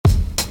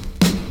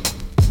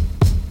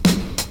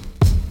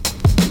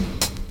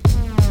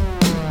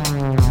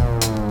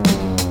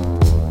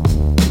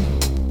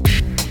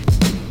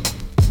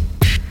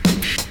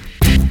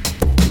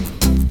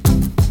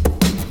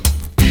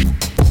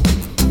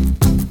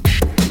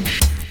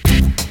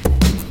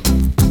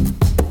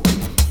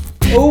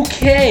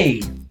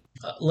Okay,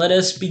 let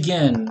us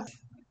begin.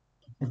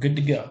 We're good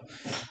to go.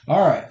 All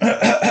right.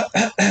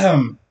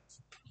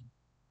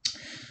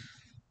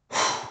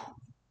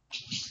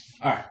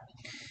 All right.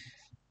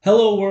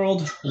 Hello,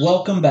 world.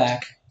 Welcome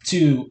back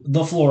to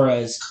the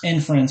Flores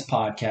and Friends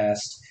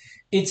podcast.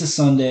 It's a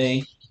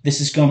Sunday.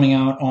 This is coming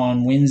out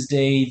on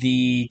Wednesday,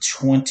 the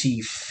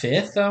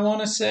 25th. I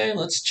want to say.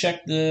 Let's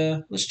check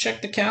the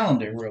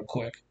calendar real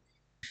quick.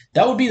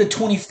 That would be the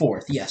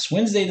 24th. Yes,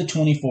 Wednesday the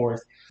 24th.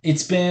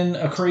 It's been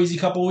a crazy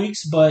couple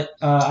weeks, but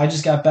I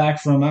just got back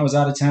I was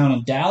out of town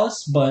in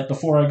Dallas. But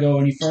before I go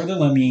any further,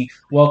 let me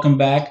welcome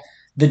back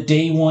the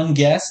day one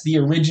guest, the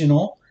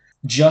original,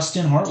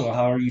 Justin Hartwell.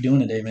 How are you doing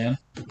today, man?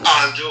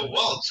 I'm doing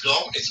well.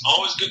 It's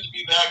always good to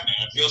be back, man.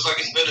 It feels like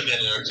it's been a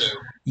minute or two.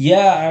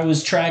 Yeah, I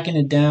was tracking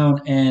it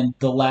down, and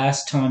the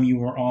last time you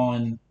were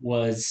on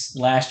was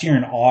last year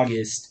in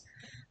August.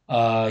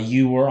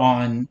 You were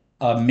on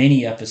a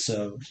mini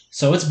episode.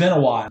 So it's been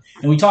a while.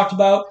 And we talked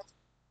about,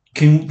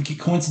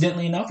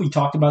 coincidentally enough, we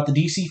talked about the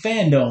DC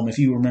Fandom, if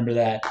you remember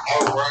that.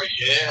 Oh, right,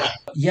 yeah.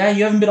 Yeah,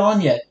 you haven't been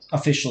on yet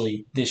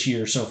officially this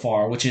year so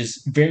far, which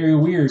is very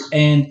weird.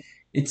 And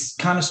it's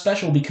kind of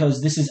special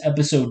because this is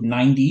episode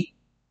 90.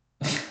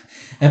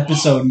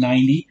 Episode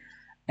 90.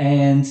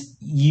 And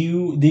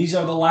these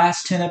are the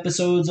last 10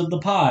 episodes of the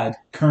pod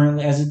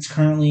currently, as it's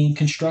currently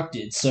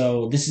constructed.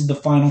 So this is the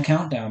final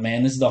countdown,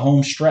 man. This is the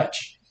home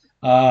stretch.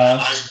 How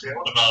you feeling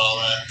about all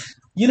that?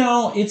 You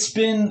know, it's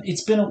been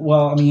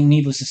well, I mean,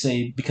 needless to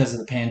say, because of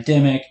the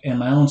pandemic and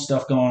my own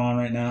stuff going on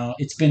right now,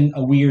 it's been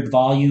a weird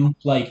volume.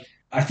 Like,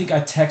 I think I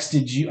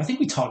texted you. I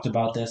think we talked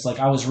about this. Like,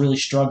 I was really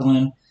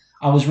struggling.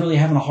 I was really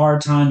having a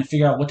hard time to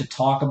figure out what to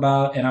talk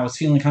about, and I was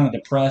feeling kind of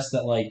depressed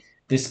that, like,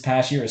 this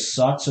past year has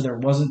sucked, so there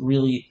wasn't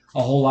really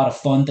a whole lot of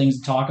fun things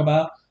to talk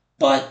about.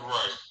 But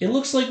it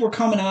looks like we're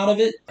coming out of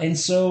it. And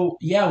so,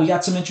 yeah, we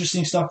got some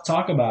interesting stuff to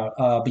talk about.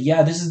 But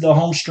yeah, this is the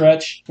home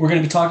stretch. We're going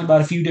to be talking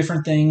about a few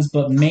different things,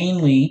 but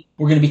mainly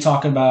we're going to be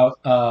talking about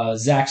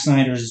Zack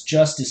Snyder's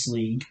Justice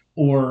League,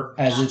 or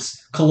as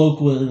it's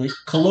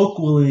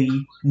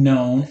colloquially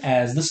known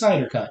as the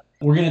Snyder Cut.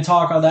 We're going to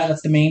talk about that.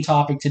 That's the main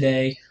topic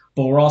today.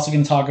 But we're also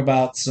going to talk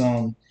about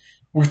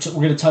we're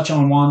going to touch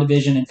on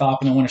WandaVision and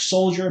Falcon and Winter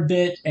Soldier a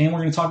bit, and we're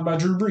going to talk about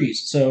Drew Brees.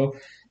 So,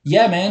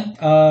 yeah, man,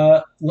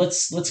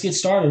 let's get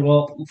started.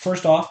 Well,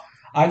 first off,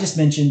 I just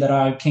mentioned that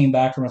I came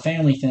back from a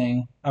family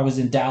thing. I was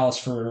in Dallas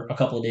for a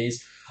couple of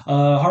days.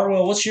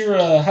 Hartwell,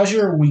 how's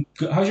your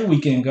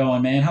weekend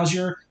going, man? How's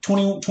your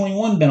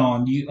 2021 been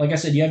on? Like I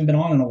said, you haven't been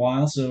on in a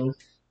while, so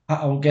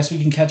I guess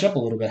we can catch up a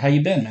little bit. How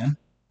you been, man?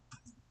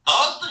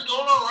 It's been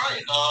going all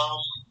right.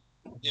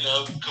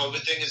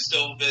 COVID thing has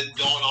still been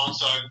going on,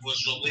 so I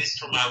was released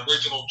from my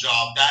original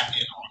job back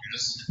in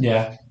August.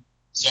 Yeah.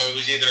 So it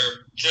was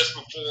either just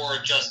before or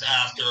just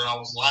after I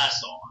was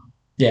last on.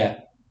 Yeah.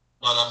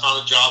 But I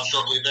found a job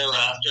shortly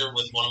thereafter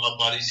with one of my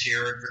buddies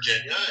here in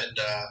Virginia, and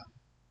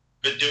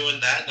been doing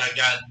that. And I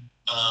got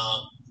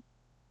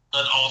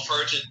an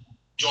offer to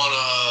join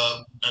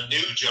a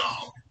new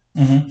job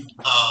in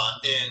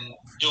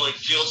doing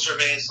field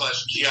surveying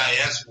 /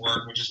 GIS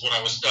work, which is what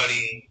I was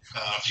studying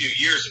a few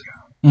years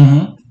ago.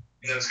 Mm-hmm.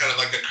 And it was kind of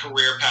like a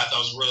career path I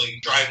was really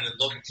driving and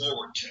looking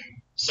forward to.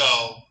 So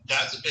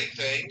that's a big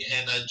thing,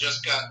 and I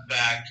just got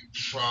back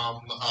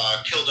from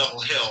Kill Devil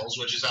Hills,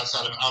 which is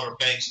outside of Outer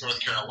Banks, North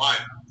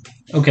Carolina.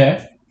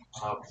 Okay.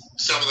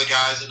 Some of the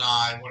guys and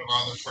I, one of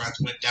our other friends,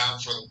 went down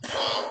for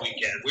the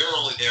weekend. We were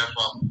only there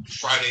from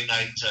Friday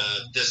night to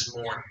this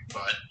morning,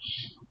 but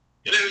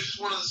it was just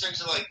one of those things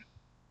to, like,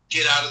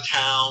 get out of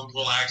town,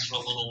 relax for a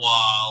little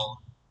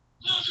while,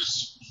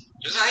 just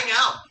hang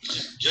out,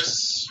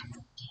 just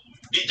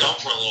be dumb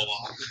for a little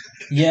while.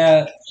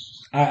 Yeah.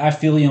 I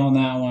feel you on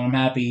that one. I'm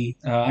happy.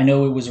 I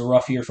know it was a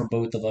rough year for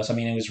both of us. I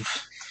mean,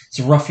 it's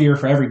a rough year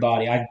for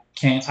everybody. I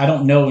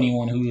don't know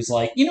anyone who was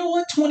like, you know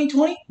what,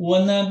 2020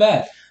 wasn't that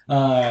bad.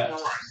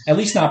 At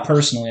least not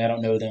personally. I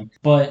don't know them.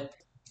 But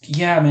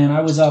yeah, man,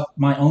 I was up.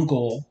 My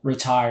uncle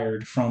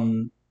retired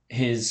from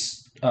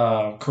his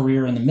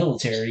career in the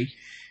military,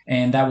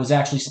 and that was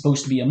actually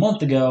supposed to be a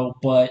month ago.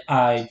 But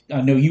I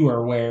know you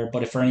are aware.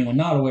 But if for anyone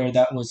not aware,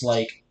 that was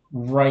like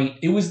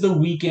it was the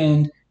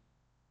weekend.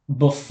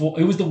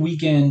 It was the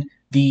weekend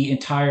the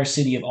entire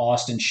city of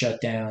Austin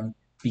shut down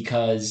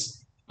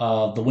because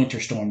of the winter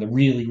storm, the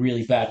really,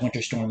 really bad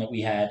winter storm that we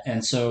had.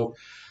 And so,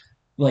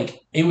 like,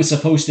 it was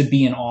supposed to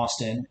be in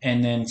Austin,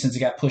 and then since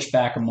it got pushed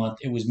back a month,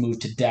 it was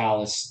moved to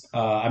Dallas.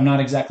 I'm not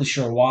exactly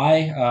sure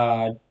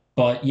why,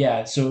 but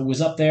yeah, so it was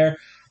up there,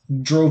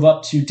 drove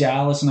up to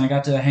Dallas, and I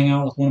got to hang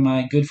out with one of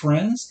my good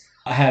friends.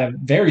 I had a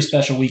very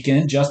special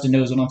weekend. Justin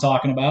knows what I'm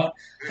talking about.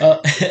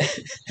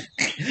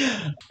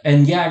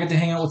 And yeah, I got to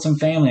hang out with some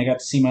family. I got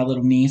to see my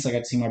little niece. I got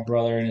to see my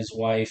brother and his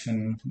wife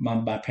and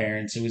my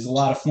parents. It was a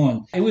lot of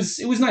fun. It was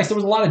nice. There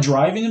was a lot of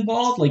driving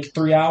involved, like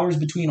 3 hours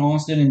between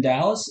Austin and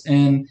Dallas.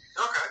 And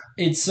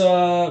it's, it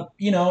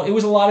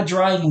was a lot of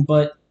driving,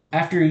 but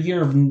after a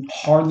year of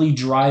hardly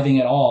driving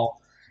at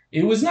all,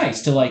 it was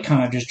nice to, like,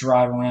 kind of just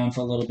drive around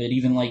for a little bit,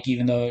 even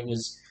though it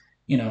was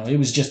it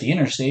was just the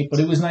interstate, but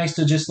it was nice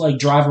to just like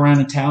drive around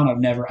in town.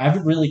 Have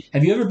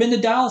you ever been to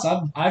Dallas?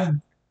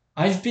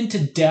 I've been to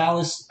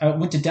Dallas. I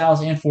went to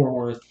Dallas and Fort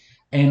Worth,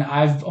 and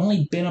I've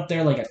only been up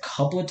there like a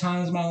couple of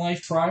times in my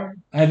life prior.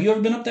 Have you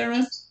ever been up there,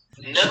 man?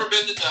 Never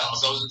been to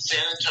Dallas. I was in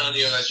San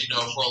Antonio, as you know,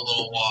 for a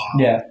little while.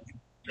 Yeah.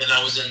 And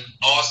I was in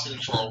Austin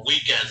for a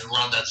weekend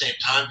around that same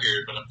time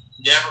period, but I've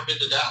never been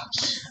to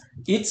Dallas.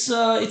 It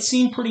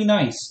seemed pretty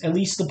nice. At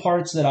least the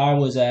parts that I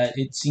was at,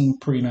 it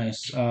seemed pretty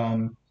nice.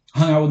 Hung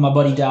out with my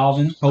buddy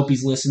Dalvin. Hope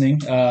he's listening.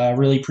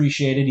 Really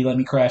appreciate it. He let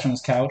me crash on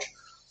his couch.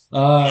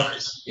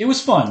 Nice. It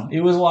was fun.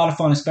 It was a lot of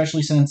fun,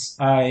 especially since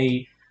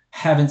I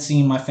haven't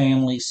seen my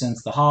family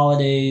since the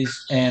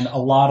holidays, and a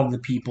lot of the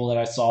people that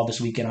I saw this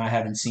weekend I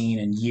haven't seen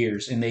in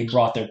years, and they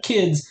brought their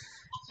kids,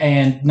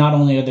 and not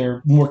only are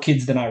there more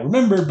kids than I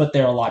remember, but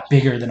they're a lot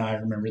bigger than I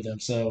remember them.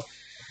 So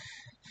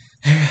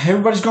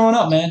everybody's growing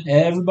up, man.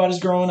 Everybody's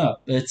growing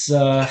up. It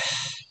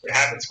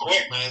happens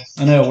quick, man.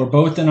 I know. We're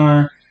both in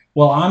our...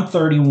 Well, I'm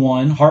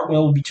 31.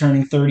 Hartwell will be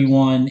turning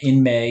 31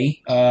 in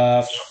May.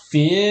 15th?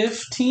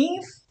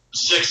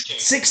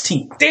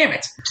 16th. Damn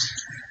it.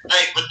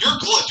 Hey, but you're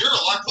close. You're a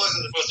lot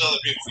closer than most other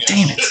people.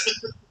 Damn it.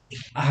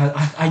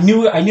 I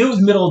knew it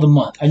was middle of the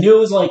month. I knew it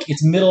was like,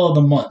 it's middle of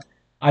the month.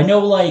 I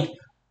know, like,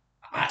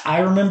 I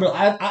remember,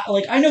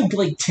 I know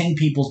like 10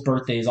 people's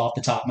birthdays off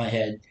the top of my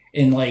head,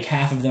 and like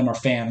half of them are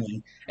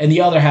family, and the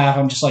other half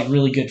I'm just like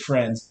really good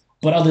friends.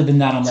 But other than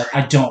that, I'm like,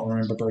 I don't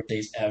remember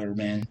birthdays ever,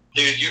 man.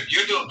 Dude,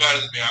 you're doing better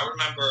than me. I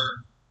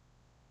remember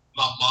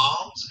my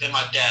mom's and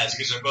my dad's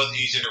because they're both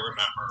easy to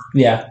remember.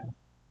 Yeah.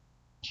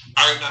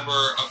 I remember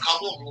a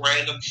couple of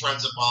random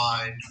friends of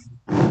mine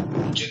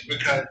just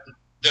because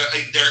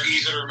they're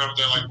easy to remember.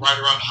 They're like right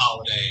around the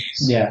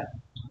holidays. Yeah.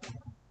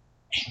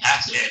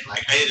 That's it.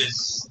 Like, I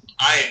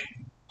am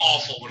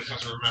awful when it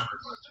comes to remembering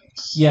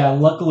birthdays. Yeah,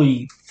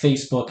 luckily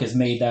Facebook has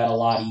made that a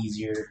lot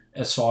easier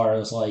as far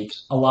as like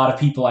a lot of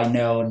people I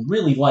know and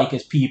really like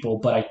as people,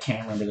 but I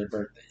can't remember their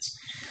birthdays.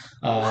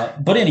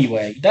 But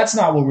anyway, that's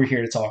not what we're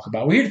here to talk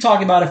about. We're here to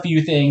talk about a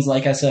few things,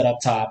 like I said up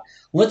top.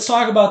 Let's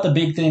talk about the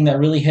big thing that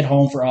really hit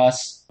home for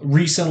us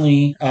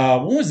recently.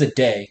 When was the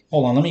day?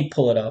 Hold on, let me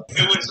pull it up.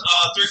 It was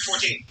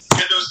 3/14.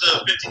 It was the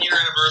 15-year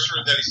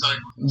anniversary that he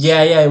signed.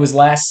 Yeah, it was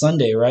last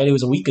Sunday, right? It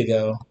was a week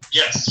ago.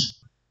 Yes.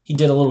 He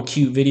did a little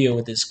cute video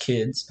with his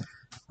kids.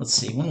 Let's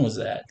see, when was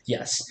that?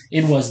 Yes,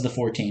 it was the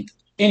 14th.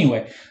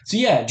 Anyway, so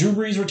yeah, Drew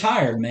Brees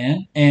retired,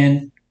 man.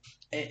 And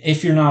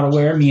if you're not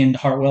aware, me and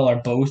Hartwell are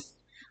both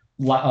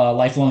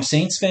lifelong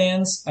Saints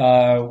fans.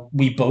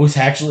 We both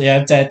actually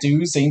have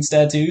tattoos, Saints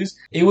tattoos.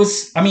 It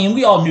was,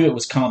 we all knew it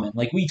was coming.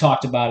 Like, we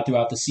talked about it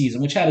throughout the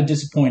season, which had a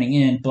disappointing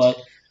end,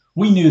 but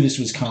we knew this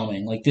was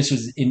coming. Like, this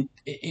was,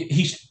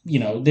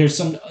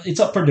 it's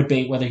up for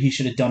debate whether he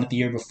should have done it the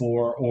year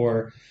before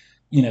or,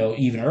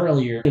 even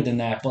earlier than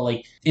that. But,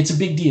 like, it's a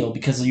big deal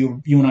because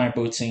you and I are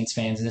both Saints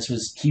fans, and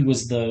he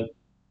was I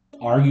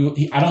don't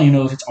even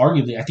know if it's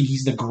arguably, I think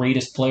he's the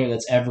greatest player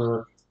that's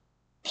ever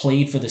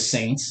played for the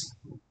Saints.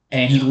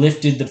 And he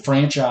lifted the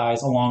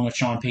franchise along with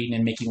Sean Payton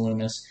and Mickey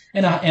Loomis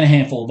and a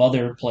handful of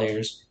other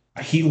players.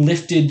 He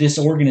lifted this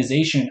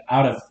organization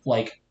out of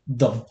like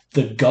the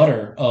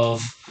gutter of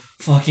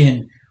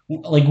fucking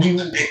like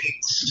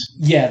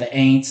the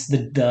Aints,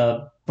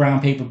 the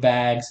brown paper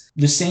bags.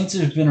 The Saints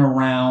have been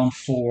around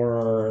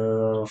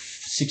for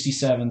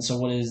 67, so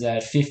what is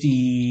that,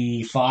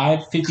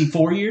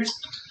 54 years?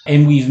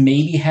 And we've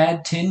maybe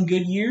had 10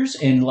 good years,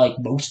 and like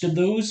most of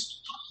those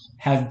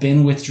have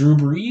been with Drew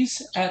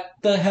Brees at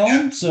the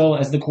helm, so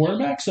as the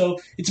quarterback. So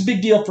it's a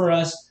big deal for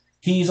us.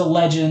 He's a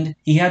legend.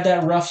 He had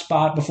that rough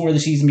spot before the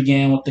season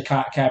began with the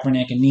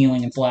Kaepernick and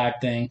kneeling and flag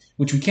thing,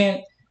 which we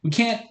can't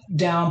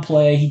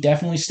downplay. He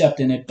definitely stepped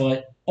in it,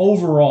 but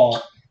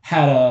overall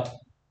had a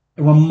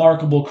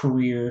remarkable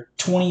career.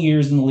 20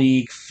 years in the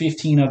league,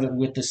 15 of it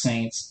with the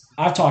Saints.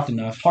 I've talked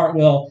enough.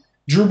 Hartwell,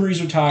 Drew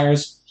Brees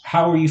retires.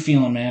 How are you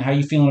feeling, man? How are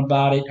you feeling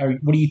about it? Or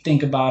what do you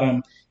think about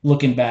him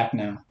looking back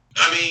now?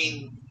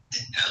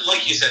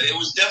 Like you said, it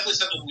was definitely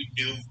something we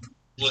knew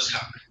was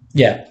coming.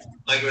 Yeah.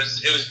 Like, it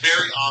was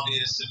very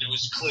obvious and it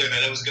was clear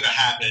that it was going to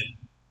happen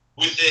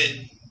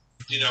within,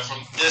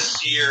 from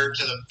this year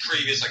to the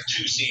previous,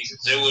 2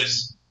 seasons. It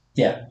was,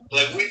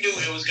 like, we knew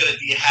it was going to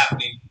be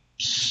happening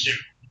soon.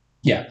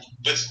 Yeah.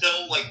 But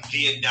still,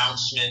 the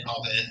announcement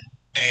of it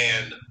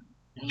and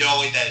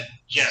knowing that,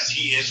 yes,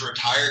 he is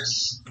retired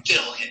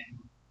still hit.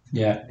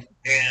 Yeah.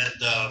 And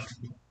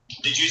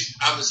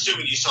I'm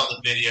assuming you saw the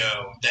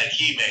video that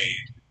he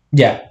made.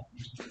 Yeah.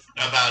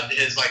 About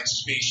his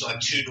speech to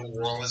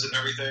New Orleans and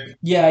everything.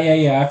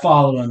 Yeah. I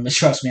follow him.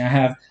 Trust me, I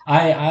have.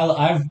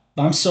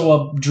 I'm so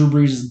up Drew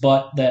Brees'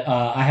 butt that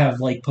I have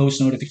post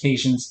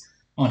notifications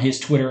on his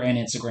Twitter and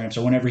Instagram.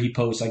 So whenever he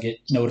posts, I get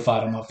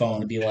notified on my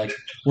phone to be like,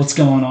 "What's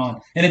going on?"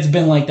 And it's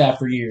been like that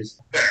for years.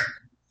 Fair.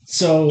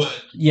 So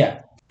but,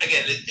 yeah.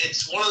 Again,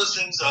 it's one of those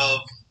things of,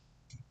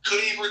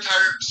 could he have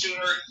retired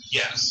sooner?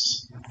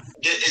 Yes.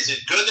 Is it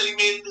good that he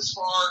made it this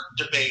far?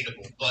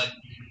 Debatable, but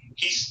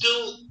he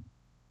still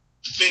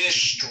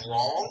finished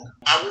strong,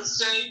 I would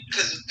say,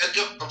 because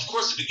of course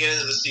towards the beginning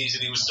of the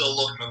season, he was still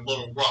looking a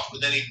little rough,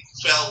 but then he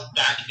fell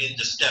back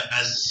into step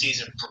as the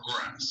season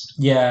progressed.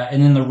 Yeah,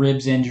 and then the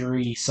ribs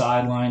injury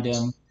sidelined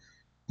him.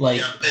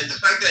 Like, yeah, and the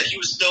fact that he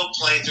was still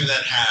playing through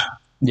that half,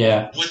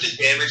 yeah, with the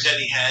damage that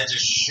he had,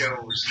 just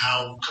shows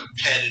how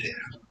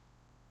competitive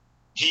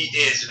he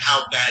is and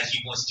how bad he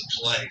wants to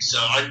play. So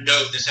I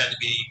know this had to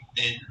be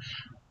an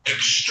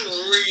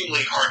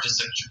extremely hard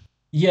decision.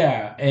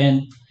 yeah,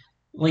 and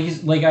like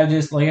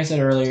I said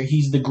earlier,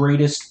 he's the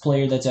greatest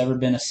player that's ever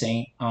been a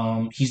Saint.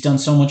 He's done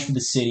so much for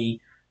the city.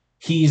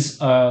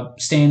 He's a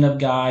stand-up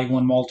guy.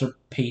 Won Walter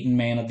Payton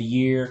Man of the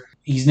Year.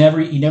 He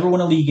never won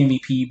a league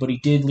MVP, but he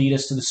did lead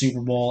us to the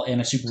Super Bowl and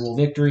a Super Bowl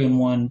victory and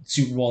won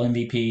Super Bowl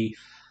MVP.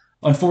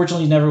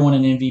 Unfortunately, he's never won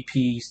an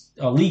MVP,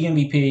 a league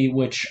MVP.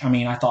 Which I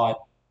mean, I thought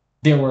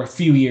there were a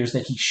few years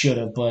that he should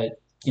have, but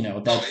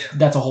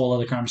that's a whole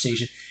other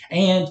conversation.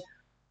 And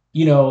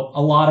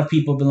a lot of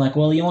people have been like,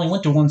 well, he only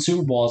went to one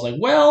Super Bowl. I was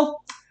like,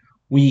 well,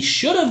 we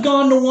should have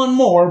gone to one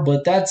more,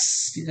 but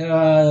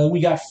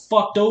we got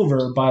fucked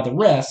over by the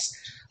rest.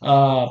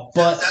 But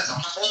that's a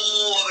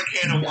whole other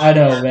can of worms. I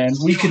know, man.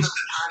 We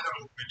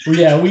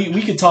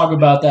could talk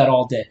about that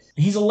all day.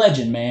 He's a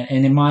legend, man,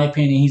 and in my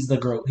opinion, he's the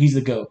GOAT. He's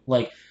the GOAT.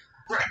 Like,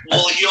 right.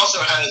 Well, he also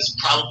has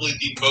probably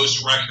the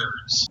most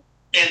records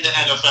in the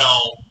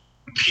NFL.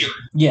 Period.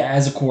 Yeah,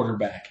 as a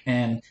quarterback,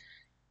 and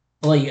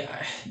he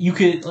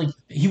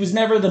was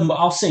never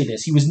I'll say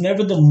this, he was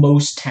never the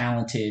most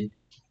talented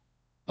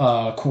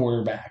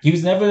quarterback. He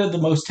was never the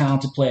most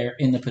talented player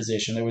in the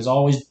position. There was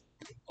always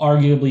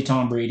arguably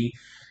Tom Brady.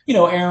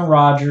 Aaron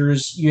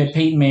Rodgers, you had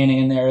Peyton Manning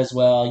in there as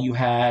well. You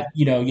have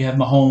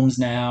Mahomes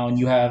now, and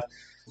you have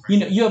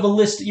a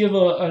list, you have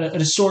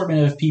an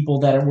assortment of people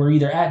that were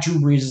either at Drew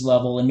Brees'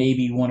 level and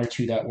maybe one or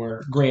two that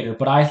were greater.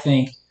 But I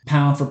think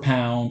pound for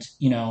pound,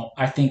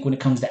 I think when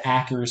it comes to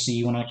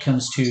accuracy, when it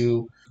comes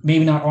to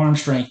maybe not arm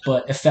strength,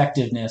 but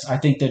effectiveness, I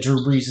think that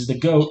Drew Brees is the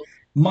GOAT.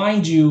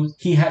 Mind you,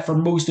 for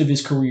most of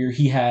his career,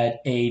 he had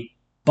a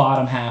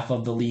bottom half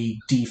of the league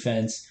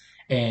defense.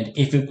 And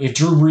if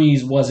Drew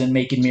Brees wasn't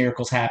making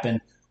miracles happen,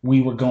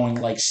 we were going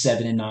like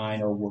 7-9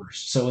 or worse.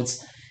 So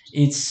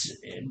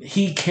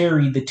he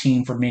carried the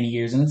team for many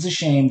years. And it's a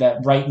shame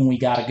that right when we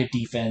got a good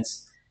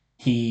defense,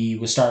 he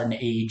was starting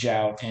to age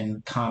out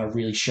and kind of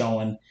really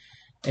showing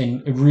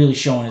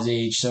his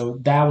age. So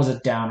that was a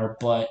downer,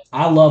 but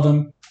I love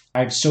him.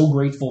 I'm so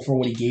grateful for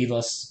what he gave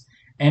us.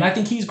 And I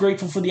think he's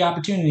grateful for the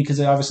opportunity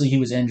because obviously he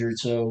was injured.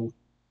 So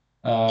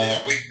we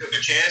took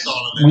a chance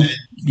on him, and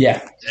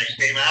it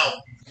came out.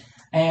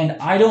 And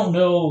I don't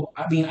know.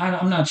 I mean,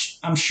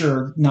 I'm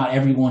sure not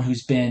everyone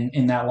who's been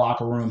in that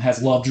locker room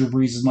has loved Drew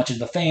Brees as much as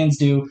the fans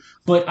do.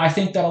 But I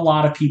think that a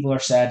lot of people are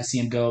sad to see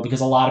him go because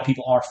a lot of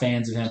people are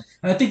fans of him.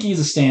 And I think he's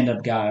a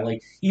stand-up guy.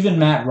 Like, even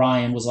Matt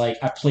Ryan was like,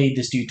 I played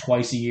this dude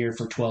twice a year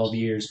for 12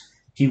 years.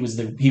 He was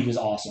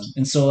awesome.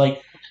 And so,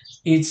 like,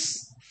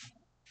 it's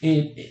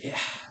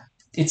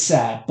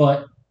sad,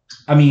 but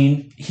I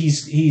mean,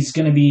 he's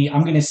going to be.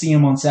 I'm going to see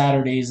him on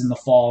Saturdays in the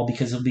fall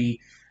because he'll be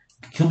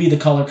the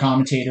color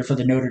commentator for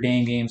the Notre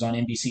Dame games on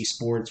NBC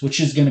Sports, which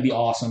is going to be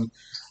awesome.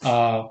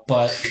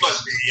 But he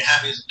must be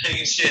happy as a pig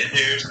in shit,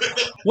 dude.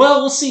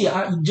 Well, we'll see.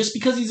 Just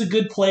because he's a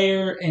good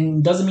player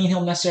and doesn't mean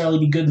he'll necessarily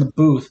be good in the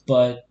booth,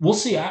 but we'll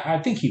see. I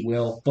think he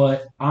will,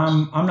 but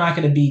I'm not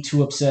going to be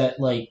too upset.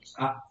 Like,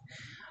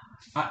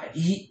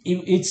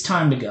 it's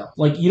time to go.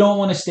 Like, you don't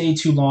want to stay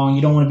too long.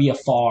 You don't want to be a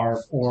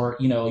Favre, or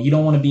you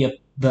don't want to be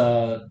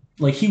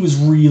he was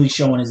really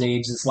showing his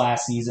age this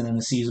last season and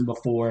the season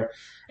before,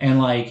 and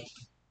like.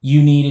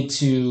 You needed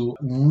to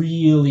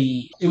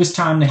really. It was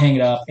time to hang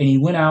it up, and he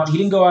went out. He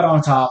didn't go out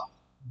on top,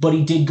 but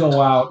he did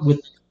go out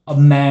with a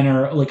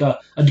manner, like a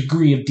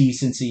degree of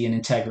decency and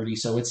integrity.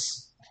 So it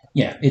was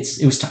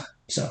time.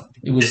 So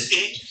it was.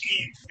 He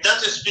not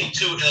to speak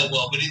too ill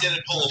will, but he didn't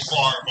pull a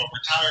Favre, but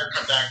retire,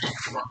 come back,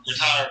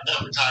 retire,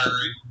 not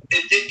retiring.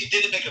 He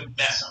didn't make a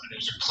mess of it. It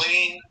was a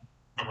clean.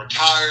 I'm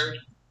retired.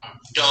 I'm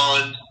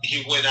done.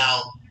 He went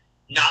out.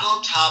 Not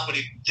on top, but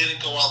he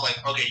didn't go out like,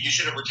 okay, you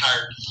should have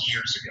retired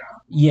years ago.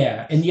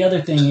 Yeah, and the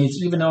other thing is,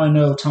 even though I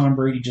know Tom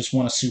Brady just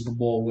won a Super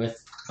Bowl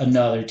with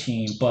another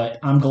team, but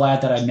I'm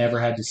glad that I never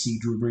had to see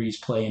Drew Brees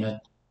play in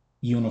a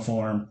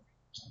uniform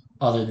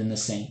other than the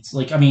Saints.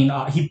 Like, I mean,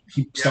 he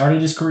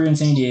started his career in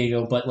San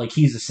Diego, but like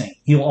he's a Saint.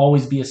 He'll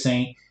always be a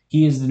Saint.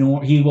 He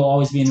will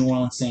always be a New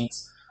Orleans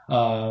Saints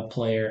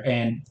player,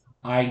 and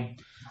I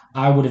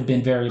would have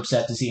been very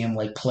upset to see him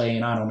like play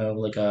in, I don't know,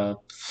 like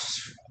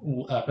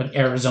an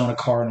Arizona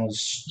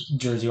Cardinals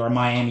jersey or a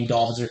Miami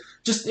Dolphins or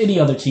just any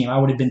other team. I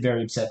would have been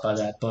very upset by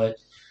that. But,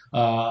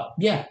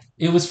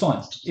 it was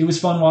fun. It was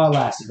fun while it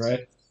lasted, right?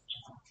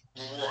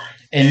 Right.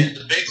 And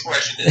the big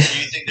question is, do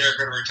you think they're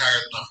going to retire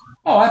the number?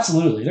 Oh,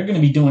 absolutely. They're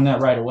going to be doing that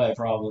right away,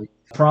 probably.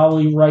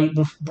 Probably right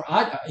before.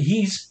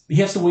 He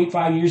has to wait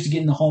 5 years to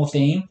get in the Hall of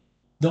Fame.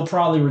 They'll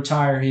probably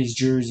retire his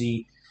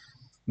jersey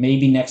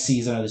maybe next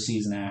season or the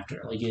season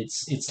after. Like,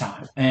 it's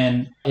time.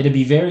 And it'd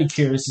be very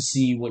curious to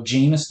see what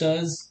Jameis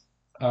does.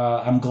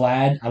 I'm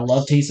glad. I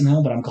love Taysom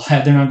Hill, but I'm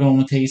glad they're not going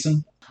with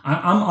Taysom.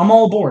 I'm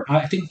all aboard.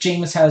 I think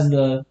Jameis has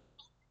the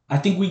I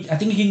think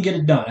he can get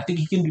it done. I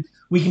think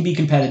we can be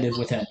competitive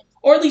with him,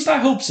 or at least I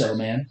hope so,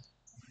 man.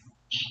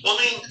 Well,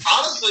 I mean,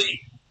 honestly,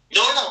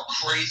 knowing how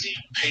crazy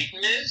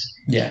Peyton is,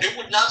 Yeah, it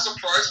would not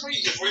surprise me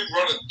if we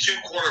run a 2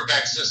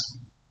 quarterback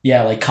system.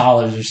 yeah, like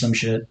college or some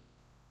shit.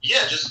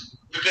 Yeah, just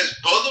because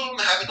both of them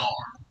have an arm.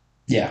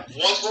 Yeah,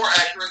 One's more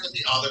accurate than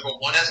the other,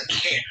 but one has a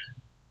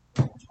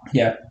cannon.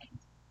 yeah,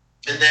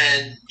 And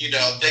then,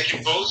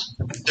 they're both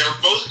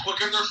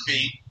quick on their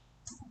feet.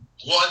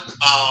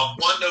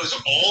 One knows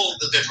all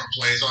the different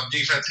plays on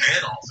defense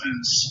and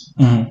offense.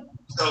 mm-hmm.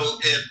 So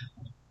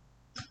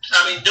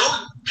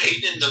knowing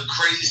Peyton and the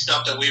crazy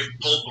stuff that we've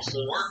pulled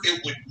before,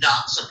 it would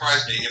not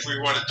surprise me if we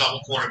run a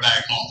double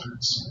quarterback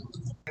offense.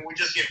 It would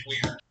just get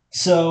weird.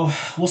 So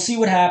we'll see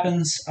what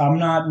happens. I'm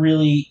not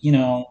really, we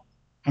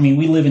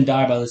live and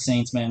die by the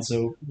Saints, man.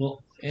 So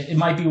it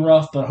might be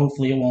rough, but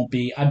hopefully it won't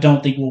be. I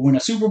don't think we'll win a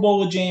Super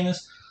Bowl with Jameis,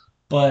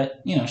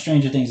 but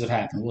stranger things have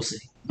happened. We'll see.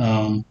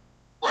 Right.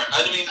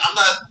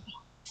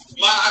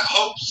 My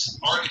hopes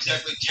aren't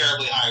exactly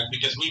terribly high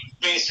because we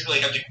basically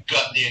have to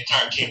gut the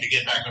entire team to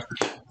get back up.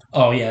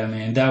 Oh yeah,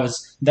 man, that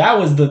was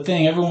the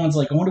thing. Everyone's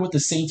like, I wonder what the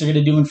Saints are going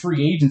to do in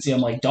free agency. I'm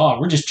like,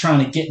 dog, we're just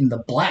trying to get in the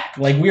black.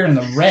 Like we're in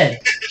the red.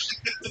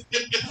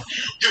 Dude,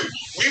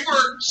 we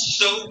were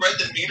so red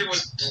the meter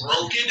was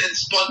broken and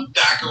spun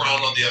back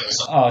around on the other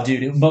side. Oh,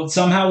 dude, but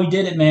somehow we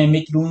did it, man.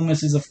 Mickey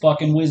Loomis is a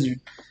fucking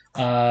wizard.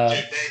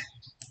 Dude,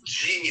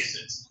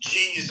 geniuses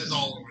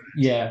all over.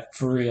 Yeah,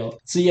 for real.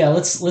 So yeah,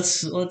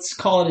 let's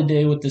call it a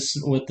day with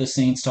the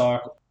Saints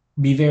talk.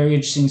 Be very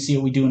interesting to see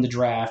what we do in the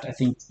draft. I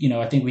think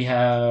we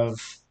have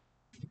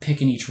a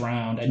pick in each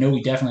round. I know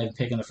we definitely have a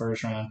pick in the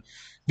first round.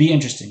 Be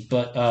interesting.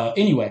 But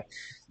anyway,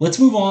 let's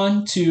move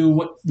on to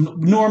what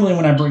normally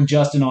when I bring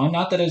Justin on,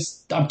 not that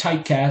I'm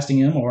typecasting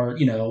him or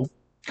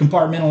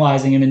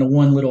compartmentalizing him into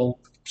one little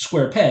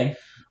square peg,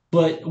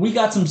 but we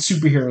got some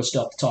superhero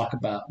stuff to talk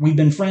about. We've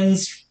been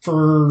friends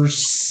for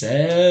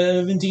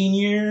 17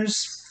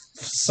 years.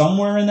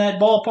 Somewhere in that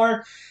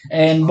ballpark,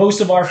 and most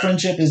of our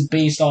friendship is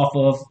based off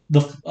of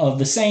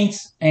the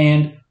Saints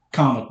and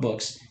comic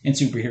books and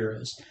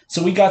superheroes.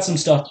 So we got some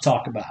stuff to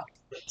talk about.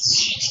 I'm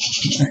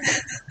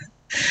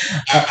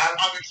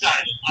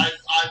excited. I've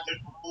been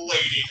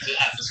waiting to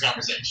have this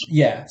conversation.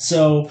 Yeah,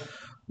 so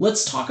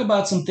let's talk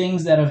about some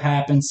things that have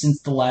happened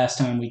since the last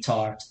time we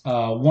talked.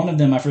 One of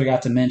them I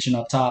forgot to mention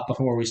up top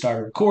before we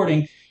started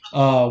recording.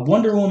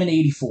 Wonder Woman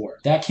 84.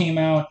 That came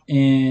out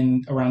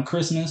around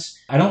Christmas.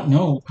 I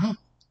don't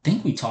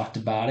think we talked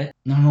about it.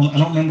 No, I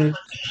don't remember.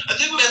 I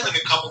think we had a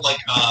couple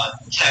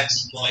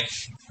texts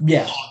thoughts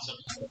of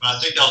it. I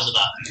think that was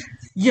about it.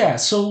 Yeah,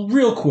 so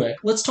real quick,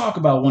 let's talk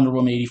about Wonder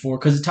Woman 84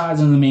 because it ties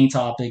into the main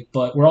topic,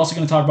 but we're also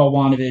going to talk about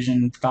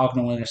WandaVision, Falcon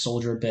and Winter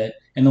Soldier a bit,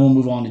 and then we'll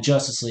move on to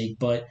Justice League.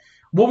 But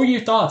what were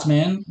your thoughts,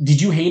 man?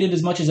 Did you hate it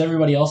as much as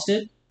everybody else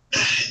did?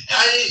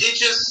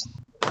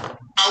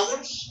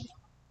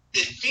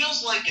 It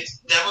feels like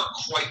it's never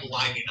quite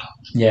lining up.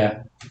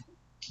 Yeah.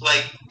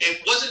 Like, it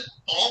wasn't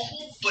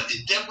awful, but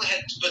it definitely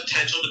had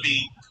potential to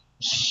be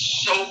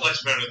so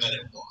much better than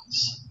it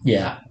was.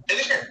 Yeah. And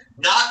again,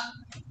 not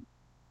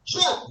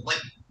horrible.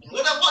 Like,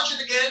 would I watch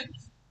it again?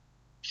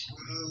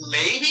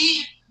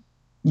 Maybe.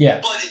 Yeah.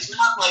 But it's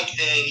not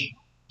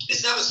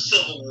a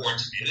Civil War to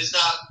me. It is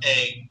not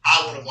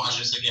I want to watch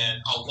this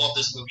again. I love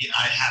this movie.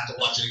 I have to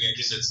watch it again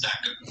because it's that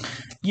good.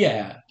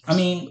 Yeah. I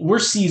mean, we're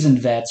seasoned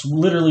vets.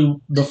 Literally,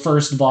 the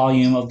first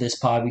volume of this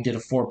pod, we did a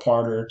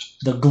 4-parter,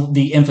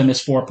 the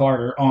infamous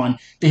 4-parter on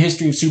the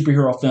history of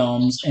superhero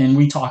films, and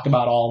we talked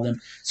about all of them.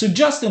 So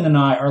Justin and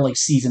I are like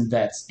seasoned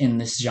vets in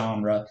this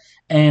genre.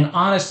 And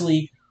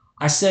honestly,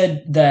 I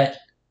said that,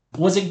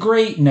 was it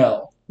great?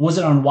 No. Was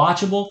it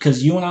unwatchable?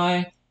 Because you and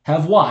I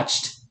have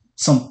watched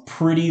some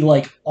pretty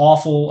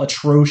awful,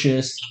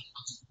 atrocious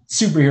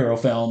superhero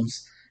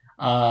films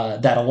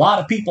that a lot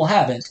of people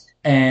haven't,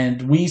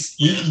 and we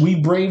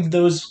braved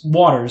those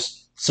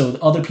waters so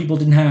other people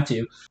didn't have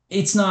to.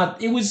 It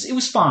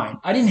was fine.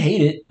 I didn't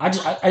hate it. I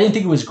didn't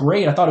think it was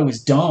great. I thought it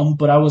was dumb,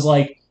 but I was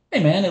like,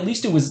 hey man, at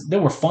least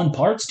there were fun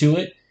parts to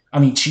it. I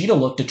mean, Cheetah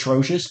looked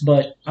atrocious,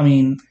 but I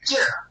mean, yeah,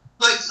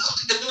 there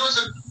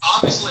was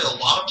obviously a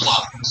lot of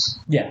plot holes.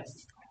 Yeah,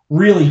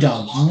 really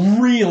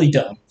dumb, really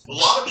dumb. A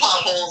lot of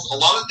plot holes, a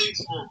lot of things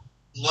were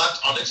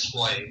left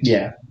unexplained.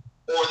 Yeah.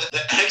 Or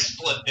the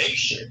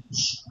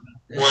explanations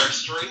were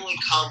extremely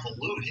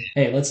convoluted.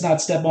 Hey, let's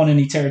not step on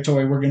any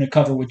territory we're going to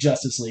cover with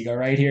Justice League, all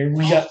right? Here,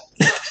 we got...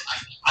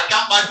 I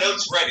got my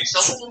notes ready.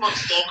 Some of them I'm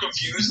still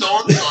confused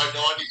on, so I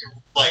know I need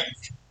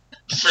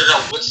to, figure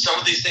out what some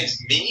of these things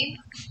mean.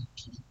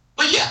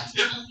 But yeah,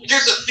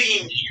 there's a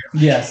theme here.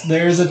 Yes,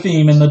 there is a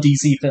theme in the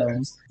DC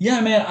films. Yeah,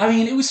 man, I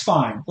mean, it was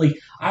fine.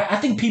 I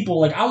think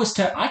people,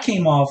 I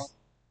came off...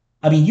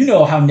 I mean, you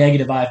know how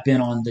negative I've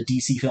been on the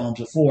DC films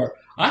before.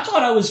 I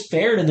thought I was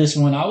fair to this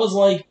one. I was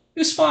like, it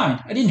was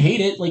fine. I didn't hate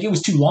it. It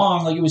was too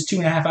long. It was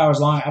 2.5 hours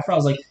long. After I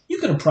was like, you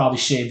could have probably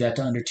shaved that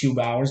to under 2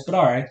 hours, but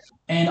all right.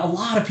 And a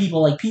lot of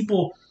people,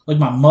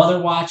 my mother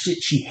watched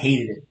it. She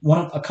hated it.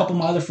 A couple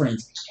of my other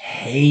friends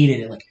hated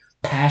it,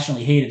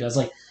 passionately hated it. I was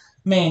like,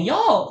 man,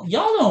 y'all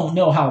don't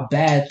know how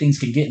bad things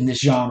can get in this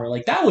genre.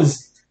 Like that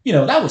was.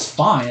 That was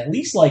fine. At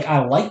least, like,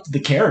 I liked the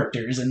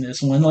characters in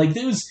this one. Like,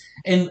 it was,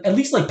 and at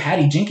least, like,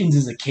 Patty Jenkins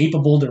is a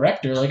capable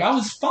director. Like, I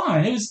was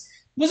fine. It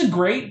wasn't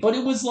great, but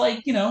it was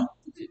like,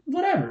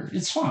 whatever.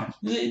 It's fine.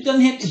 It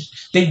doesn't hit.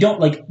 They don't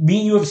like me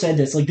and you have said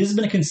this. Like, this has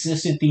been a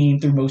consistent theme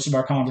through most of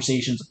our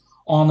conversations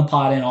on the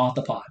pod and off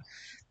the pod.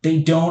 They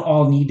don't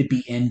all need to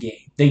be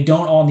Endgame. They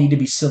don't all need to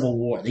be Civil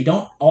War. They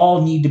don't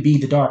all need to be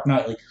The Dark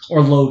Knight, like,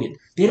 or Logan.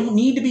 They don't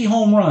need to be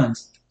home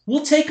runs.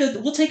 We'll take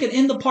an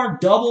in the park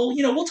double.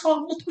 We'll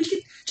talk. We can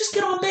just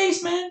get on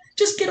base, man.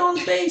 Just get on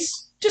the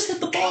base. Just hit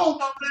the ball.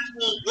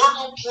 We'll work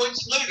on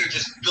points later.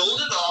 Just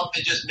build it up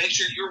and just make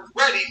sure you're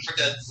ready for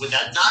that. When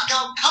that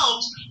knockout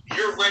comes,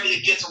 you're ready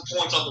to get some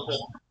points on the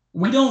board.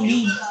 We don't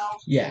need.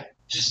 Yeah.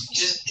 Just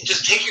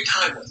take your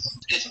time with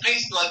it. It's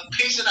pace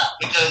it out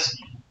because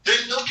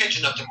there's no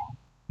catching up tomorrow.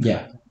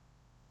 Yeah.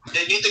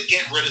 They need to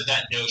get rid of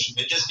that notion.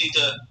 They just need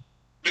to.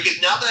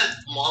 Because now that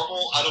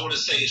Marvel, I don't want to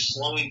say is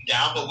slowing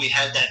down, but we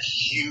had that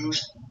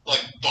huge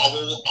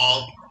bubble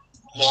of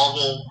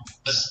Marvel,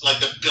 like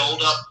the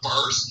build-up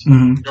burst,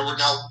 and we're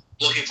now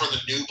looking for the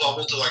new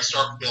bubble to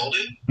start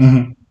building.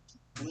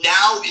 Mm-hmm.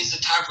 Now is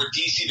the time for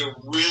DC to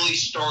really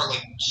start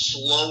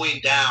slowing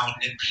down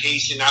and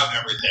pacing out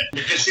everything.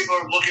 Because people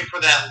are looking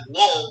for that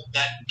lull,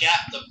 that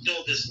gap to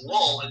fill this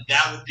lull, and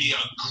that would be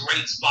a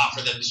great spot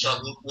for them to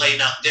start laying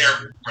out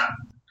their crap.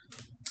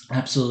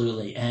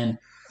 Absolutely, and.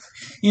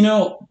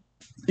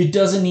 It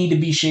doesn't need to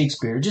be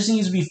Shakespeare. It just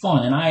needs to be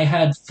fun. And I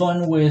had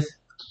fun with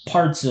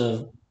parts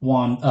of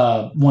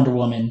Wonder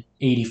Woman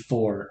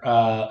 84.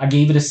 I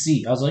gave it a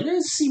C. I was like,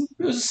 it's a C.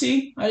 It was a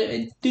C.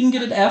 I didn't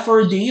get an F or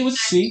a D. It was a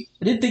C.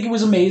 I didn't think it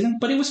was amazing,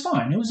 but it was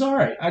fine. It was all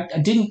right. I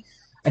didn't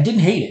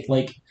hate it.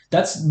 Like,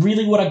 that's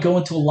really what I go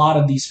into a lot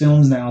of these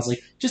films now. Is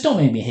like, just don't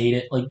make me hate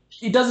it. Like,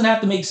 it doesn't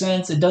have to make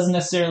sense. It doesn't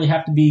necessarily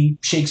have to be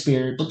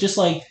Shakespeare, but just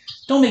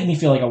don't make me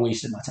feel like I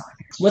wasted my time.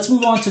 Let's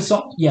move on to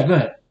some. Yeah, go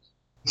ahead.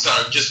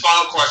 Sorry, just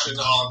final question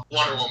on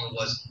Wonder Woman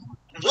was,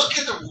 what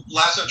can the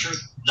Lasso of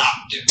Truth not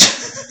do?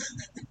 That's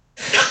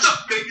the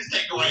biggest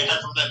takeaway I had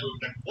from that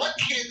movie. What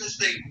can this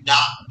thing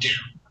not do?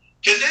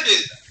 Because it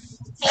is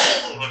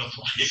all over the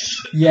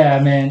place. Yeah,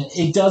 man.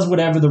 It does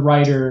whatever the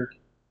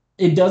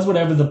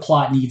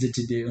plot needs it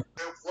to do.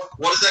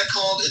 What is that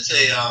called? It's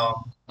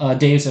a...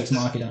 Deus Ex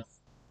Machina.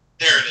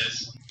 There it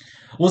is.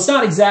 Well, it's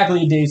not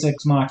exactly a Deus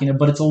Ex Machina,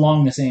 but it's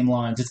along the same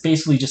lines. It's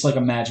basically just like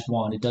a magic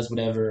wand. It does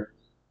whatever...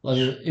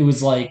 It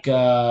was like in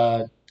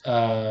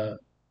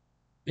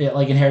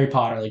Harry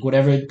Potter,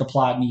 whatever the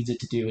plot needs it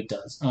to do, it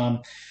does.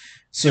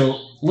 So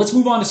let's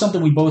move on to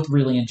something we both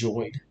really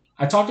enjoyed.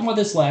 I talked about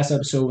this last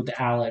episode with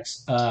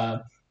Alex.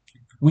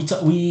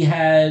 We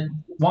had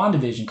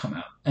WandaVision come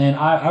out, and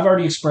I've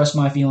already expressed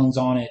my feelings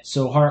on it.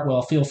 So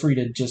Hartwell, feel free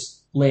to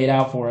just lay it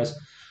out for us.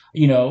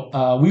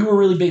 We're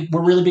really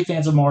big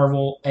fans of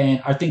Marvel,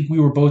 and I think we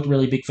were both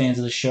really big fans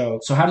of the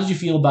show. So how did you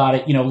feel about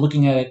it,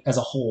 looking at it as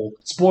a whole?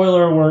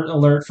 Spoiler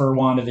alert for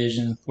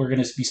WandaVision. We're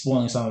going to be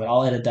spoiling some of it.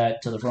 I'll edit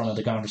that to the front of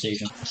the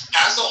conversation.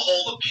 As a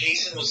whole, the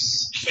pacing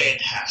was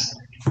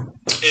fantastic.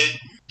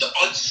 The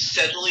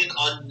unsettling,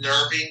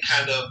 unnerving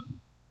kind of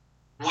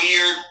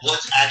weird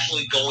what's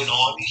actually going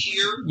on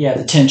here. Yeah,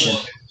 the tension.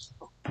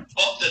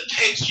 The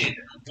tension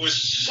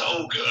was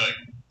so good.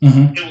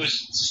 Mm-hmm. It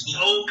was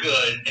so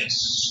good and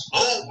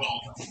so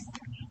well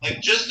done.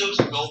 Just those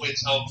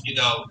moments of,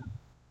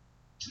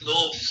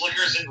 little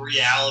flickers in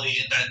reality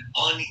and that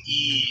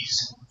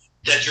unease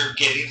that you're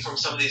getting from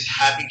some of these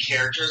happy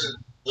characters and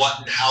what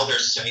and how they're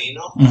saying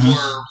them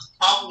were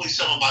probably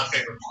some of my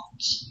favorite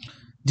parts.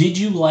 Did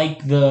you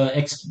like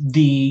I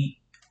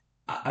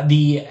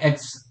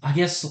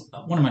guess,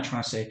 what am I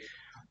trying to say?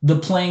 The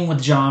playing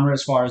with genre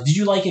as far as, did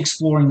you like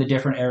exploring the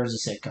different eras of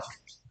sitcom?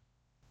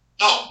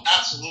 Oh,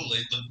 absolutely.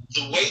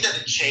 The way that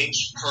it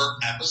changed per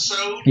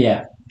episode,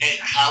 yeah, and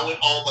how it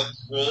all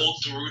rolled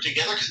through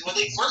together. Because when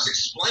they first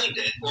explained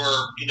it,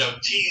 or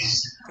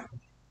teased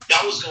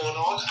that was going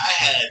on, I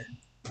had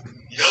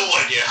no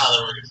idea how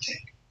they were going to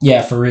take it.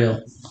 Yeah, for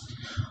real.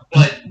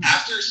 But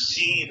after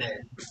seeing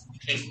it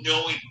and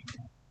knowing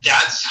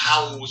that's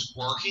how it was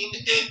working,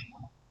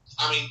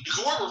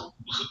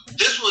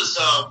 this was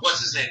what's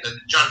his name?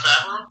 Jon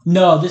Favreau?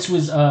 No, this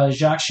was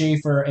Jacques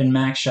Schaefer and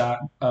Max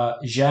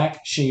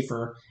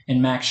Schaefer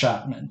and Max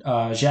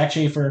Schottman. Jacques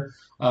Schaefer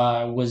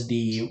was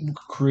the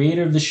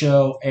creator of the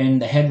show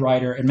and the head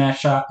writer, and Matt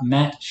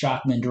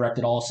Schottman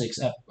directed all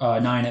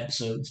 9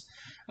 episodes.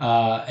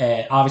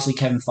 And obviously,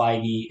 Kevin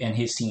Feige and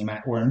his team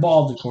were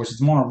involved. Of course,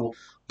 it's Marvel,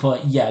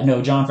 but yeah,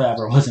 no, Jon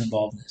Favreau wasn't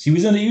involved in this.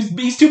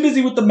 He's too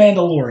busy with The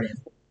Mandalorian.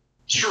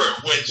 True,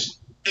 which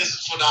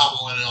is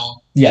phenomenal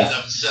in and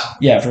of itself.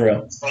 Yeah, for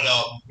real. But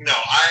no,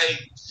 I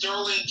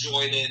thoroughly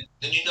enjoyed it,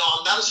 and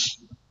I'm not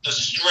a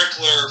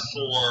stickler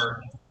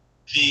for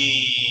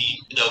the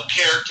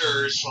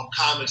characters from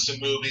comics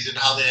and movies and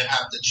how they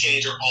have to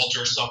change or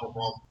alter some of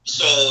them.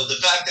 So the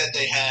fact that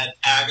they had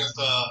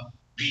Agatha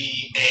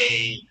be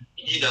a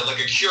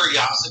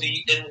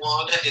curiosity in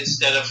Wanda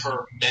instead of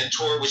her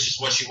mentor, which is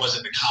what she was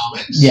in the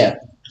comics. Yeah.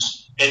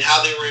 and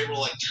how they were able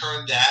to like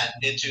turn that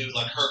into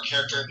like her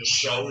character in the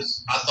show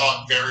is, I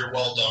thought, very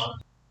well done.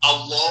 I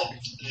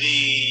loved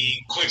the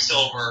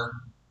Quicksilver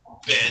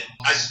bit.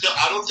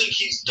 I don't think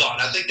he's done.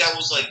 I think that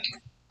was like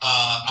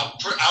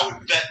I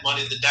would bet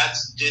money that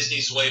that's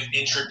Disney's way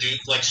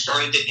of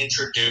starting to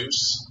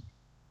introduce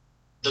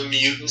the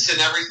mutants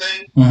and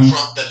everything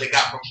that they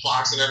got from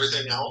Fox and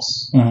everything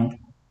else. Mm-hmm.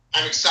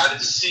 I'm excited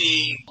to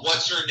see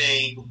what's her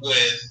name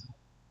with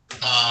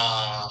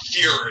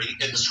Fury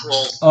in the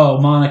Skrull. Oh,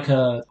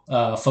 Monica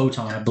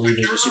Photon, I believe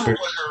I is can't super.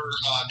 remember what her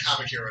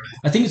comic hero name.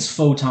 I think it's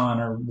Photon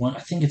or one. I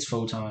think it's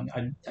Photon.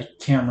 I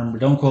can't remember.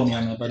 Don't quote me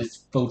on that, but it's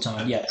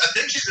Photon. Yeah. I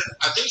think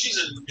she's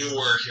a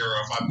newer hero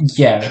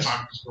if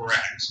I'm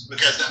correct,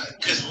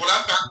 because when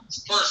I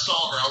first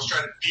saw her, I was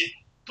trying to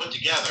put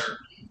together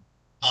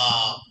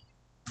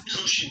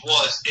who she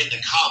was in the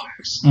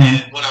comics,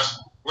 and when I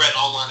read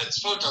online that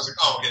it's Photon, I was like,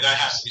 oh, okay, that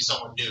has to be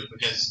someone new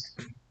because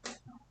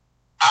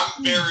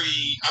I'm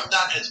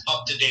not as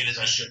up to date as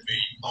I should be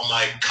on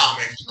my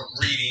comic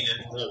reading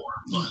and lore.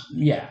 But.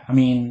 Yeah, I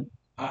mean,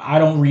 I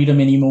don't read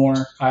them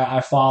anymore. I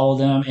follow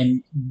them,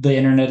 and the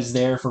internet is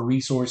there for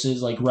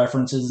resources like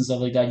references and stuff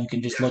like that. You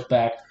can just look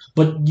back.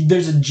 But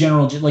there's a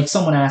general, like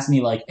someone asked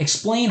me, like,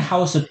 explain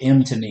House of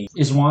M to me.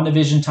 Is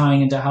WandaVision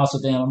tying into House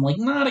of M? I'm like,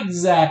 not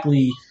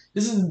exactly.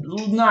 This is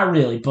not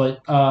really,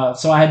 but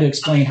so I had to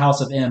explain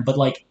House of M. But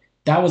like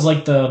that was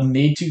like the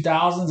mid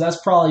 2000s.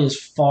 That's probably as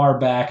far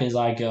back as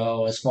I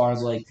go, as far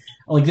as like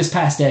this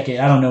past decade.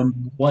 I don't know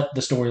what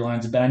the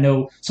storylines have been. I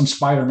know some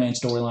Spider-Man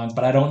storylines,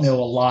 but I don't know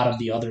a lot of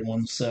the other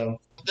ones.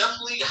 So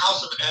definitely,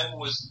 House of M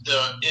was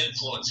the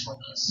influence for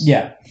this.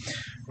 Yeah,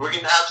 we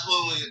can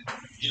absolutely,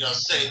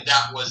 say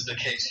that was the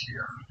case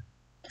here.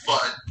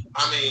 But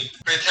I mean,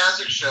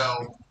 fantastic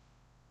show.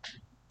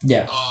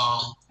 Yeah.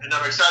 And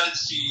I'm excited to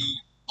see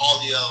all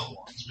the other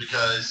ones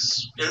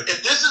because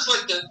if this is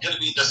like going to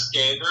be the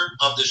standard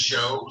of the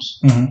shows,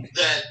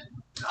 then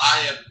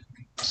I am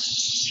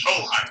so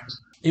hyped.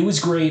 It was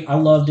great. I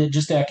loved it.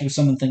 Just to echo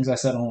some of the things I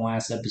said on the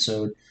last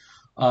episode.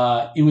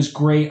 It was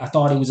great. I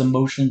thought it was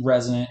emotionally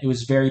resonant. It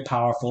was very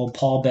powerful.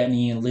 Paul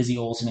Bettany and Lizzie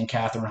Olsen and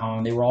Catherine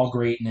Hahn, they were all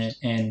great in it.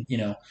 And,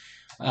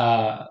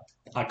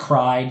 I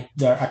cried.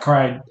 I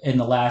cried in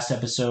the last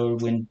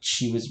episode when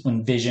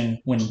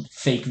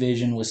fake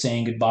Vision was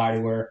saying goodbye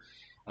to her.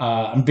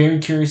 I'm very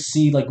curious to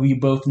see, like we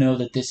both know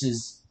that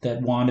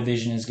that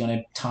WandaVision is going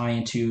to tie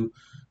into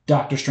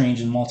Doctor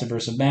Strange and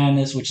Multiverse of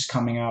Madness, which is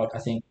coming out, I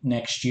think,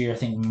 next year. I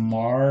think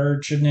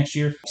March of next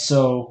year.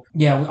 So,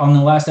 yeah, on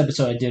the last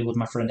episode I did with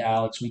my friend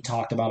Alex, we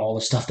talked about all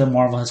the stuff that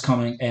Marvel has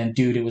coming. And,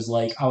 dude, it was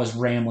like I was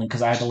rambling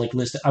because I had to, like,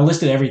 list it. I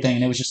listed everything,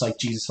 and it was just like,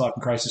 Jesus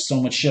fucking Christ, there's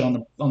so much shit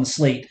on the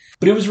slate.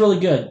 But it was really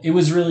good. It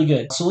was really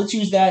good. So let's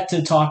use that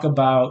to talk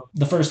about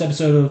the first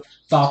episode of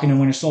Falcon and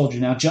Winter Soldier.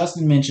 Now,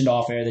 Justin mentioned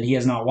off air that he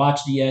has not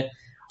watched it yet.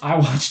 I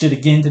watched it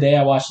again today.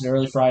 I watched it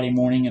early Friday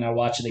morning, and I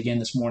watched it again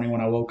this morning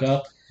when I woke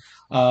up.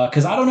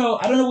 Because I don't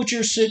know what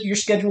your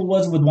schedule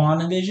was with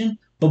WandaVision,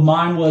 but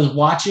mine was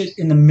watch it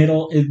in the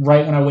middle,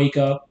 right when I wake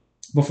up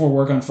before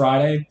work on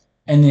Friday,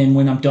 and then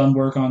when I'm done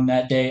work on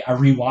that day, I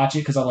rewatch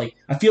it because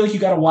I feel like you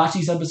got to watch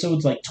these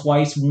episodes like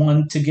twice.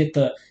 One to get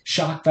the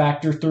shock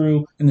factor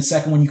through, and the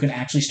second one you can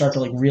actually start to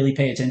like really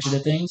pay attention to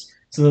things.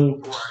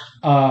 So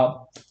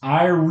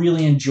I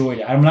really enjoyed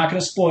it. I'm not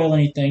going to spoil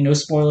anything. No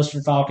spoilers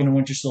for Falcon and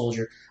Winter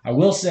Soldier. I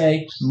will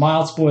say,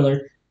 mild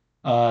spoiler.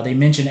 They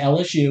mentioned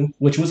LSU,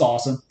 which was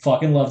awesome.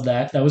 Fucking loved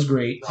that. That was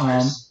great.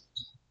 Nice.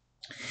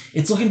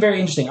 It's looking very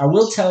interesting. I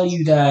will tell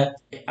you that,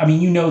 I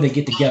mean, they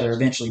get together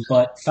eventually,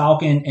 but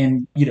Falcon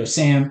and,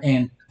 Sam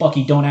and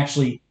Bucky don't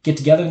actually get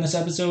together in this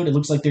episode. It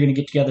looks like they're going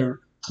to get together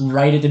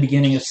right at the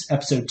beginning of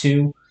episode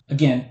 2.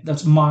 Again,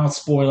 that's a mild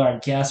spoiler, I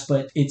guess,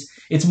 but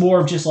it's more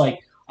of just like,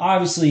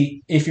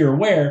 obviously, if you're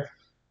aware,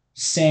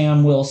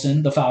 Sam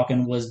Wilson, the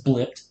Falcon, was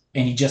blipped.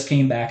 And he just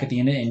came back at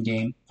the end of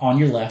Endgame on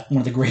your left, one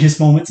of the greatest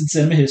moments in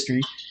cinema history.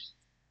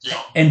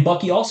 Yeah. And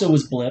Bucky also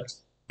was blipped,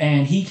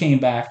 and he came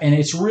back. And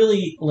it's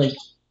really like,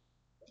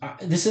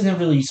 this isn't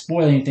really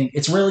spoiling anything.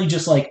 It's really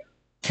just like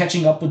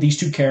catching up with these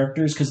two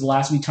characters because the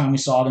last time we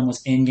saw them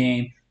was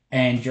Endgame,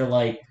 and you're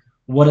like,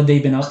 what have they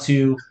been up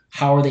to?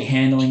 How are they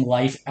handling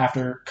life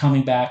after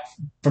coming back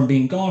from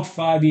being gone for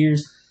 5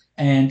 years?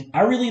 And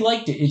I really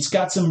liked it. It's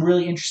got some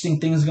really interesting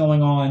things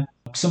going on.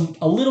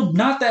 A little,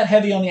 not that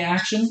heavy on the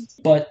action,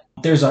 but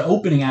there's an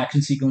opening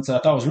action sequence that I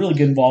thought was really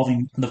good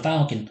involving the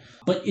Falcon.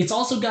 But it's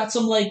also got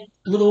some like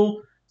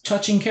little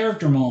touching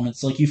character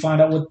moments. Like you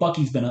find out what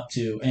Bucky's been up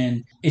to.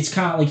 And it's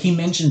kind of like he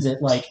mentions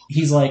it like,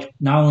 he's like,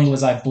 not only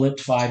was I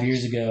blipped 5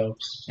 years ago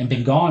and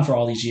been gone for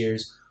all these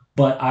years,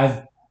 but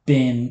I've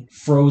been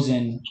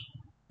frozen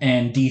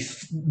and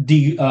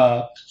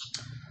thought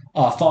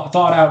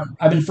out.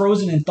 I've been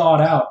frozen and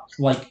thawed out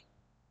like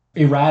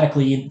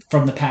erratically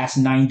from the past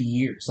 90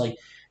 years. Like,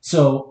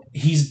 so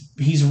he's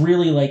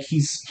really like,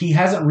 he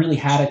hasn't really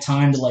had a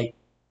time to like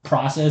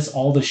process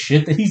all the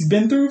shit that he's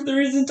been through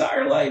his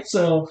entire life.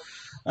 So,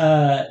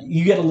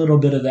 you get a little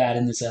bit of that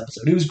in this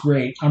episode. It was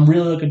great. I'm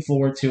really looking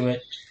forward to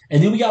it.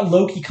 And then we got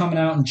Loki coming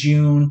out in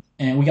June,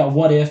 And we got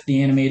What If,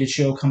 the animated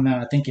show, coming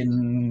out, I think,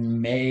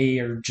 in May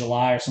or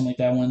July or something like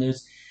that, one of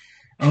those.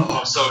 And,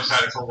 I'm so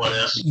excited for What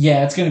If.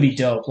 yeah, it's going to be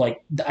dope.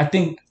 Like, I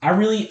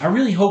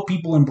really hope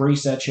people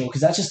embrace that show,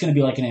 because that's just going to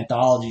be like an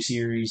anthology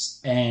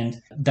series,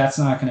 and that's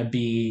not going to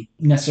be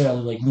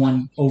necessarily like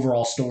one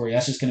overall story.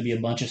 That's just going to be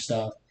a bunch of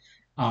stuff.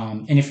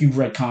 And if you've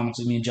read comics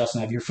with me and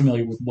Justin, you're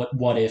familiar with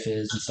what If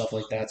is and stuff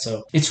like that.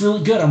 So it's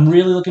really good. I'm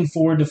really looking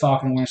forward to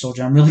Falcon and Winter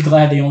Soldier. I'm really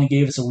glad they only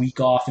gave us a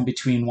week off in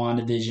between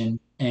WandaVision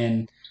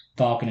and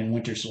Falcon and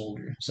Winter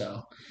Soldier.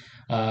 So,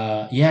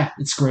 yeah,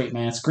 it's great,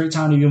 man. It's a great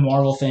time to be a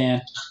Marvel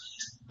fan.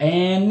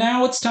 And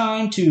now it's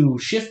time to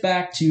shift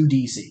back to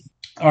DC.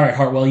 All right,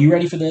 Hartwell, you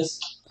ready for this?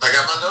 I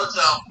got my notes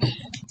out.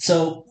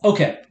 So,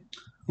 okay.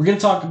 We're going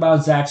to talk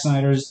about Zack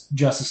Snyder's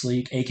Justice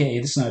League,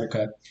 a.k.a. the Snyder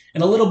Cut,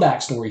 and a little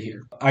backstory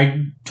here.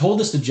 I told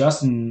this to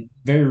Justin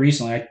very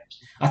recently.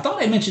 I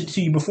thought I mentioned it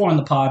to you before on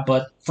the pod,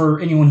 but for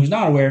anyone who's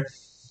not aware,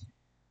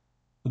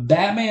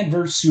 Batman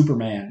vs.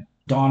 Superman,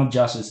 Dawn of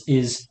Justice,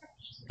 is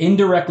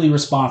indirectly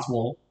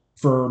responsible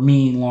for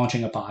me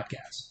launching a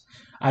podcast.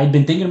 I had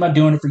been thinking about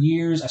doing it for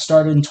years. I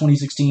started in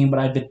 2016, but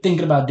I'd been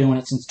thinking about doing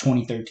it since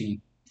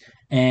 2013.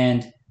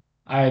 And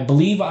I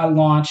believe I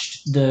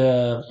launched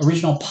the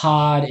original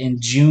pod in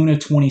June of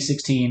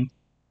 2016,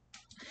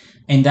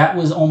 and that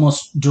was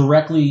almost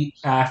directly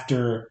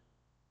after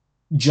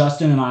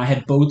Justin and I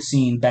had both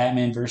seen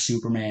Batman vs.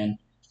 Superman,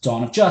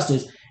 Dawn of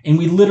Justice, and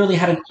we literally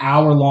had an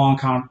hour and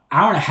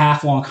a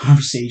half long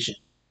conversation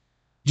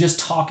just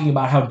talking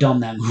about how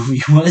dumb that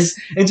movie was,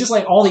 and just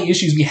like all the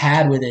issues we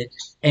had with it,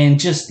 and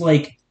just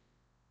like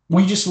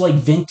we just like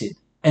vented.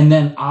 And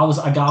then I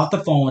got off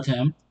the phone with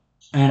him,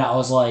 and I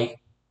was like,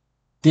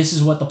 this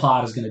is what the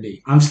pod is going to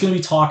be. I'm just going to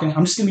be talking.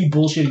 I'm just going to be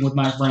bullshitting with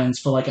my friends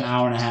for like an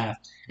hour and a half.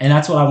 And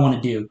that's what I want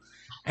to do.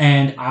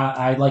 And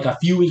I like a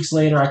few weeks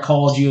later, I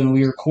called you and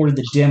we recorded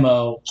the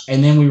demo,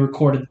 and then we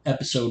recorded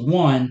episode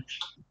 1.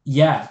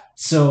 Yeah.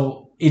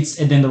 So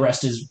and then the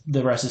rest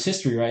is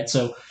history, right?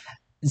 So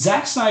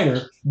Zack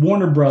Snyder,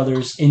 Warner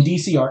Brothers, and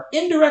DC are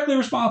indirectly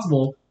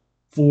responsible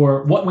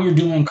for what we are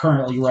doing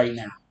currently right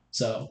now.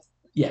 So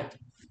yeah.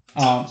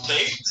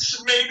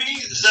 Thanks, maybe,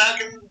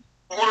 Zack and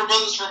Warner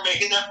Brothers for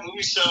making that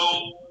movie so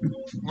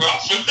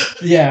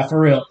rough. Yeah, for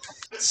real.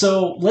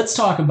 So let's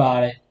talk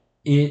about it.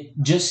 It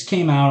just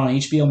came out on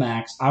HBO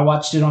Max. I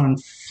watched it on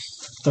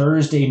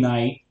Thursday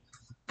night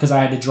because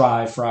I had to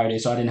drive Friday,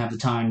 so I didn't have the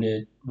time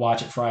to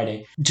watch it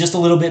Friday. Just a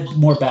little bit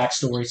more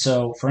backstory.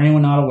 So for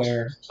anyone not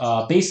aware,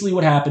 basically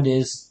what happened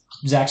is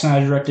Zack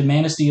Snyder directed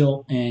Man of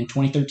Steel in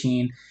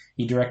 2013.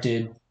 He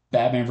directed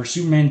Batman vs.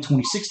 Superman in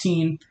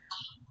 2016.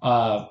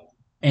 And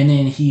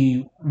then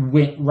he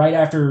went right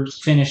after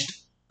finished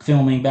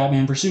filming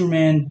Batman vs.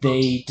 Superman,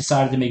 they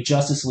decided to make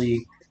Justice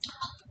League,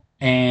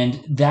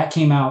 and that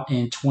came out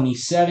in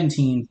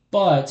 2017,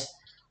 but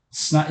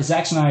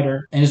Zack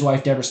Snyder and his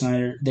wife Deborah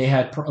Snyder, they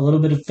had a little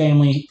bit of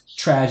family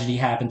tragedy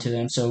happen to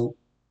them, so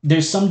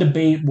there's some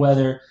debate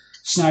whether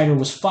Snyder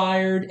was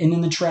fired and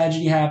then the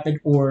tragedy happened,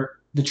 or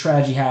the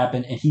tragedy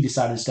happened and he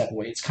decided to step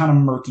away. It's kind of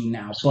murky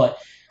now, but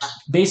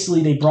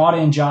basically they brought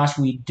in Joss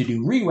Whedon to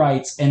do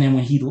rewrites, and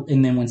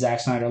then when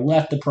Zack Snyder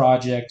left the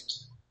project,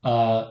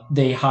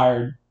 they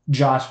hired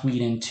Joss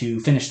Whedon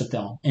to finish the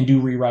film and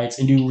do rewrites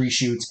and do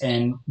reshoots,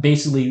 and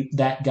basically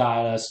that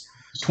got us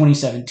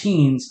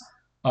 2017's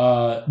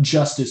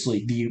Justice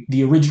League,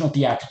 the original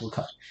theatrical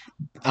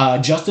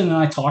cut. Justin and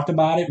I talked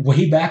about it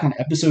way back on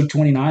episode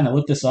 29. I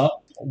looked this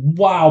up a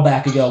while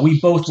back ago. We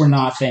both were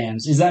not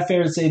fans. Is that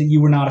fair to say that you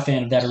were not a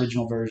fan of that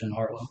original version,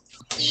 Hartwell?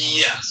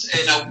 Yes,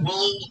 and I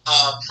will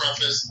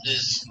preface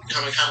this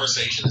coming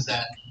conversation is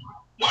that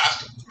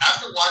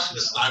after watching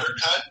the Snyder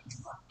Cut,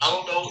 I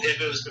don't know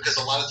if it was because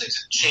a lot of things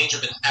have changed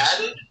or been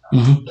added,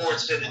 or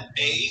it's been an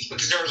age,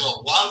 because there was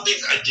a lot of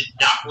things I did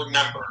not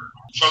remember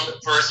from the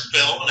first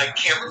film, and I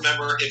can't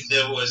remember if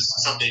there was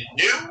something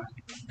new,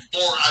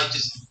 or I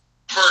just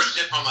purged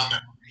it from my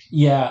memory.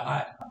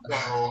 Yeah. So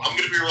I'm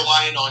going to be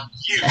relying on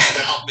you to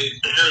help me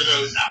figure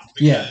those out,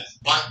 because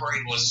my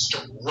brain was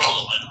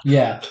struggling.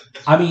 Yeah.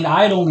 I mean,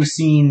 I had only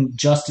seen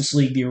Justice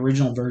League, the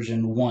original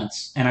version,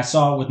 once, and I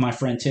saw it with my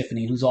friend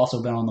Tiffany, who's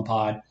also been on the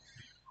pod.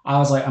 I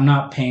was like, I'm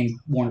not paying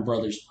Warner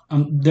Brothers.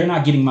 They're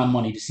not getting my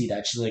money to see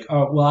that. She's like,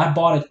 oh, well, I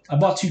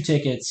bought 2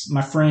 tickets.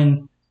 My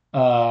friend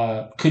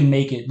couldn't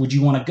make it. Would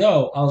you want to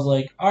go? I was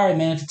like, all right,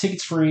 man, if the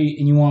ticket's free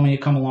and you want me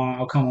to come along,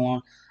 I'll come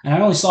along. And I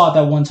only saw it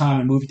that one time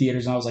in movie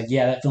theaters, and I was like,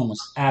 yeah, that film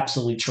was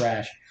absolutely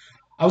trash.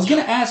 I was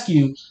going to ask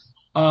you,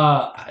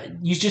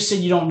 you just said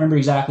you don't remember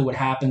exactly what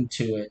happened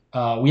to it.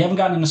 We haven't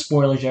gotten into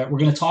spoilers yet. We're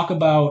going to talk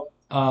about,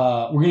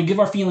 we're going to give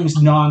our feelings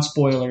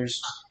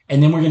non-spoilers,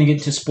 and then we're going to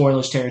get to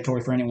spoilers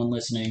territory for anyone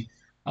listening.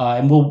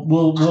 And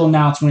we'll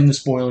announce when the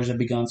spoilers have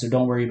begun, so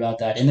don't worry about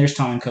that. And there's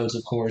time codes,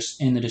 of course,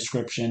 in the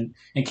description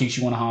in case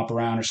you want to hop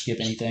around or skip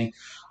anything.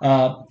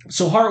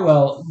 So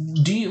Hartwell,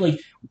 do you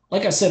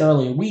like I said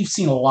earlier, we've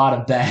seen a lot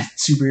of bad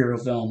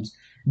superhero films.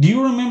 Do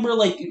you remember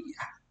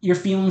your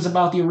feelings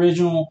about the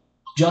original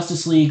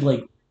Justice League?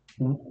 Like,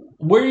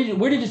 where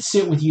did it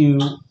sit with you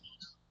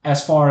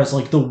as far as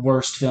like the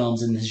worst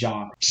films in this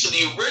genre? So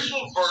the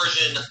original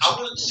version, I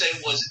wouldn't say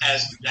was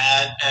as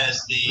bad as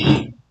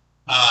the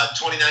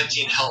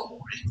 2019 Hellboy.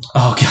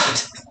 Oh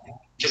god.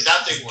 Because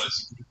that thing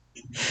was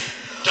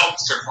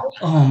dumpster fire.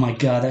 Oh my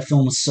god, that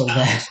film was so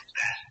bad.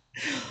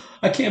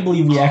 I can't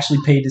believe we actually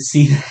paid to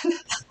see that.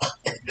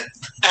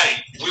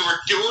 Hey, we were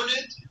doing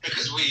it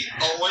because we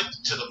owe it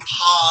to the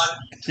pod.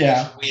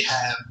 Yeah. We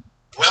have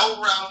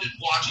well-rounded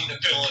watching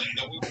ability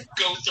that we would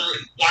go through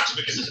and watch it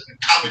because it's a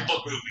comic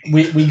book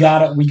movie. We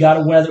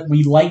gotta weather.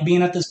 We like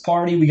being at this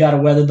party. We gotta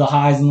weather the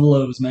highs and the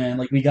lows, man.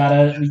 Like we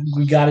gotta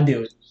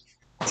do it.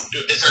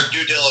 It's our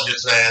due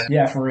diligence, man.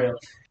 Yeah, for real.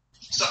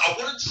 So I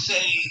wouldn't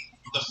say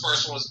the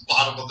first one was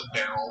bottom of the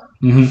barrel,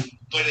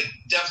 but it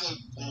definitely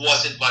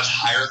wasn't much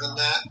higher than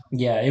that.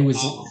 Yeah, it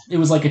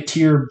was like a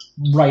tier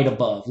right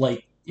above.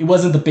 Like it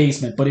wasn't the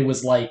basement, but it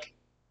was like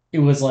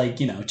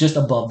just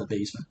above the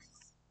basement.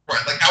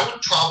 Right, like I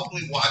would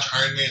probably watch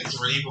Iron Man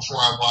 3 before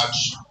I watch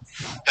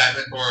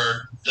Batman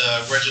or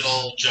the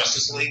original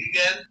Justice League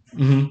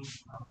again.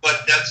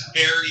 But that's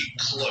very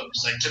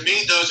close. Like to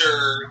me, those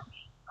are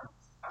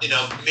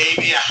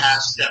maybe a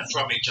half step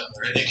from each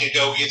other, and it can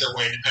go either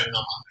way depending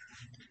on.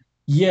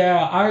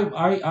 Yeah,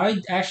 I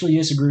actually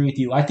disagree with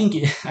you. I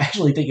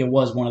actually think it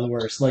was one of the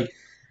worst. Like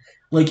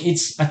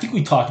it's. I think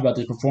we talked about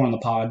this before on the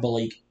pod, but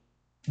like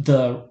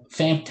the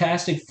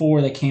Fantastic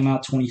Four that came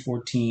out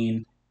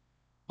 2014.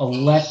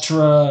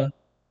 Elektra,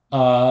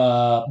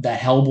 that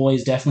Hellboy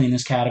is definitely in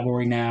this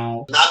category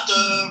now. Not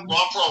the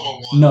Ron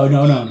Perlman one.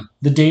 No.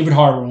 The David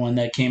Harbour one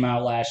that came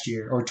out last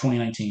year, or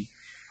 2019.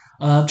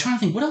 I'm trying to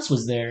think, what else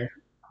was there?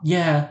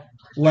 Yeah,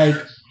 like,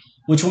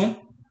 which one?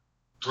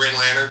 Green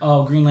Lantern.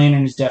 Oh, Green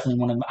Lantern is definitely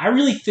one of them. I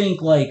really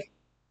think, like,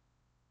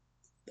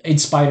 in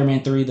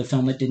Spider-Man 3, the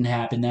film that didn't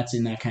happen, that's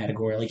in that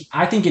category. Like,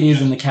 I think it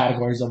is in the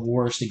categories of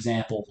worst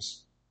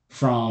examples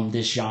from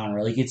this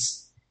genre. Like, it's...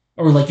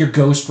 Or like your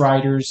Ghost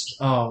Riders.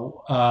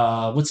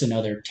 Oh, what's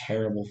another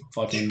terrible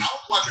fucking? I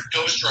would watch a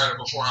Ghost Rider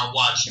before I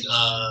watched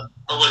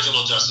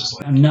original Justice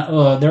League. I'm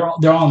not,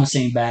 they're all in the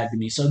same bag to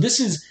me. So this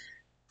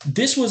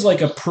was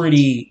like a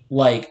pretty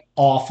like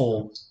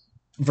awful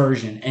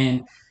version,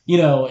 and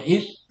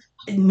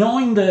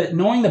knowing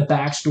the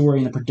backstory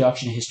and the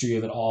production history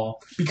of it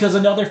all, because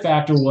another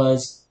factor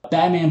was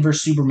Batman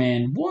vs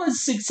Superman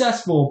was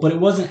successful, but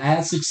it wasn't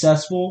as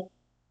successful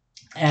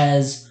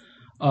as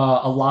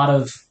a lot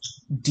of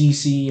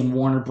DC and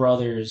Warner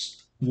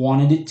Brothers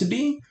wanted it to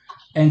be.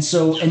 And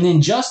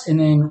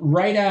then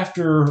right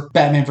after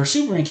Batman vs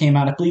Superman came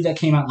out, I believe that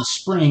came out in the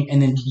spring,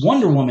 and then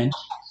Wonder Woman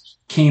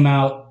came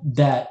out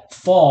that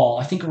fall,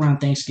 I think around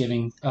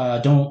Thanksgiving.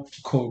 Don't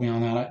quote me on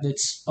that.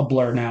 It's a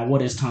blur now.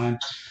 What is time?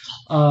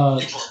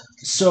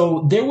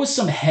 So there was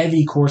some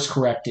heavy course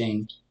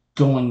correcting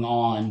going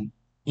on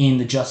in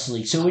the Justice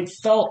League. So it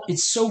felt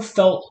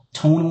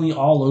tonally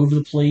all over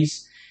the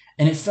place.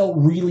 And it felt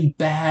really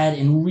bad,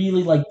 and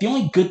really like the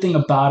only good thing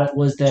about it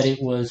was that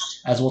it was,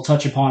 as we'll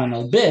touch upon in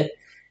a bit,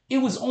 it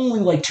was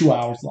only like 2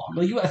 hours long.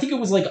 Like I think it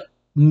was like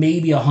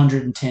maybe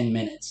 110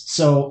 minutes.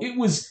 So it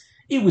was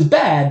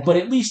bad, but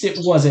at least it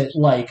wasn't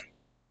like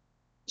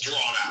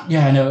drawn out.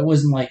 Yeah, no, it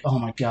wasn't like, oh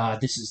my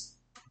god, this is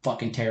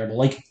fucking terrible.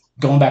 Like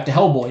going back to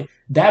Hellboy,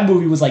 that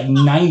movie was like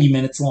 90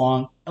 minutes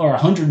long or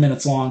 100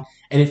 minutes long.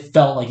 And it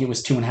felt like it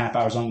was 2.5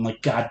 hours long. I'm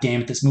like, god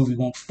damn it, this movie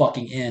won't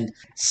fucking end.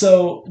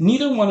 So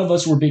neither one of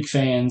us were big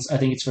fans, I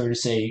think it's fair to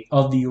say,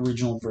 of the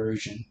original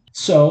version.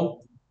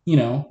 So,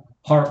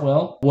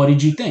 Hartwell, what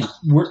did you think?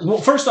 Well,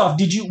 first off,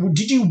 did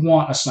you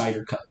want a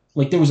Snyder cut?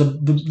 Like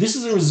this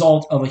is a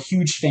result of a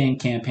huge fan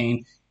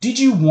campaign. Did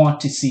you want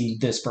to see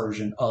this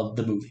version of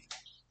the movie?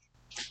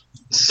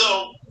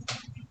 So,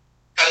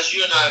 as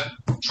you and I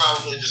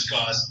probably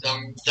discussed,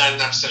 I'm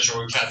 99% sure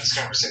we've had this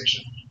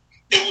conversation.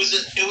 It was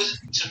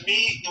to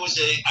me,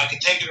 I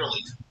could take it or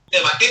leave it.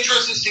 Am I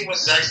interested to see what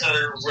Zack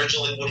Snyder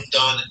originally would have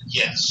done?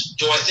 Yes.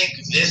 Do I think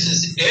this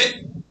is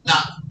it?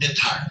 Not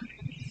entirely.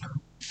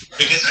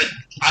 Because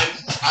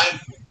I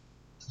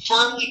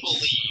firmly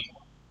believe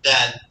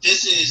that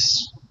this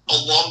is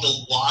along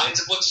the lines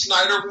of what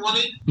Snyder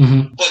wanted,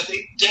 but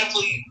they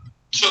definitely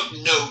took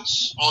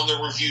notes on the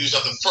reviews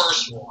of the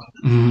first one.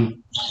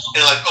 And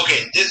like,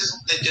 okay, this is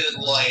what they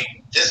didn't like.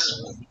 This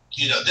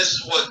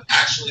is what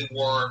actually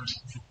worked.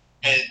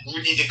 And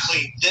we need to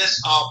clean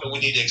this up, and we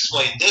need to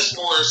explain this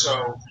more.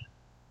 So,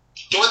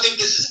 do I think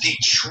this is the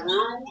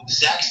true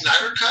Zack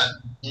Snyder cut?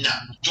 No.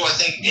 Do I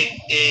think it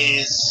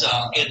is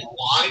in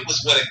line with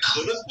what it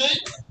could have been?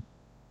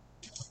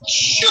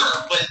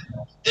 Sure, but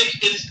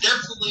it is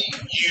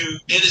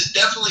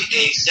definitely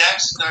a Zack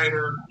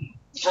Snyder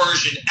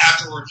version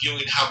after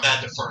reviewing how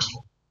bad the first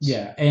one.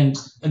 Yeah, and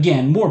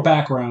again, more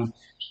background.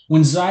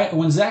 When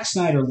Zack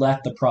Snyder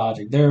left the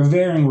project, there are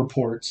varying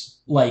reports,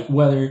 like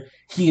whether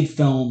he had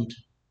filmed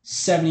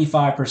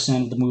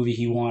 75% of the movie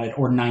he wanted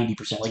or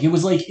 90%. Like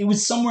it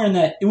was somewhere in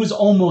that, it was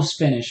almost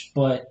finished,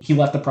 but he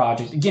left the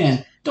project.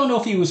 Again, don't know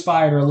if he was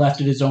fired or left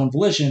at his own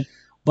volition,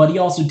 but he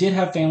also did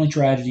have family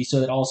tragedy, so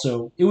that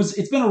also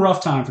it's been a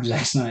rough time for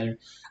Zack Snyder.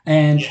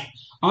 And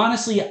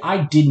honestly,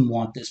 I didn't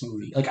want this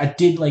movie. Like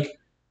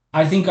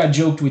I think I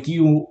joked with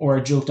you or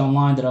I joked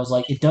online that I was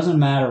like, it doesn't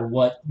matter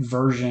what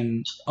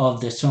version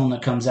of this film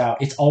that comes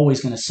out, it's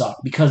always going to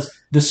suck because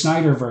the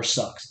Snyderverse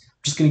sucks.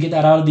 Just going to get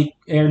that out of the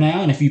air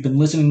now. And if you've been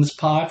listening to this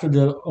pod for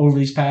over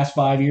these past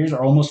 5 years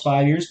or almost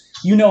 5 years,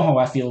 you know how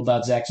I feel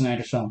about Zack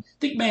Snyder's film. I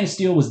think Man of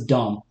Steel was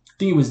dumb. I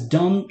think it was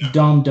dumb,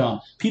 dumb, dumb.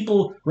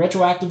 People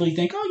retroactively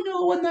think, oh,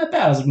 it wasn't that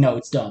bad. I was like, no,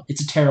 it's dumb.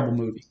 It's a terrible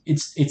movie.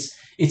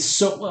 It's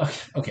so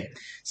okay.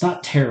 It's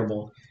not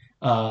terrible.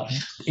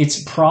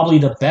 It's probably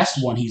the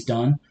best one he's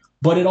done,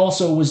 but it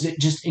also was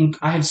just.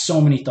 I had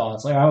so many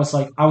thoughts. I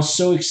was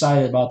so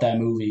excited about that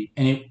movie,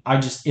 and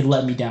it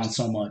let me down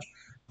so much.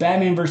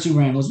 Batman vs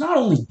Superman was not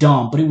only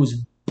dumb, but it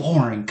was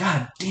boring.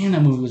 God damn,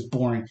 that movie was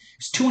boring.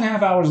 It's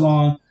 2.5 hours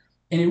long,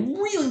 and it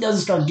really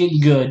doesn't start getting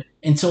good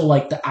until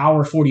like the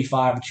hour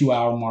 45 or 2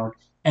 hour mark.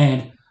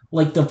 And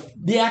like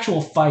the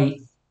actual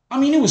fight, I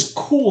mean, it was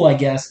cool, I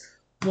guess,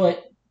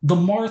 but the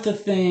Martha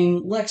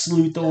thing, Lex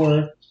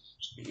Luthor,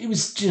 it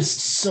was just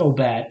so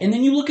bad. And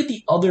then you look at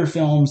the other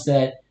films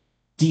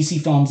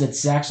DC films that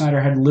Zack Snyder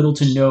had little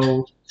to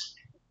no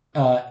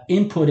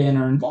input in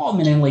or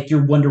involvement in, like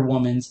your Wonder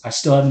Womans. I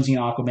still haven't seen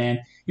Aquaman.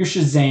 Your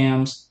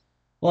Shazams.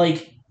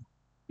 Like,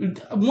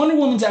 Wonder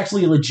Woman's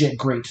actually a legit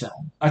great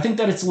film. I think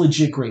that it's a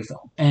legit great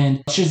film.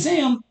 And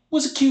Shazam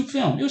was a cute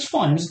film. It was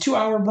fun. It was a 2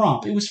 hour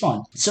romp. It was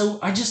fun. So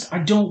I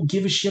don't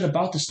give a shit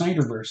about the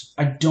Snyderverse.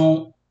 I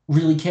don't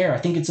really care. I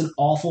think it's an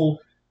awful,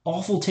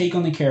 awful take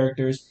on the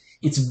characters.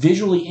 It's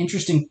visually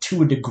interesting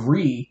to a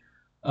degree.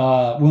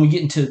 When we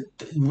get into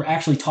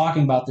actually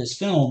talking about this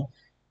film,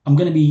 I'm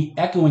going to be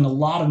echoing a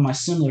lot of my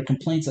similar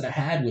complaints that I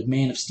had with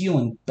Man of Steel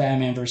and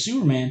Batman vs.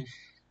 Superman,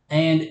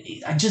 and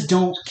I just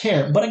don't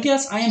care. But I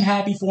guess I am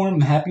happy for him.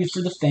 I'm happy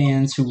for the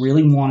fans who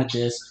really wanted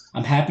this.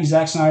 I'm happy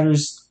Zack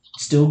Snyder's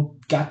still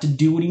got to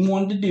do what he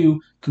wanted to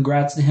do.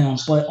 Congrats to him.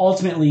 But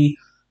ultimately,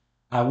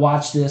 I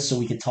watched this so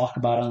we could talk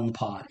about it on the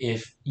pod.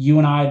 If you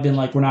and I had been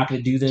like, we're not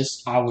going to do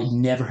this, I would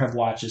never have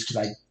watched this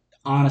because I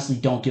honestly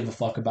don't give a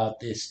fuck about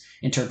this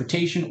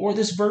interpretation or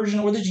this version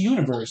or this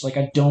universe. Like,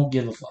 I don't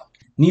give a fuck.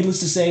 Needless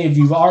to say, if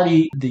you've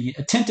the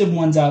attentive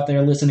ones out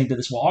there listening to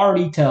this will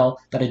already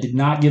tell that I did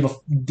not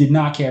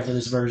care for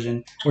this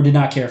version or did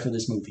not care for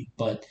this movie.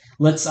 But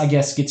let's, I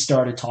guess, get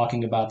started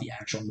talking about the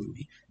actual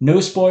movie.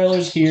 No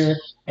spoilers here,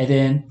 and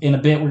then in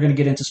a bit we're going to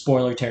get into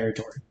spoiler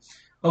territory.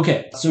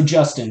 Okay, so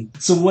Justin,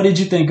 what did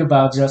you think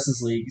about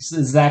Justice League,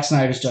 Zack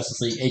Snyder's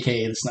Justice League,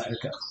 aka the Snyder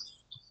Cut?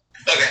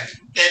 Okay,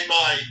 in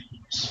my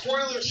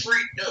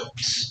spoiler-free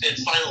notes and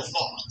final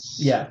thoughts.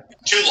 Yeah.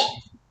 Too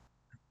long.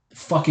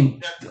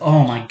 Fucking,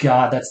 oh my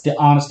god, that's the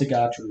honest to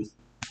God truth.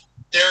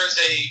 There's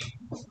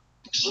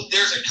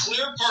a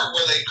clear part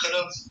where they could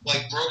have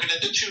like broken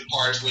into two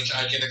parts, which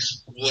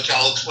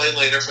I'll explain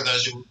later for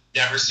those who've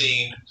never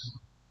seen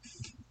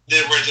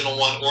the original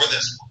one or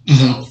this one.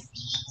 Mm-hmm. So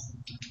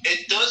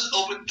it does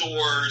open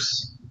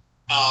doors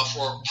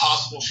for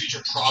possible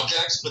future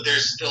projects, but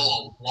there's still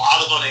a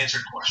lot of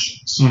unanswered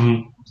questions.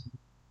 Mm-hmm.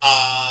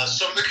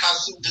 Some of the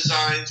costume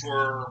designs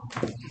were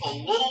a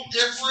little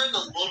different,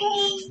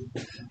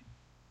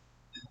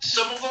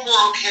 some of them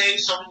were okay,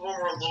 some of them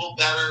were a little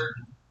better.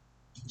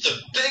 The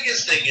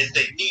biggest thing is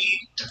they need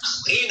to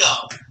clean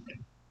up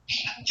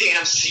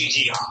damn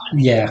CGI.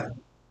 Yeah.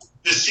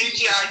 The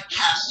CGI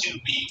has to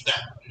be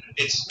better.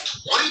 It's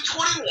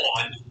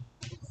 2021,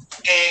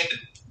 and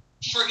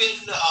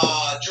friggin'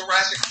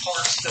 Jurassic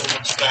Park still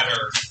looks better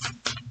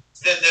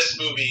than this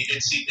movie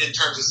in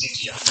terms of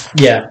CGI.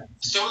 Yeah.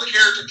 Some of the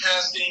character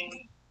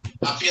casting,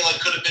 I feel like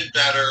could have been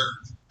better,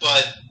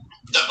 but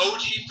the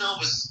OG film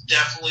is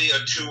definitely a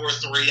 2 or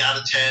 3 out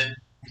of 10.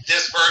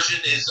 This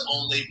version is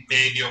only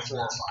maybe a 4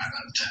 or 5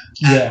 out of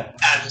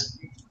 10.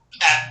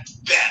 At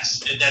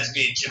best, and that's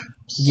being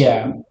generous.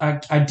 Yeah,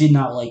 I did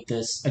not like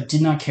this. I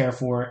did not care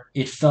for it.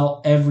 It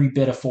felt every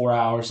bit of 4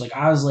 hours. Like,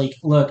 I was like,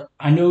 look,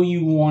 I know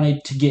you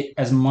wanted to get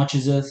as much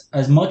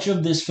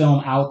of this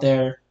film out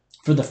there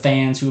for the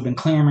fans who have been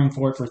clamoring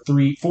for it for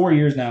 4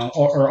 years now,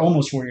 or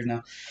almost 4 years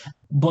now.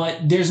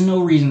 But there's no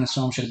reason this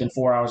film should have been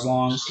 4 hours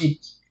long.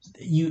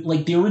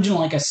 The original,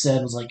 like I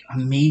said, was like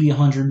maybe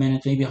 100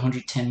 minutes, maybe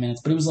 110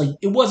 minutes, but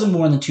it wasn't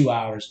more than 2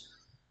 hours.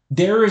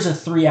 There is a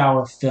 3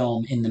 hour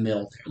film in the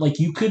middle there. Like,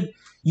 you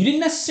didn't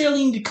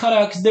necessarily need to cut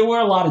out, because there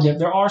were a lot of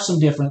there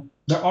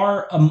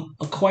are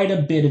quite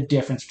a bit of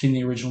difference between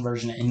the original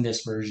version and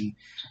this version.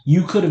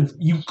 You could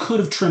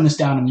have trimmed this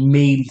down to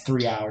maybe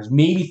 3 hours,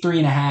 maybe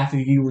 3.5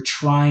 if you were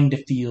trying to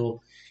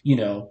feel,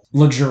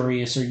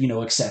 luxurious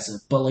or,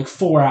 excessive. But like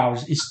 4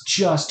 hours is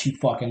just too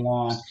fucking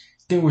long.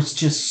 There was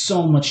just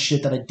so much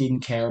shit that I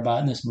didn't care about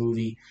in this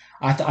movie.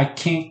 I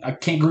can't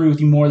agree with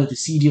you more that the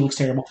CG looks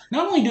terrible.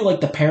 Not only do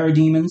like the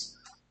Parademons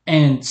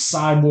and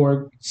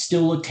Cyborg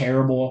still look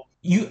terrible,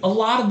 a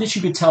lot of this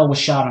you could tell was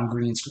shot on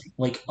green screen.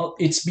 Like,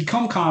 it's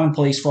become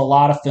commonplace for a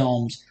lot of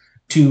films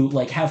to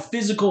like have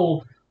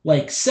physical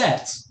like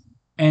sets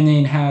and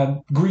then have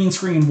green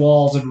screen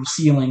walls and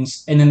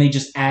ceilings, and then they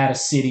just add a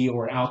city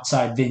or an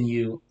outside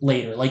venue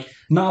later. Like,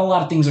 not a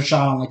lot of things are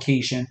shot on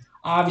location.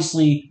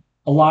 Obviously,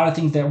 a lot of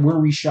things that were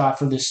reshot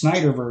for this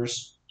Snyder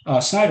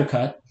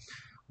Cut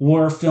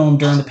were filmed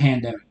during the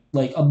pandemic.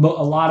 Like a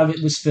lot of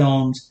it was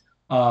filmed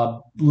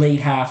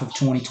late half of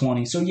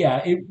 2020. So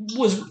yeah, it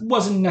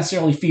wasn't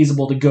necessarily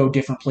feasible to go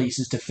different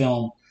places to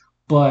film,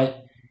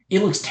 but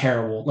it looks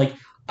terrible. Like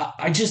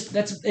I just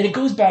and it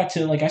goes back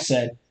to, like I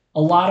said,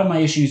 a lot of my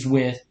issues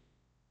with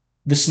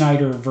the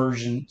Snyder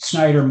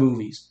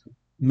movies,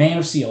 Man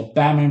of Steel,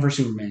 Batman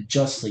vs Superman,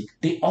 Justice League.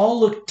 They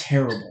all look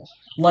terrible.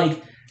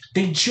 Like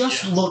they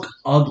just look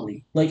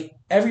ugly. Like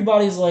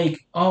everybody's like,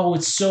 oh,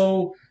 it's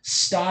so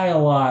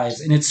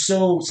stylized and it's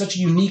such a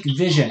unique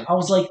vision. I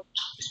was like,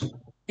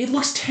 it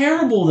looks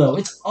terrible though.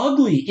 It's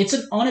ugly. It's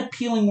an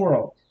unappealing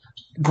world.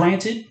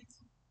 Granted,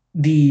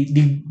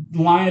 the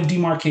line of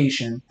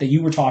demarcation that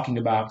you were talking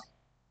about,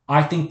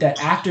 I think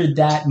that after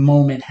that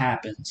moment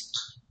happens,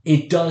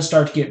 it does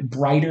start to get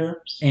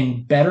brighter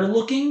and better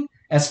looking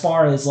as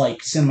far as like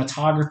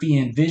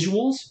cinematography and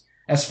visuals,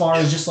 as far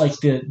as just like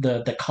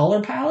the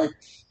color palette.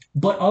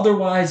 But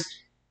otherwise,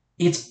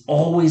 it's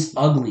always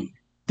ugly.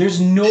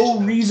 There's no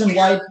reason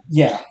why.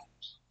 Yeah.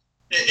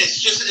 It's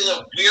just in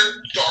a weird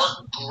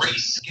dark gray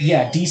skin.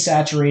 Yeah,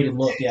 desaturated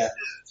look. Yeah.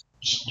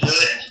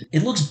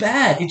 It looks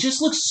bad. It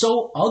just looks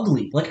so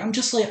ugly. Like I'm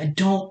just like I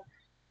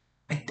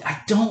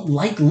don't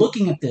like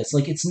looking at this.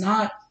 Like it's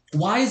not.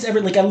 Why is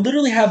like I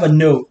literally have a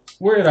note.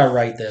 Where did I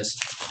write this?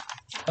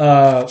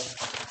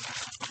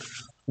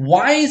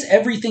 Why is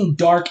everything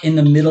dark in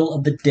the middle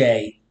of the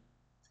day?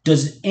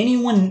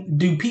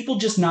 Do people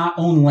just not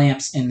own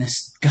lamps in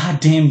this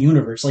goddamn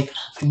universe? Like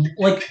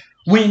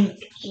when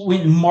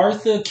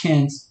Martha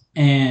Kent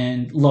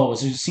and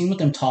Lois, there's a scene with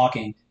them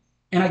talking,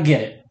 and I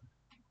get it.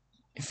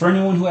 For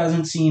anyone who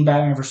hasn't seen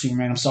Batman vs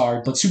Superman, I'm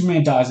sorry, but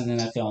Superman dies in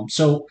that film.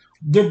 So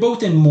they're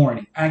both in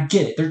mourning. I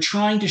get it. They're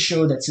trying to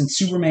show that since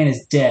Superman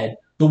is dead,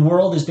 the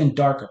world has been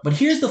darker. But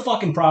here's the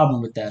fucking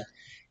problem with that.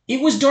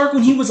 It was dark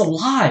when he was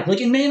alive. Like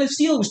in Man of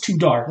Steel, it was too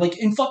dark. Like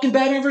in fucking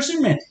Batman vs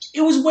Superman,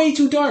 it was way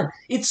too dark.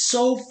 It's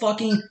so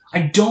fucking.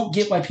 I don't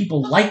get why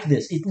people like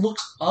this. It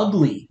looks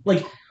ugly.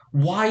 Like,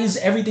 why is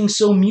everything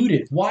so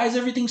muted? Why is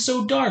everything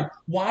so dark?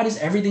 Why does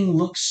everything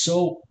look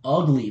so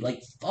ugly?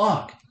 Like,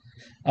 fuck.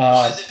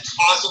 Why is it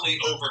constantly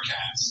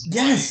overcast?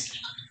 Yes.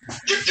 Like,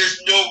 there's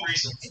no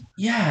reason.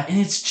 Yeah, and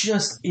it's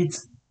just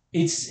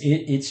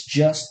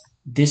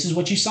this is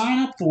what you sign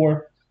up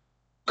for.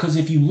 Because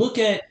if you look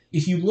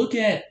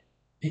at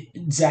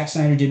Zack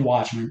Snyder did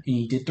Watchmen and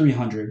he did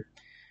 300,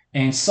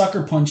 and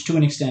Sucker Punch to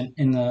an extent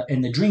in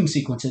the dream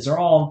sequences are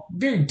all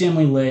very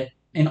dimly lit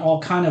and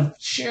all kind of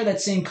share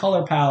that same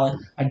color palette.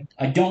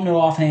 I don't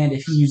know offhand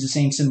if he used the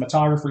same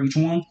cinematographer for each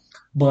one,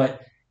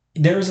 but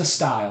there is a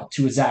style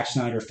to a Zack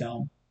Snyder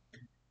film.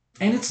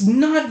 And it's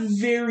not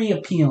very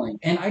appealing.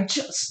 And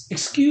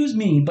excuse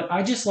me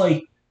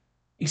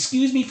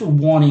for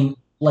wanting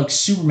like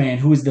Superman,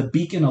 who is the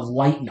beacon of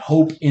light and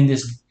hope in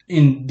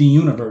the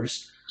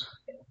universe.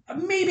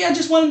 Maybe I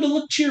just want him to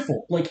look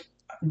cheerful. Like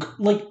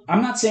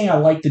I'm not saying I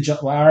like I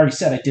already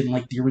said I didn't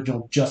like the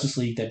original Justice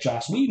League that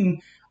Joss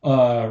Whedon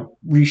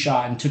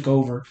reshot and took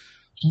over.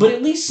 But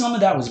at least some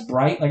of that was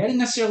bright. Like I didn't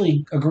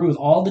necessarily agree with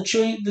all the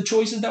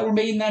choices that were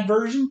made in that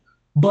version,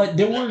 but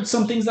there were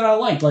some things that I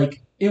liked.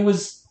 Like it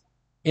was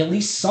at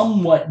least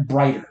somewhat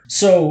brighter.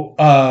 So,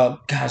 God,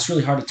 it's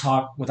really hard to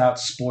talk without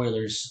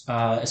spoilers,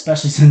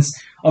 especially since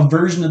a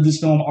version of this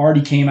film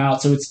already came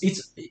out. So it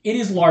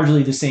is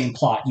largely the same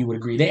plot. You would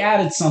agree. They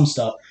added some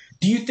stuff.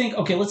 Do you think?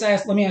 Okay,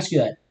 let me ask you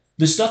that.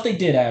 The stuff they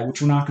did add,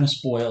 which we're not going to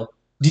spoil.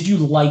 Did you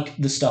like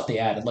the stuff they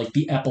added, like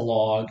the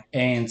epilogue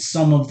and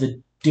some of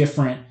the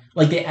different?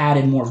 Like they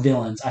added more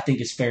villains. I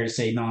think it's fair to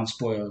say,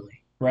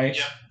 non-spoilerly, right?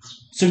 Yeah.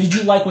 So did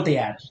you like what they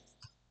added?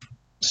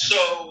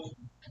 So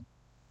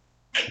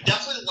I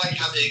definitely like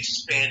how they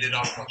expanded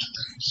on a bunch of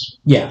things.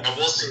 Yeah. I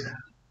will say that.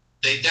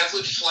 They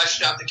definitely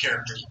fleshed out the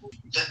characters.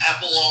 The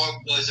epilogue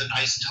was a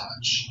nice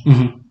touch.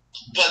 Mm-hmm.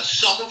 But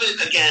some of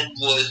it, again,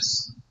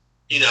 was,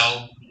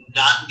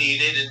 not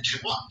needed and too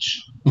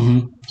much.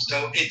 Mm-hmm.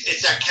 So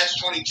it's that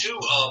catch-22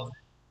 of,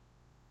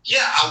 yeah,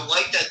 I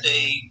like that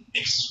they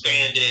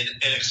expanded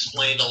and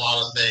explained a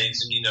lot of things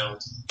and,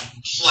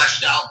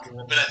 fleshed out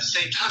more. But at the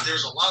same time, there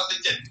was a lot of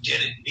things that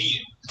didn't need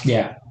it.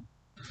 Yeah.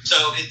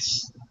 So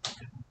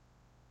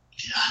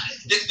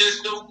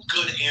there's no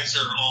good answer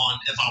on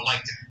if I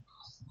liked it.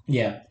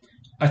 Yeah,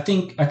 I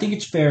think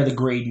it's fair the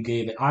grade you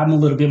gave it. I'm a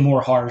little bit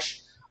more harsh.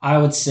 I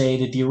would say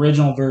that the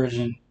original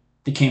version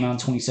that came out in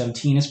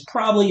 2017 is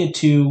probably a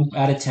 2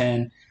 out of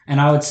 10,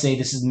 and I would say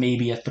this is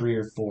maybe a 3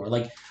 or 4.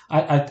 Like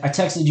I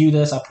texted you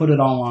this, I put it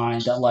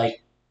online that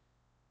like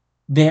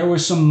there were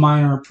some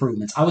minor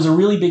improvements. I was a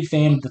really big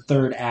fan of the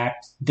third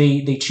act.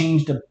 They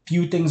changed a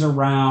few things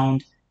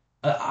around.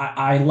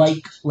 I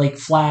like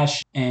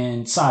Flash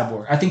and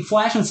Cyborg. I think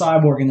Flash and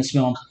Cyborg in this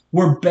film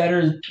were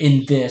better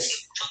in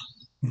this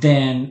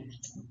than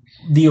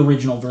the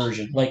original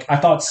version. Like I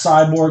thought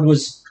Cyborg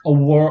was a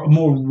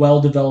more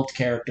well-developed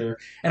character,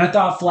 and I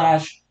thought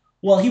Flash,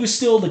 well, he was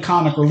still the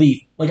comic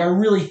relief. Like I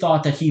really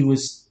thought that he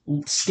was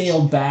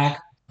scaled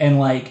back and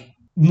like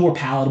more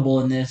palatable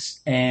in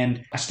this,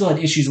 and I still had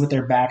issues with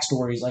their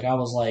backstories. Like I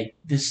was like,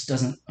 this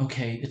doesn't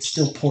okay. It's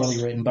still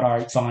poorly written, but all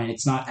right, fine.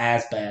 It's not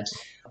as bad.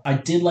 I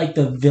did like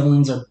the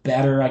villains are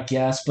better, I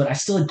guess, but I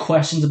still had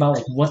questions about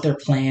like what their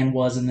plan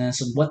was in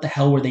this and what the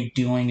hell were they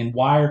doing and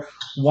why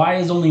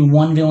is only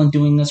one villain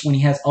doing this when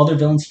he has other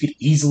villains he could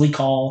easily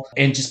call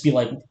and just be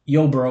like,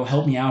 yo, bro,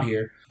 help me out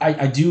here.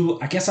 I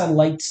guess I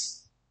liked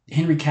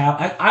Henry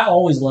Cavill. I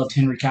always loved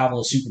Henry Cavill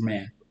as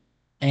Superman.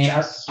 And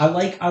Yes. I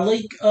like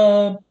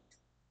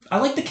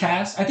the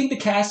cast. I think the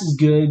cast is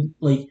good.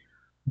 Like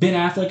Ben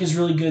Affleck is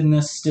really good in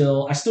this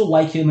still. I still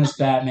like him as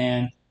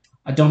Batman.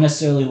 I don't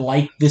necessarily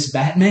like this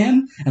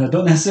Batman, and I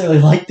don't necessarily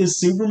like this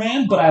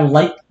Superman, but I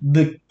like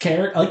the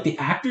character, I like the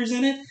actors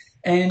in it,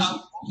 and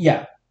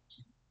yeah.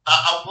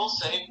 I will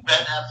say Ben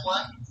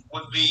Affleck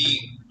would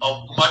be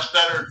a much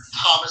better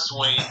Thomas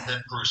Wayne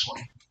than Bruce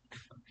Wayne.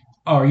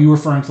 Oh, are you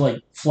referring to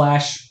like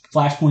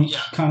Flashpoint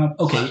Yeah. kind of?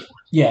 Okay, Flashpoint.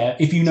 yeah.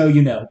 If you know,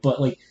 you know. But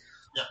like,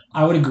 Yeah.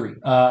 I would agree.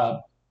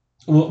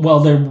 Well,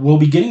 there will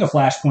be getting a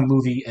Flashpoint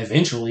movie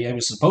eventually. It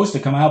was supposed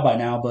to come out by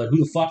now, but who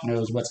the fuck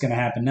knows what's going to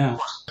happen now?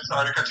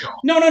 Sorry to cut you off.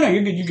 No,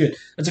 you're good, you're good.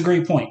 That's a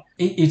great point.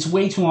 It's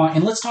way too long.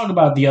 And let's talk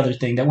about the other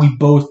thing that we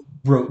both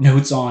wrote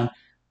notes on,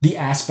 the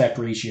aspect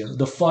ratio.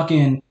 The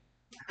fucking,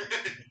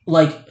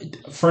 like,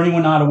 for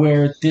anyone not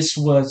aware, this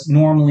was,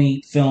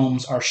 normally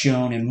films are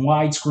shown in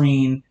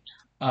widescreen.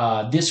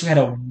 This had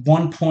a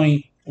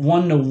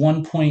 1.1 to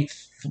 1.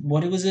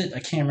 What was it? I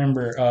can't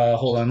remember.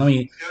 Hold on, let me...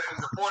 It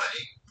was a 4 to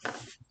 8.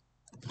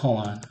 Hold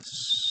on,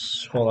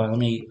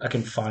 I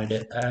can find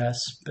it.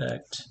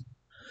 Aspect.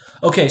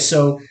 Okay,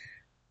 so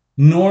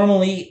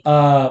normally it's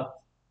a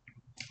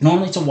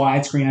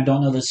widescreen. I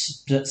don't know the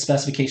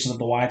specifications of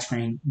the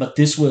widescreen, but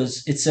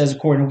it says,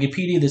 according to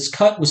Wikipedia, this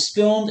cut was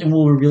filmed and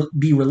will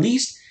be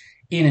released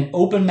in an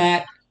open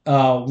matte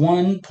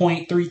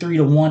 1.33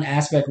 to 1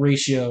 aspect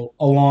ratio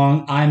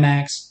along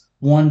IMAX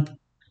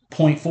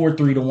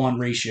 1.43 to 1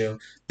 ratio.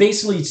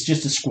 Basically, it's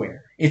just a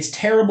square. It's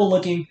terrible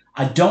looking.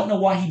 I don't know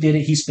why he did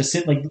it. He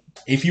specific,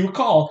 if you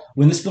recall,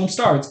 when this film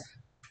starts,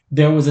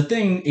 there was a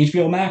thing,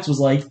 HBO Max was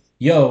like,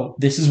 yo,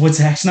 this is what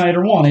Zack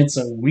Snyder wanted,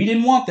 so we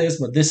didn't want this,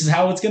 but this is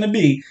how it's going to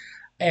be.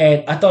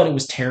 And I thought it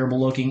was terrible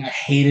looking. I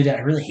hated it. I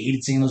really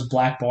hated seeing those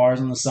black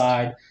bars on the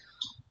side.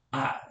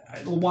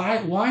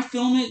 Why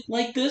film it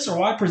like this, or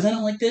why present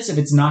it like this if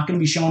it's not going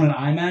to be shown in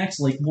IMAX?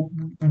 Like,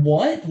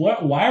 what?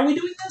 Why are we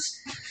doing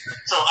this?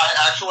 So I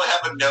actually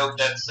have a note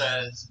that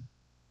says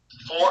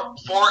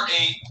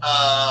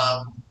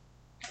 4:8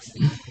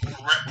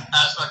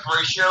 aspect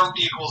ratio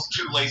equals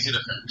too lazy to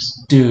fix.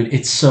 Dude,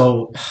 it's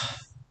so...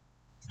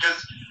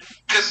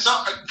 Because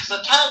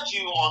I tagged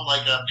you on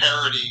like a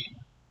parody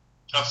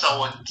of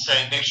someone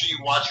saying make sure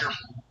you watch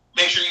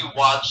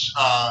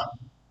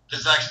the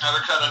Zack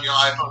Snyder cut on your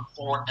iPhone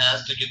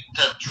 4S to get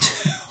to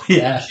truly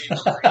Yeah. appreciate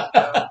the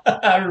ratio.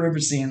 I remember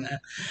seeing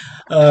that.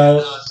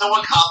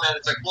 Someone commented,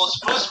 it's like, well, it's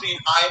supposed to be in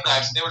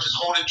IMAX, and they were just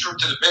holding true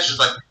to the vision. It's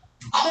like,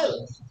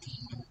 cool.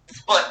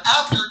 But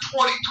after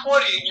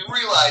 2020, and you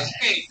realize,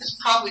 hey, this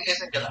probably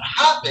isn't going to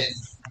happen,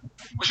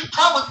 we should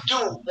probably do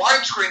a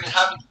widescreen and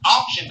have the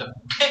option to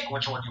pick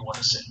which one you want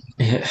to see.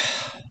 Yeah.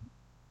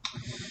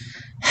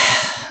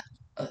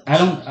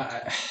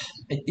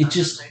 It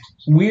just,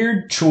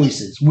 weird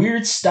choices,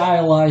 weird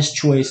stylized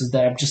choices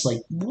that I'm just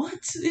like, what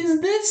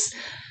is this?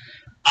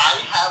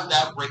 I have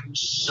that written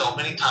so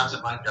many times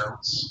in my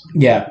notes.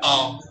 Yeah.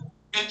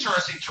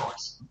 Interesting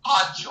choice.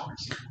 Odd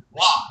choice.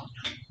 Why?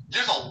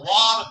 There's a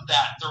lot of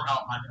that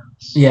throughout my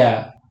notes.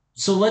 Yeah.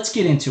 So let's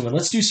get into it.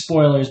 Let's do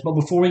spoilers, but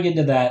before we get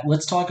into that,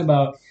 let's talk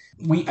about,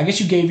 I guess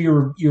you gave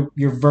your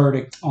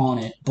verdict on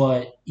it,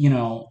 but, you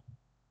know,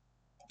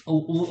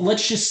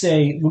 let's just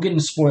say, we'll get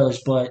into spoilers,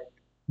 but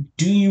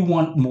do you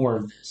want more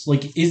of this?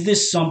 Like, is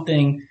this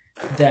something,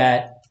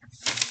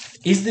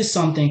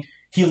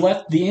 he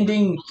left the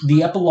ending,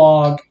 the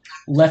epilogue,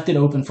 left it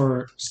open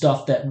for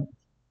stuff that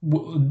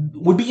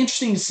would be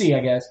interesting to see, I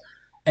guess.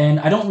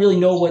 And I don't really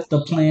know what the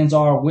plans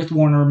are with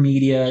Warner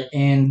Media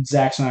and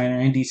Zack Snyder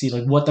and DC,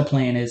 like what the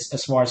plan is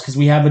as far as, because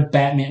we have a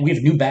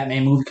new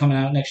Batman movie coming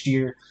out next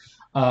year.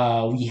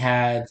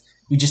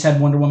 We just had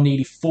Wonder Woman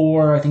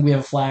 84. I think we have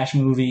a Flash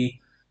movie.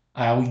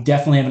 We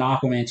definitely have an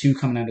Aquaman 2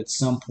 coming out at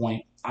some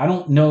point. I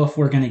don't know if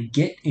we're going to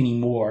get any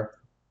more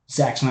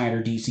Zack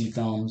Snyder DC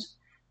films.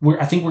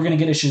 I think we're going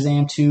to get a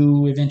Shazam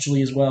 2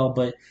 eventually as well,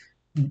 but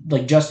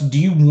like, Justin, do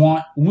you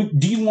want,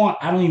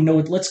 I don't even know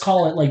what, let's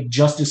call it like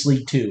Justice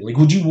League 2. Like,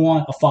 would you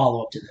want a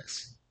follow-up to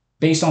this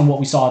based on what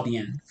we saw at the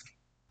end?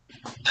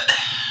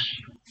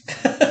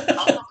 Because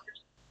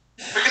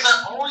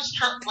I always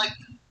try, like,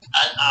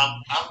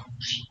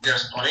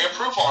 there's plenty of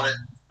proof on it,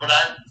 but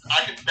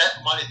I could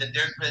bet money that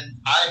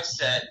I've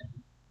said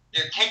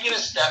they're taking a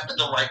step in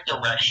the right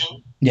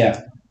direction. Yeah.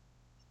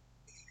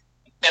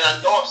 And I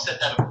know I've said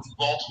that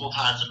multiple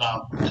times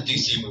about the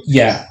DC movies.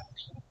 Yeah.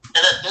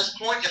 And at this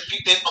point, it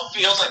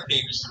feels like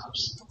baby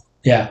steps.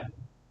 Yeah.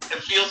 It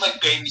feels like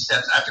baby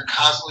steps after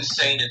constantly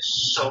saying it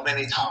so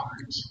many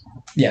times.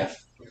 Yeah.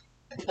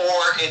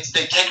 Or they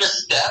take a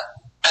step,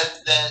 and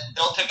then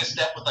they'll take a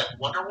step with like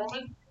Wonder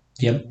Woman,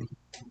 Yep. and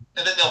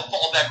then they'll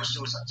fall back with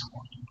Suicide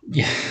Squad.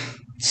 Yeah.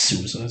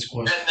 Suicide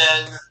Squad. And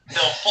then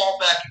they'll fall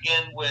back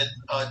again with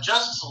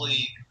Justice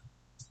League,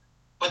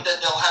 but then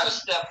they'll have a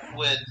step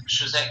with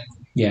Shazam.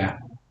 Yeah.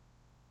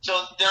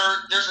 So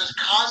there's this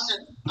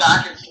constant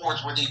back and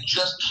forth where they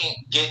just can't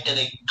get in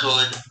a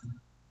good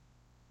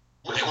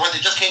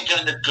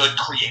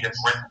creative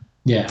rhythm.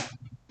 Yeah.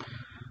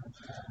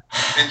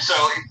 And so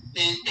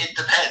it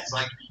depends.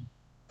 Like,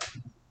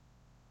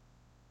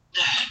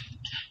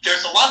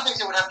 there's a lot of things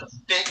they would have to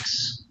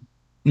fix.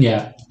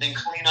 Yeah. Then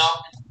clean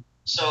up.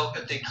 So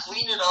if they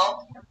clean it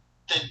up,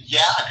 then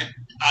yeah,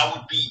 I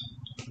would be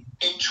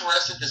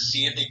interested to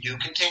see if they do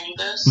continue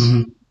this.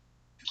 Mm-hmm.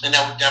 And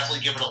I would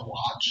definitely give it a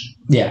watch.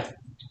 Yeah.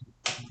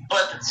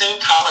 But at the same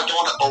time, I don't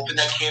want to open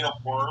that can of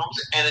worms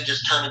and it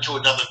just turn into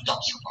another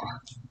dumpster fire.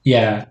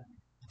 Yeah.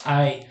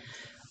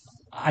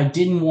 I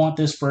didn't want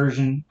this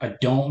version. I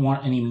don't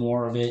want any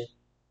more of it.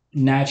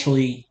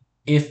 Naturally,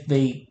 if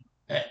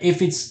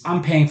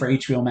I'm paying for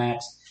HBO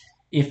Max,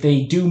 if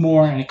they do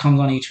more and it comes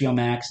on HBO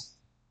Max,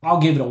 I'll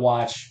give it a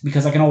watch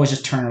because I can always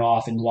just turn it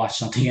off and watch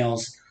something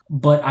else.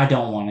 But I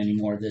don't want any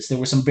more of this. There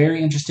were some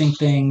very interesting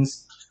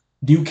things,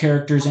 new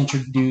characters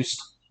introduced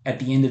at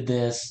the end of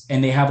this,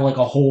 and they have like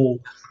a whole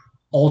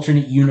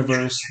alternate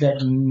universe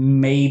that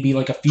may be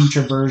like a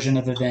future version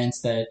of events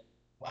that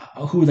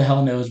who the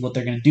hell knows what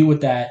they're going to do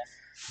with that.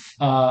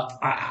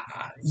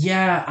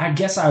 I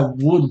guess I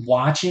would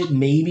watch it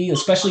maybe,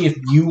 especially if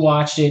you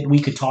watched it.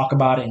 We could talk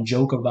about it and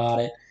joke about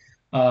it.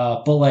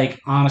 But like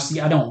honestly,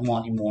 I don't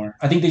want any more.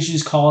 I think they should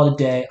just call it a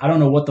day. I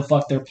don't know what the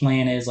fuck their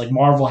plan is. Like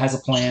Marvel has a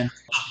plan.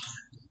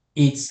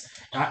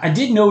 I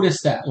did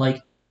notice that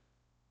like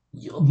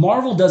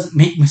Marvel doesn't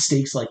make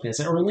mistakes like this,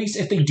 or at least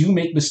if they do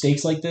make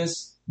mistakes like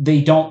this,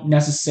 they don't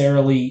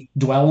necessarily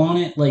dwell on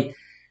it. Like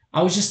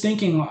I was just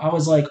thinking, I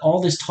was like,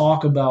 all this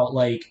talk about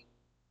like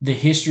the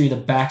history, the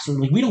backstory,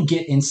 like we don't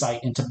get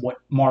insight into what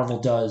Marvel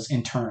does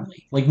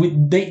internally. Like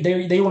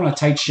they run a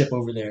tight ship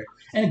over there.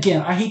 And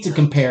again, I hate to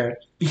compare it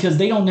because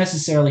they don't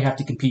necessarily have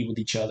to compete with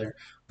each other,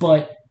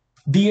 but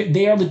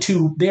they are the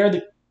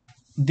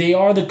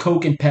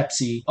Coke and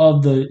Pepsi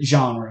of the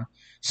genre.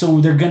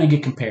 So they're going to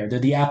get compared. They're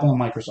the Apple and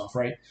Microsoft,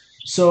 right?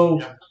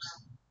 So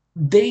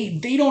they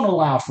don't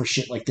allow for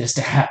shit like this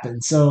to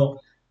happen. So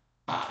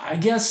I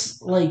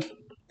guess like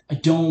I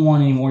don't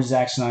want any more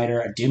Zack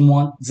Snyder. I didn't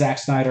want Zack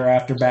Snyder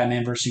after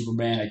Batman vs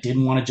Superman. I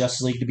didn't want a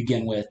Justice League to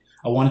begin with.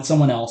 I wanted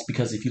someone else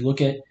because if you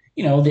look at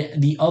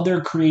the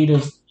other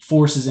creative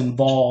forces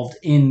involved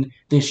in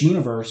this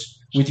universe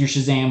with your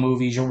Shazam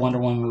movies, your Wonder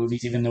Woman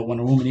movies, even though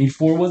Wonder Woman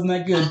 84 wasn't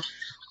that good,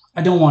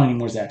 I don't want any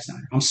more Zack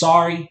Snyder. I'm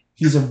sorry.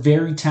 He's a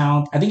very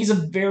talented. I think he's a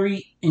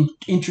very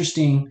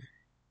interesting,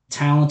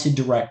 talented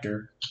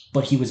director,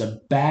 but he was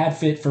a bad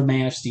fit for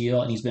Man of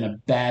Steel, and he's been a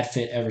bad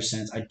fit ever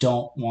since. I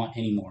don't want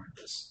any more of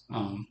this.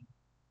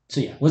 So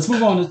yeah, let's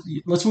move on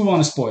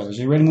to spoilers.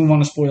 Are you ready to move on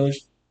to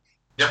spoilers?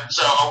 Yep.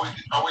 So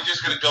are we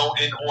just going to go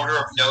in order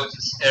of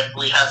notes? If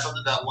we have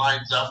something that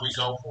lines up, we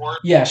go for it.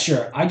 Yeah,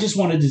 sure. I just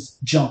wanted to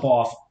jump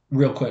off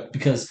real quick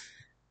because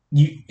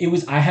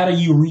I had a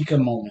eureka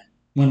moment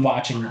when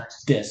watching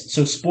this.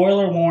 So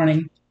spoiler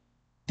warning.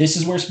 This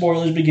is where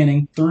spoilers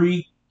beginning.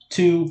 3,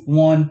 2,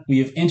 1. We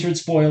have entered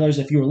spoilers.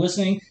 If you are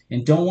listening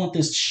and don't want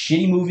this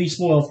shitty movie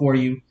spoiled for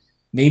you,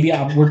 maybe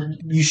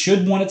you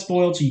should want it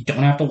spoiled so you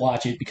don't have to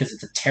watch it because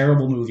it's a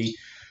terrible movie.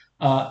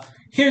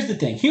 Here's the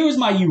thing. Here was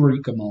my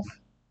eureka moment,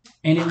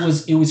 and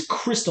it was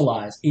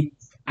crystallized.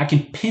 I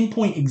can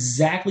pinpoint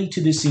exactly to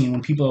this scene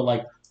when people are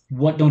like,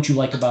 "What don't you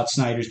like about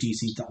Snyder's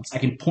DC films?" I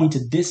can point to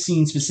this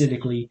scene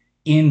specifically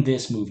in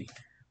this movie.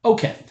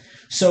 Okay.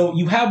 So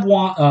you have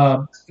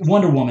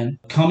Wonder Woman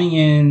coming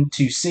in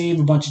to save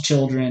a bunch of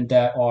children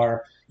that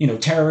are,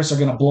 terrorists are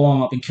going to blow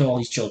them up and kill all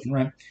these children,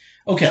 right?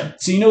 Okay,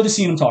 so you know the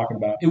scene I'm talking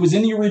about. It was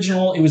in the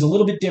original. It was a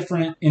little bit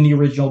different in the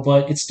original,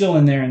 but it's still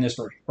in there in this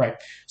version, right?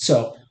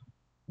 So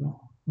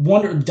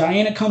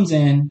Diana comes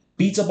in,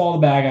 beats up all the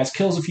bad guys,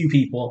 kills a few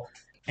people,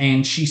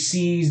 and she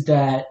sees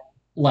that,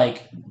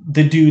 like,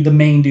 the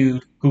main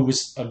dude, who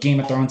was a Game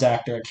of Thrones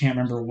actor, I can't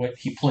remember what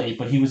he played,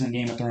 but he was in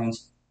Game of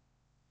Thrones.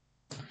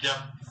 Yep.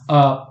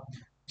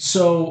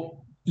 So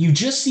you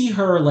just see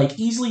her like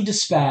easily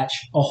dispatch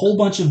a whole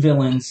bunch of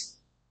villains,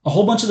 a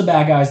whole bunch of the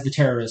bad guys, the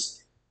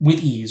terrorists,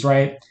 with ease,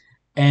 right?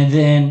 And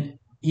then,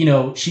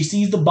 she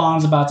sees the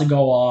bombs about to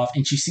go off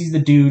and she sees the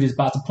dude is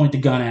about to point the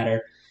gun at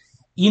her,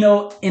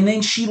 and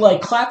then she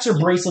like claps her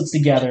bracelets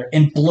together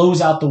and blows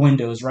out the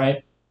windows,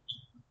 right?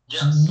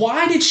 Yes.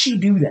 Why did she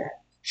do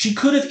that? She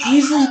could have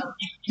easily...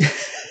 I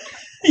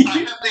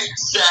have the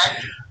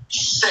exact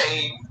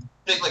same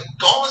thing. Like,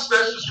 Gauntlet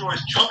Smash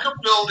destroys chunk of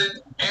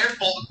building and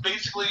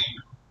basically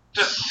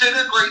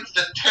disintegrates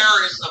the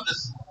terrorists of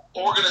this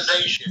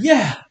organization.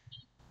 Yeah.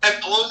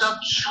 And blows up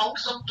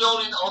chunks of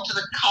building onto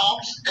the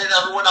cops and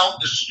everyone out in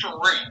the street.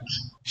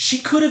 She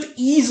could have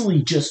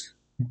easily just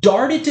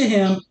darted to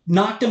him,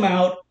 knocked him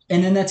out,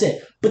 and then that's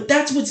it. But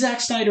that's what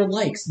Zack Snyder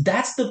likes.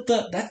 That's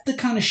the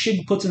kind of shit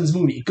he puts in his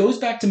movie. It goes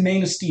back to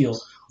Man of Steel,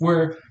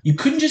 where you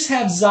couldn't just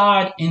have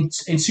Zod and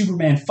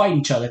Superman fight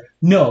each other.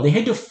 No, they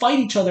had to fight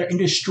each other and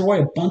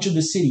destroy a bunch of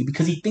the city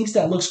because he thinks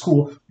that looks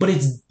cool, but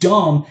it's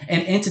dumb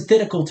and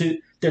antithetical to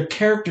their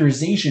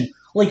characterization.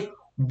 Like,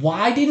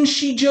 why didn't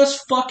she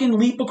just fucking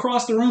leap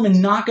across the room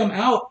and knock him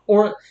out?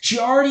 Or she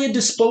already had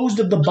disposed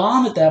of the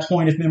bomb at that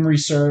point, if memory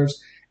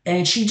serves,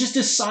 and she just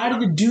decided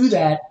to do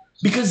that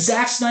because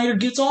Zack Snyder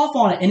gets off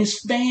on it, and his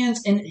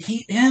fans and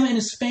him and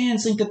his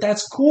fans think that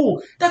that's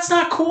cool. That's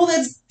not cool.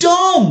 That's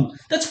dumb.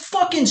 That's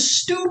fucking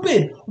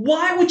stupid.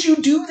 Why would you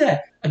do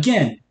that?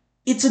 Again,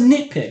 it's a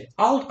nitpick.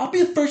 I'll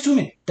be the first to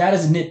admit that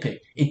is a nitpick.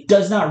 It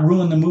does not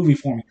ruin the movie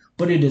for me,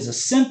 but it is a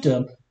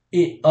symptom.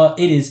 It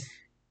is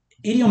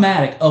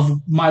idiomatic of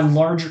my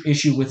larger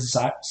issue with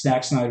Zack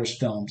Snyder's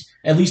films,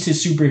 at least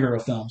his superhero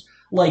films.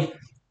 Like,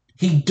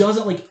 he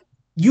doesn't, like,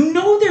 you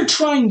know they're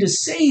trying to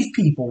save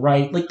people,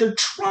 right? Like, they're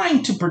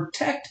trying to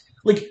protect,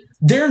 like,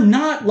 they're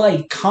not,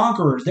 like,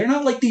 conquerors. They're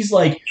not like these,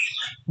 like,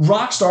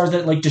 rock stars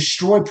that, like,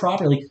 destroy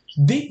property. Like,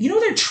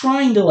 they're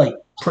trying to, like,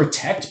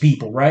 protect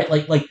people, right?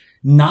 Like,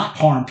 not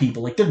harm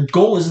people. Like, their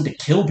goal isn't to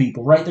kill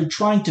people, right? They're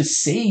trying to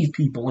save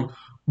people. Like,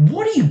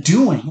 what are you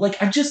doing? Like,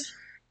 I just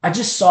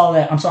saw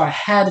that. I'm sorry, I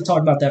had to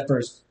talk about that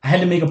first. I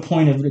had to make a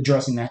point of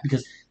addressing that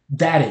because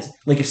that is,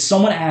 like, if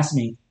someone asked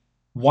me,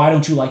 why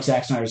don't you like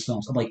Zack Snyder's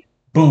films? I'm like,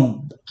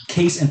 boom,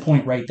 case in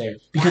point right there.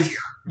 Because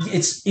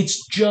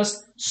it's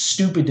just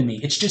stupid to me.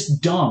 It's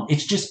just dumb.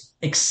 It's just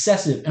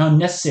excessive and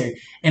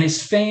unnecessary. And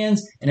his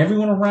fans and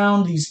everyone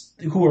around these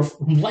who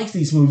like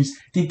these movies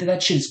think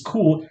that shit is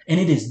cool, and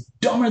it is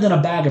dumber than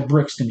a bag of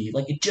bricks to me.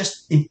 Like, it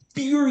just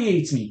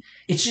infuriates me.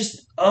 It's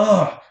just,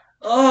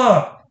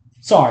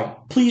 Sorry,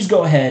 please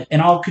go ahead,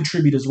 and I'll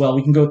contribute as well.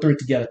 We can go through it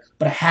together.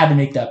 But I had to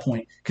make that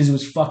point, because it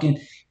was fucking...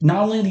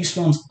 Not only are these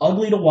films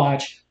ugly to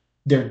watch,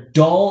 they're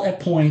dull at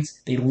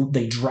points, they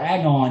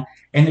drag on,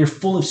 and they're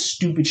full of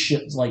stupid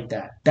shit like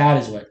that. That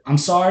is what... I'm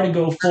sorry to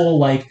go full,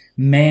 like,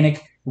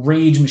 manic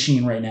rage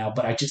machine right now,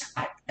 but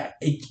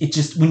it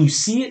just... When you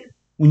see it,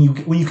 when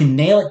you can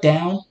nail it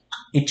down,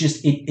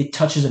 it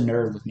touches a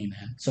nerve with me,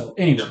 man. So,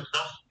 anyway...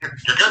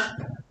 You're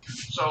good.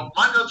 So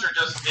my notes are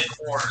just in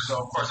order.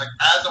 So of course, like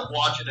as I'm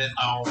watching it,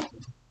 I'll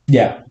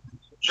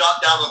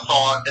jot down the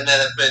thought, and then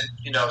if it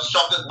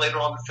something later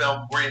on in the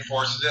film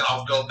reinforces it,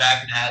 I'll go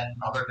back and add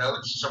other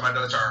notes. So my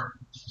notes are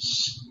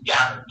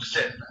scattered, to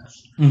say it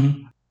best.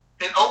 Mm-hmm.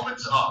 It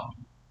opens up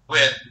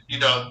with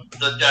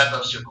the death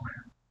of Superman.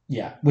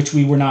 Yeah, which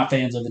we were not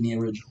fans of in the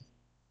original.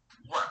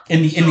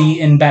 Right.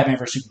 In Batman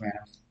vs Superman.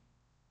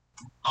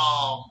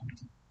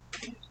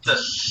 The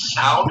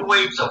sound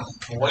waves of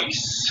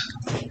voice.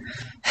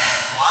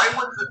 Why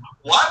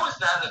was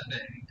that a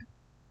thing?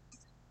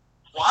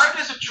 Why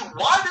does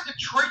it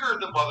trigger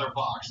the mother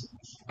boxes?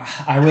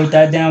 I wrote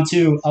that down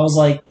too. I was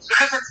like,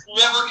 because it's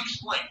never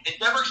explained. It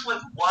never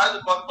explains why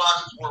the mother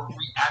boxes were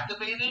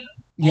reactivated.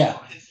 Yeah.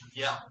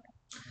 Yeah.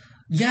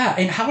 Yeah,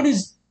 and how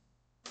does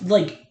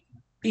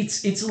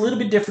it's a little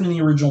bit different in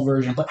the original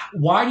version, but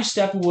why does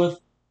Steppenwolf?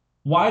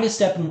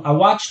 I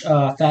watched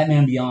Fat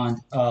Man Beyond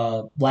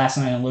last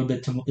night and a little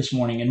bit this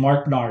morning, and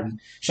Mark Bernardin.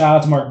 Shout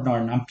out to Mark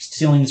Bernardin. I'm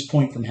stealing this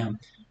point from him.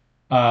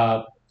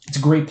 It's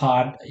a great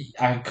pod.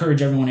 I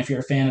encourage everyone, if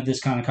you're a fan of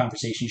this kind of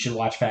conversation, you should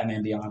watch Fat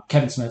Man Beyond.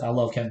 Kevin Smith. I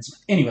love Kevin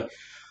Smith. Anyway,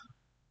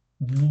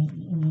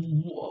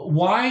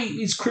 why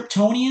is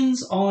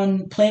Kryptonians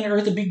on planet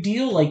Earth a big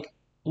deal? Like,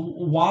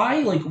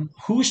 why? Like,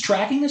 who is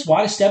tracking this?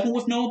 Why does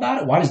Steppenwolf know about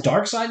it? Why does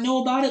Darkseid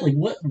know about it? Like,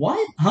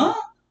 what? Huh?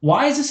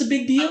 Why is this a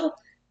big deal?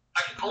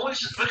 I can only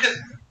because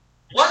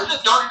wasn't it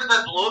Darkseid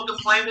that blew up the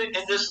planet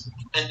in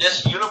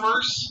this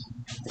universe?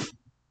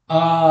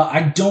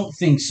 I don't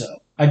think so.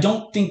 I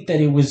don't think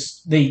that it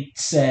was. They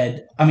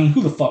said. I mean,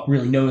 who the fuck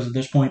really knows at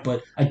this point?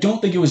 But I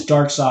don't think it was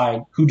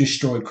Darkseid who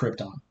destroyed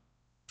Krypton.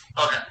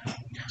 Okay,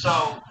 so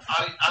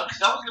I was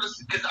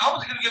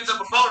gonna give them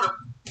a vote of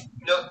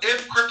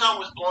if Krypton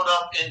was blown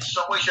up in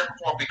some way, shape, or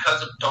form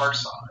because of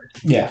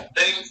Darkseid. Yeah.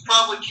 Then he was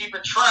probably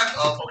keeping track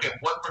of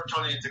what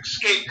Kryptonians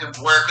escaped and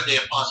where could they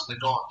have possibly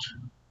gone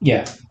to.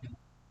 Yeah.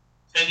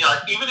 And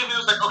even if it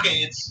was like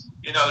it's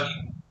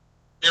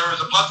there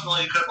was a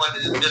possibility he could have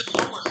landed in this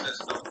solar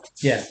system.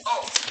 Yeah.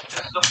 Oh, this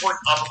is the point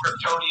of a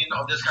Kryptonian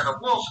on this kind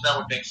of world, so that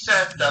would make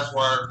sense. That's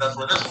where this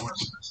solar system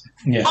is.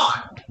 Yeah.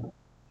 Fine.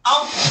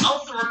 I'll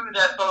throw you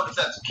that vote if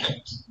that's the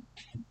case.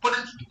 But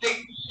they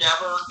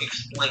never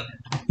explain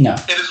it. No.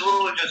 It is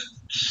literally just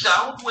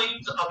sound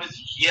waves of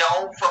his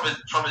yell from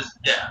his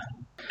death,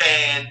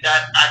 and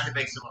that activates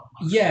him up.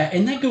 Yeah,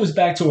 and that goes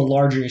back to a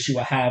larger issue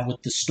I have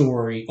with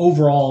the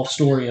overall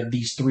story of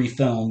these three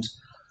films.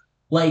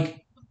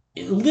 Like,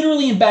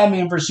 literally in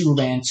Batman vs.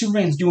 Superman,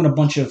 Superman's doing a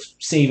bunch of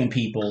saving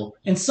people,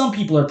 and some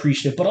people are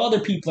appreciative, but other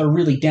people are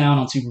really down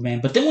on Superman.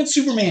 But then when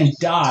Superman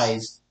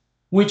dies,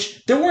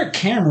 which there weren't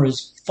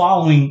cameras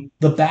following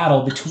the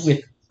battle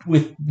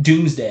with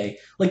Doomsday.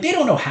 Like, they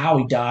don't know how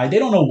he died. They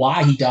don't know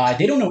why he died.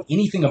 They don't know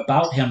anything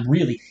about him,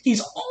 really.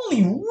 He's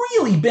only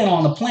really been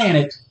on the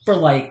planet for,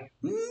 like,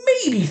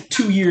 maybe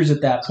 2 years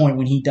at that point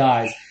when he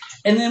dies.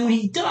 And then when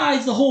he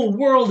dies, the whole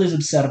world is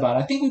upset about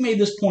it. I think we made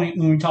this point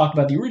when we talked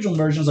about the original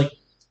version. It's like,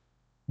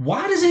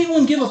 why does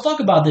anyone give a fuck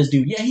about this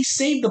dude? Yeah, he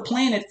saved the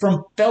planet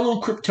from fellow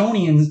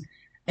Kryptonians,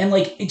 and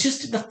like it's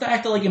just the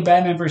fact that like in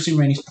Batman vs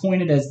Superman, he's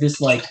pointed as this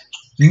like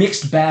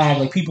mixed bag.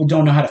 Like people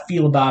don't know how to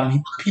feel about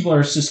him. People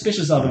are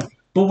suspicious of him,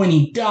 but when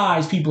he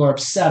dies, people are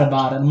upset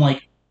about it. I'm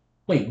like,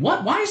 wait,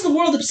 what? Why is the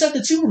world upset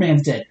that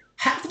Superman's dead?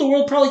 Half of the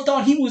world probably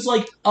thought he was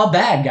like a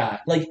bad guy.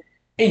 Like,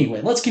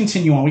 anyway, let's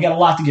continue on. We got a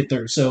lot to get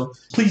through, so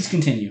please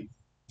continue.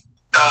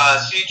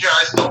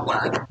 CGI still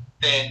whack.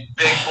 In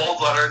big bold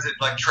letters and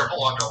like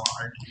triple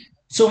underline.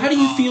 So how do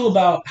you feel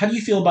about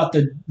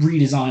the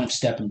redesign of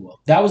Steppenwolf?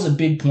 That was a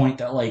big point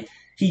that like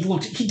he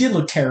did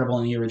look terrible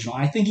in the original.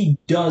 I think he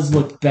does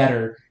look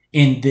better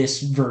in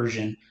this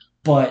version,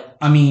 but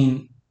I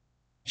mean,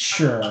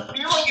 sure. I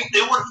feel like if they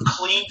would have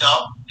cleaned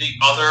up the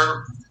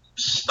other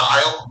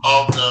style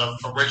of the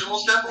original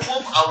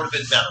Steppenwolf, I would have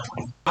been better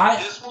with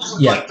it. This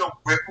was like the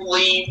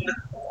rippling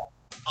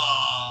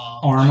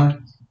armor. Like,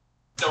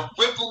 the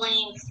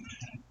rippling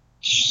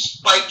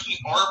spiky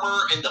armor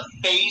and the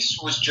face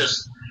was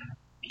just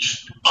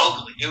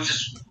ugly. It was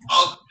just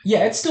ugly.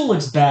 Yeah, it still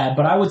looks bad,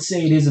 but I would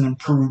say it is an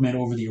improvement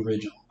over the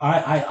original.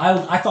 I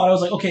thought I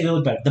was like, okay, they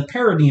look better. The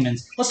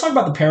Parademons. Let's talk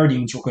about the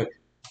Parademons real quick.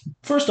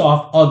 First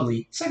off,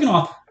 ugly. Second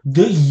off,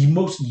 the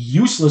most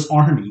useless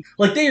army.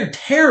 Like, they are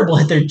terrible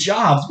at their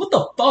jobs. What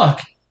the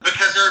fuck?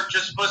 Because they're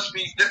just supposed to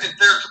be.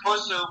 They're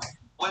supposed to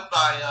win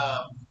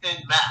by in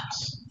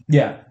mass.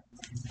 Yeah.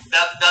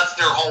 That's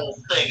their whole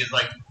thing. Is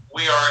like,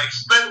 we are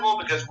expendable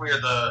because we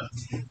are the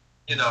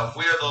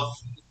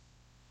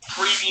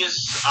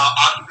previous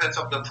occupants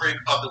of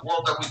the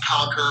world that we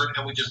conquered,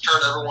 and we just turn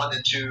everyone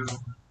into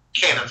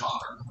cannon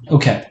fodder.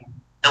 Okay.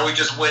 And we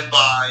just win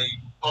by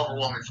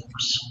overwhelming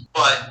force.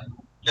 But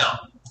no,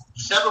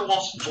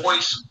 Steppenwolf's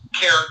voice,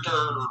 character,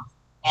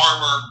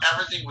 armor,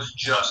 everything was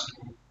just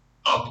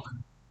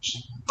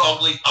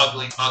ugly,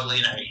 ugly,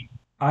 and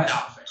I hate.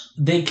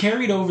 They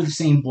carried over the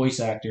same voice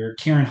actor,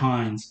 Kieran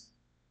Hines,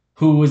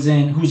 who's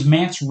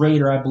Mance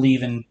Rayder, I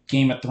believe, in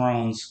Game of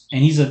Thrones,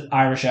 and he's an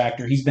Irish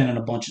actor. He's been in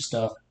a bunch of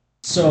stuff.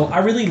 So I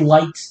really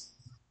liked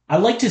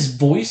his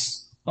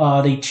voice.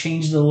 They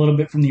changed it a little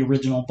bit from the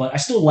original, but I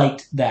still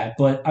liked that.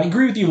 But I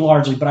agree with you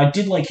largely, but I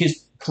did like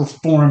his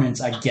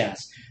performance, I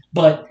guess.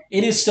 But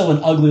it is still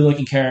an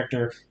ugly-looking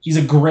character. He's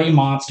a gray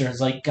monster. It's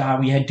like, God,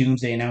 we had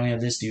Doomsday, and now we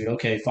have this dude.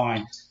 Okay,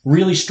 fine.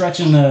 Really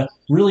stretching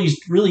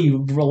really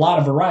a lot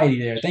of variety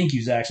there. Thank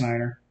you, Zack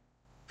Snyder.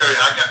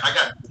 I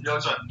got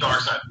notes on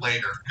Darkseid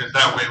later, because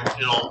that way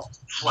it'll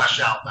flesh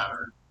out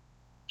better.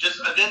 Just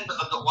then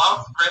a lot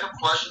of random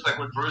questions, like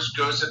when Bruce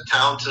goes to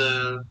town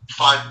to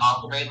find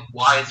Aquaman,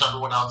 why is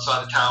everyone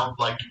outside of town,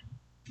 like,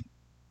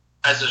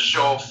 as a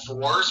show of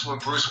force when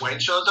Bruce Wayne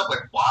shows up?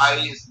 Like,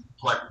 why?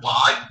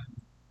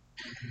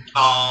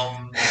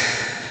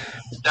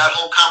 That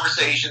whole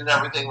conversation and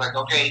everything, like,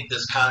 okay,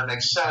 this kind of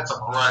makes sense,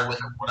 I'm alright with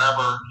it,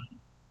 whatever.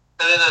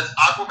 And then as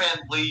Aquaman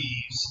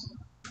leaves,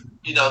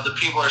 the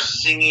people are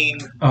singing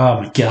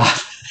oh my God.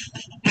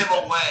 him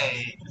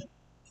away.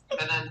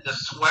 And then the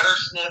sweater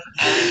sniff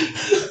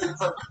ends.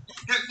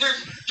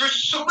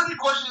 There's so many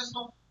questions as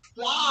to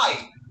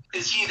why.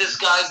 Is he this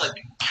guy's like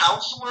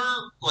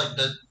counselor, like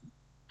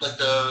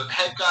the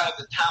head guy of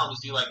the town? Is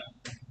he like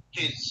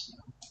his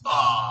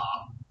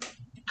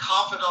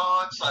confidant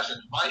 /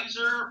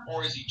 advisor,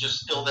 or is he just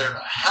still there to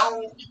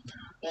help?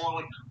 Or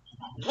like,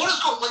 what is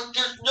going? Like,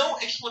 there's no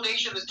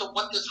explanation as to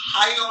what this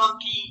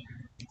hierarchy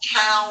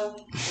town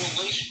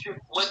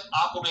relationship with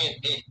Aquaman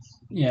is.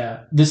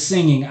 Yeah, the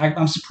singing.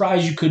 I'm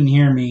surprised you couldn't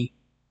hear me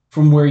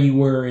from where you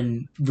were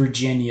in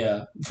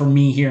Virginia, from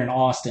me here in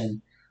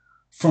Austin,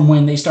 from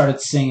when they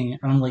started singing.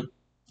 I'm like,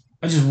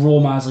 I just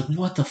roll my eyes like,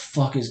 what the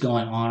fuck is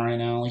going on right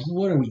now? Like,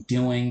 what are we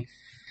doing?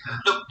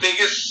 The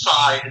biggest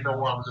sigh in the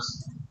world is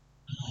just,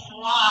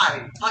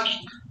 why? Like,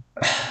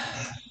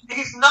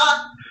 he's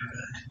not...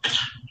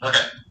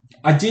 Okay.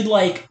 I did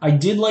like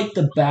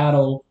the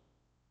battle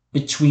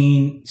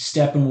between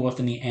Steppenwolf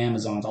and the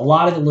Amazons. A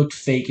lot of it looked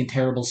fake and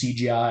terrible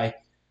CGI.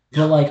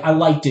 But, like, I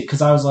liked it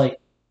because I was like,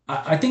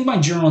 I think my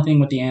general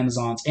thing with the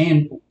Amazons,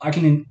 and I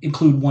can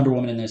include Wonder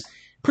Woman in this,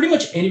 pretty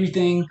much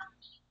everything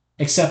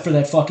except for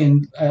that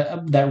fucking,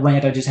 that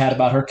rant I just had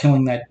about her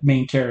killing that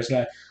main terrorist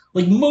guy.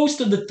 Like,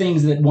 most of the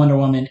things that Wonder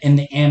Woman and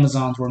the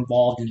Amazons were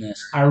involved in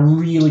this, I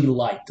really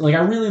liked. Like, I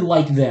really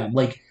liked them.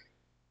 Like,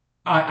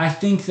 I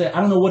think that,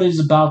 I don't know what it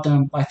is about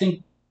them. I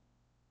think,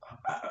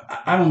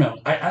 I don't know.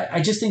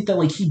 I just think that,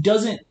 like, he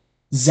doesn't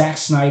Zack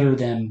Snyder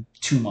them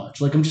too much.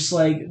 Like, I'm just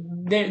like,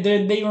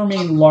 they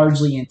remain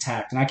largely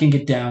intact, and I can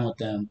get down with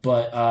them.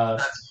 But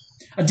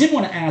I did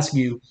want to ask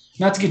you,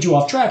 not to get you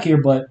off track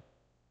here, but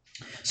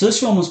so this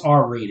film was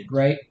R-rated,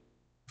 right?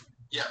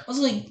 Yeah. I was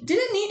like, did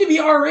it need to be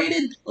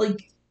R-rated?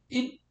 Like,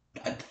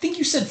 I think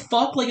you said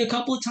fuck like a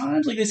couple of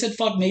times. Like, they said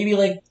fuck maybe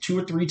like 2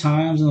 or 3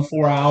 times in the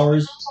 4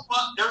 hours.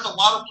 There's a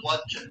lot of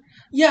bloodshed.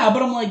 Yeah,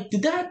 but I'm like,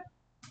 did that...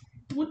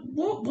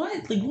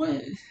 What? Like, what?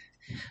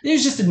 It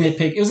was just a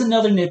nitpick. It was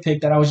another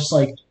nitpick that I was just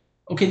like,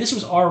 okay, this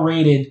was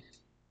R-rated.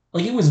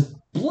 Like, it was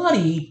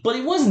bloody, but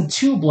it wasn't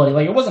too bloody.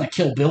 Like, it wasn't a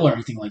Kill Bill or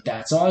anything like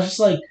that. So I was just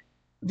like,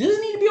 Does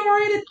it need to be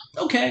R-rated?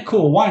 Okay,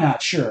 cool. Why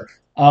not? Sure.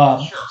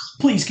 Sure.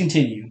 Please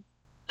continue.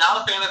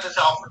 Not a fan of this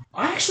Alfred.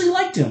 I actually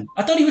liked him.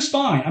 I thought he was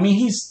fine. I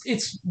mean,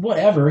 it's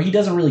whatever. He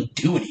doesn't really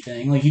do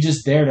anything. Like, he's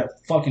just there to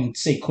fucking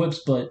say quips,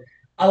 but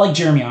I like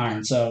Jeremy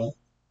Irons, so.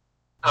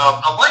 I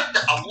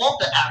love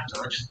the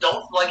actor. I just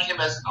don't like him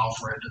as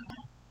Alfred.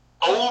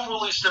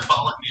 Overly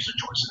symbolic music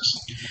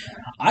choices.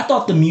 I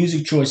thought the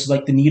music choices,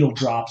 like the needle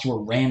drops,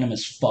 were random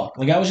as fuck.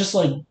 Like, I was just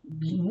like,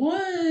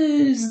 what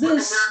is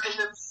this?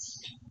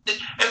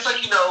 It's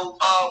like,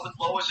 when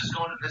Lois is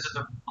going to visit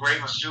the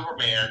grave of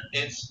Superman,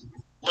 it's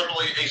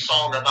literally a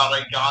song about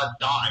a god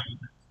dying.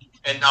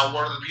 And now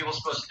what are the people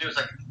supposed to do? It's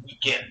like, we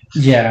get it.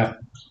 Yeah.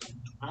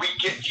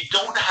 You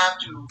don't have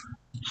to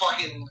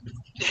fucking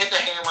hit the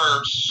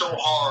hammer so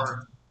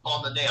hard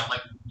on the nail.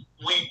 Like,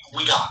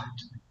 we got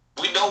it.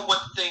 We know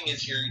what the thing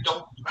is here. You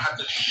don't have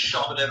to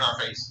shove it in our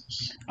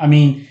faces. I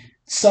mean,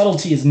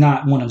 subtlety is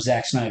not one of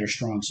Zack Snyder's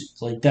strong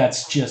suits. Like,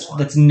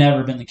 that's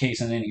never been the case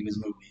in any of his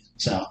movies.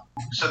 So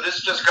this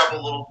is just a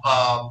couple little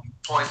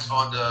points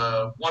on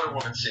the Wonder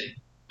Woman scene.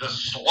 The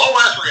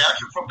slow-ass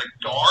reaction from the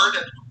guard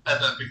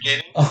at the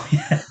beginning. Oh,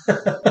 yeah.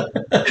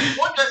 It's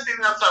one guy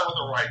standing outside with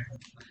a rifle.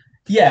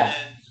 Yeah.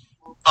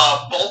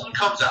 And Bolton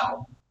comes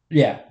out.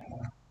 Yeah.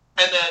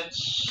 And then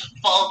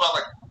followed by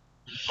like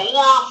 4 or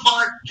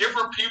 5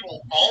 different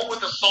people, all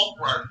with assault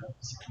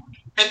rifles.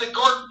 And the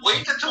guard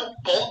waits until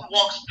Bolton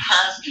walks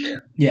past him.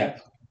 Yeah.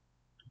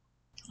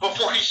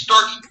 Before he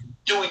starts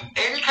doing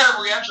any kind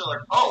of reaction, like,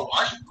 oh,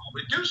 I should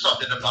probably do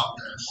something about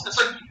this. It's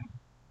like,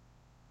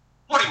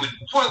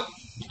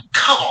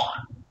 come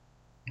on.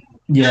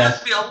 Yeah. There has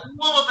to be a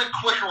little bit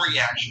quicker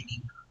reaction.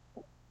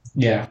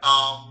 Yeah.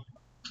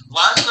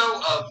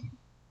 Lasso of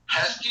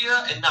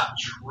Hestia and not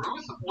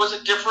Truth was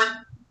a different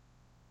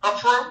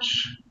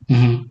approach.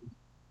 Mm-hmm.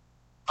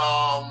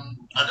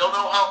 I don't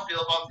know how I feel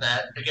about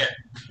that. Again,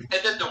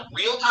 and then the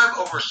real time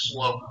over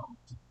slow-mo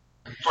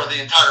for the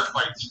entire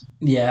fight.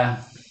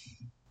 Yeah.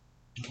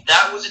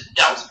 That was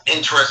an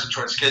interesting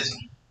choice because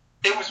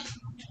it was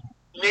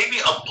maybe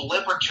a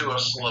blip or two of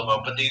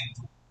slow-mo, but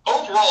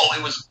overall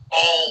it was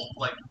all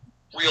like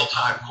real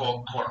time,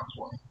 quote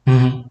unquote.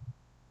 Mm-hmm.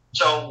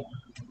 So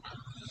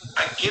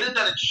I get it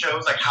that it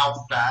shows like how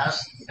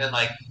fast and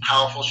like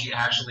powerful she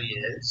actually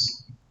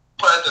is,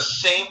 but at the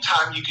same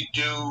time you could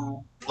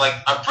do like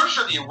I'm pretty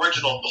sure the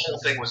whole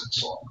thing was in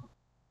slow.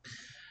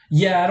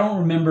 Yeah, I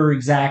don't remember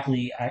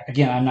exactly.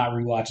 I'm not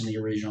rewatching the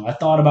original. I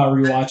thought about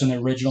rewatching the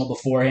original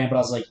beforehand, but I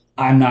was like,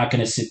 I'm not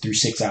going to sit through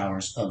 6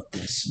 hours of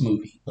this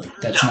movie. Like,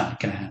 that's not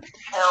going to happen.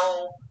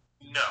 Hell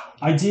no.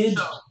 I did.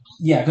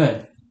 Yeah, go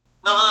ahead.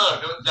 No.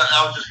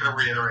 I was just going to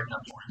reiterate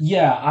that point.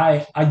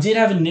 Yeah, I did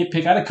have a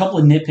nitpick. I had a couple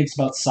of nitpicks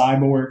about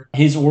Cyborg,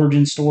 his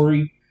origin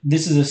story.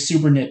 This is a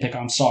super nitpick.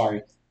 I'm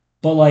sorry.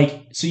 But,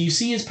 like, so you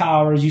see his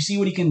powers, you see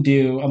what he can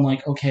do. I'm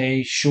like,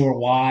 okay, sure,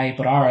 why?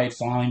 But all right,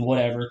 fine,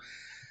 whatever.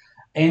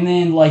 And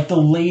then, like, the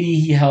lady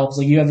he helps,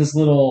 like, you have this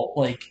little,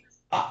 like,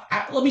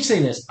 let me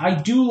say this. I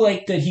do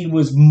like that he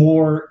was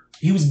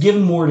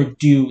given more to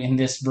do in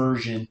this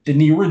version than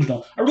the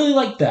original. I really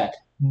like that.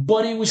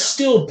 But it was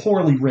still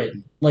poorly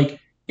written. Like,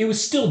 it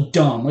was still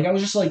dumb. Like, I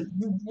was just like,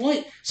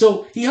 what?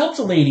 So, he helps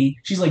a lady,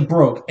 she's, like,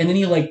 broke, and then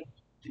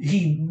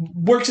he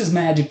works his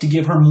magic to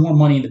give her more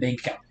money in the bank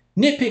account.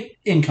 Nitpick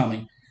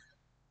incoming.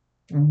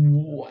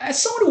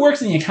 As someone who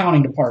works in the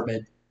accounting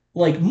department,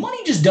 like, money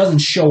just doesn't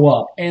show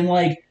up. And,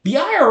 like, the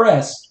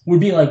IRS would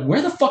be like,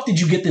 where the fuck did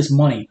you get this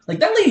money? Like,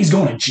 that lady's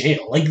going to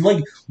jail. Like,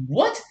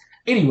 what?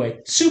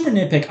 Anyway, super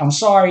nitpick. I'm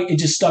sorry. It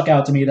just stuck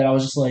out to me that I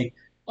was just like,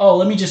 oh,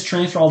 let me just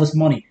transfer all this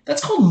money.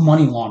 That's called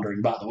money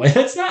laundering, by the way.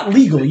 That's not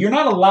legal. You're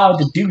not allowed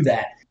to do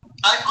that.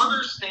 I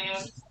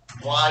understand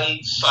why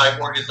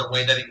Cyborg is the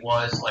way that he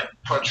was, like,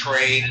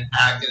 portrayed and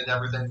acted and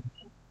everything.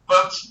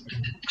 But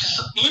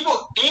emo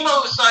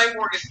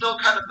Cyborg is still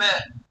kind of meh.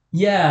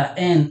 Yeah,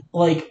 and,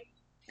 like,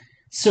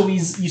 so you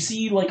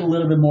see, like, a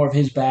little bit more of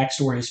his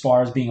backstory as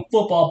far as being a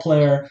football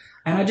player,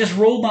 and I just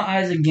rolled my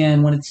eyes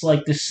again when it's,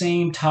 like, the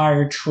same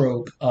tired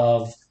trope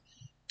of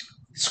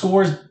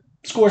scores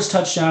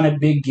touchdown at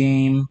big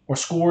game, or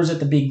scores at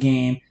the big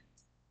game,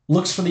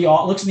 looks in the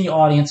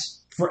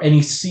audience, and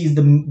he sees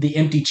the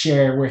empty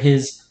chair where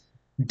his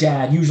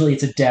dad, usually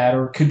it's a dad,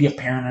 or it could be a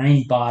parent or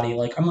anybody.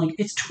 Like, I'm like,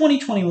 it's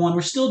 2021.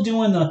 We're still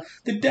doing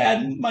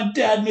my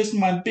dad missed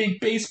my big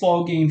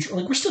baseball game.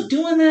 Like, we're still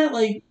doing that?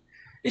 Like,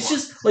 it's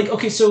just, like,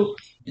 okay, so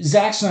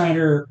Zack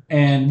Snyder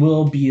and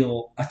Will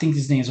Beall, I think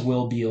his name is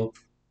Will Beall,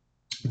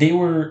 they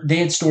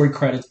had story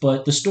credits,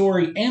 but the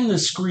story and the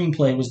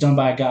screenplay was done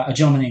by a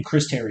gentleman named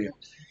Chris Terrio.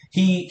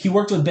 He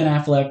worked with Ben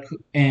Affleck,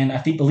 and I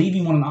believe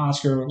he won an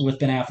Oscar with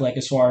Ben Affleck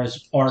as far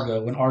as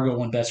Argo, when Argo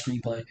won Best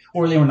Screenplay.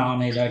 Or they were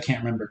nominated, I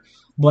can't remember.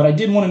 But I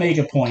did want to make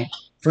a point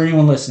for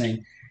anyone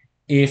listening.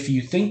 If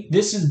you think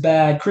this is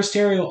bad, Chris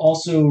Terrio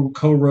also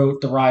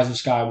co-wrote The Rise of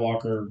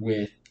Skywalker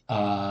with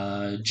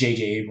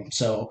J.J. Abrams.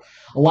 So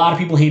a lot of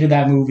people hated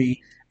that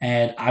movie,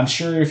 and I'm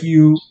sure if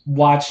you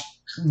watch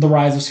The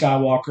Rise of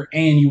Skywalker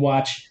and you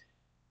watch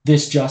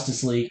this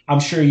Justice League, I'm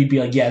sure you'd be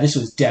like, yeah, this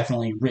was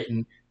definitely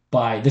written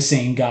by the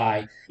same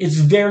guy. It's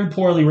a very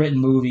poorly written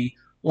movie.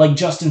 Like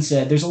Justin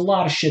said, there's a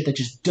lot of shit that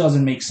just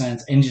doesn't make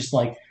sense and just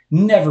like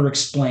never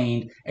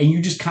explained, and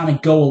you just kind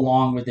of go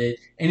along with it.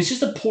 And it's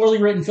just a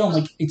poorly written film.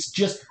 Like it's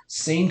just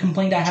same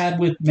complaint I had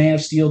with Man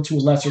of Steel to a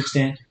lesser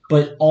extent,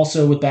 but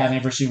also with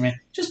Batman vs Superman.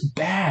 Just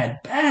bad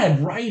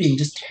writing,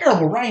 just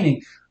terrible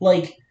writing.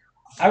 Like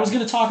I was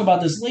going to talk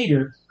about this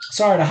later.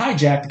 Sorry to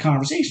hijack the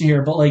conversation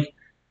here, but like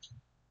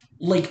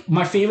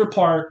my favorite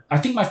part, I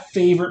think my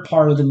favorite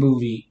part of the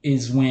movie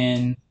is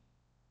when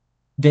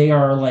they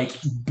are like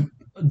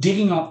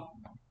digging up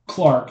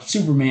Clark,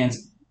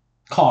 Superman's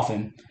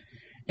coffin,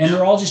 and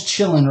they're all just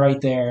chilling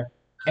right there.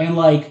 And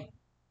like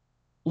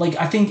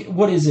I think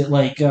what is it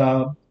like?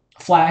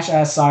 Flash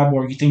asks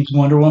Cyborg, "You think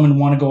Wonder Woman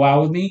want to go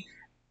out with me,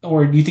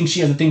 or do you think she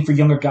has a thing for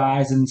younger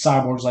guys?" And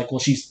Cyborg's like, "Well,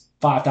 she's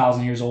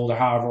 5,000 years old or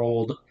however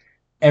old.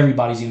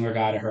 Everybody's a younger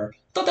guy to her." I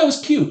thought that was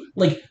cute.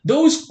 Like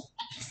those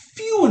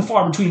few and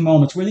far between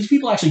moments where these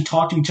people actually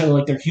talk to each other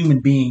like they're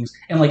human beings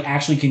and like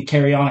actually can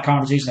carry on a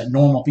conversation that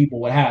normal people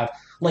would have.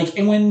 Like,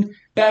 and when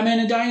Batman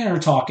and Diana are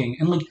talking,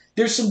 and like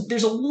there's a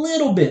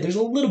little bit,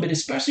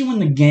 especially when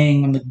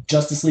the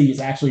Justice League is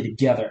actually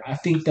together. I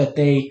think that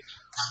they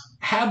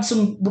have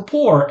some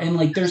rapport and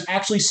like there's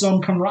actually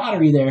some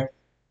camaraderie there.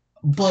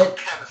 But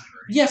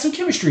yeah, some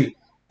chemistry.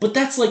 But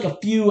that's like a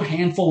few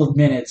handful of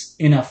minutes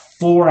in a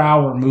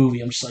 4-hour movie.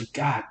 I'm just like,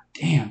 God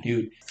damn,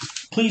 dude.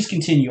 Please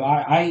continue.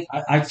 I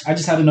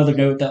just had another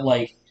note that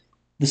like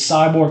the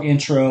Cyborg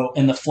intro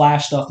and the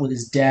Flash stuff with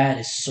his dad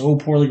is so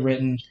poorly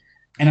written.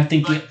 And I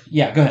think,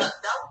 yeah, go ahead.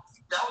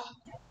 That was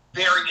a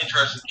very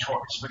interesting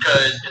choice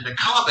because in the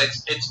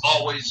comics, it's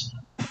always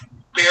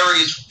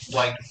Barry's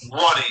like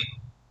running,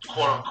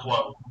 quote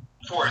unquote,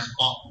 for his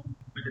mom.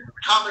 Because in the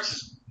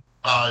comics,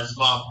 his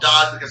mom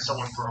died because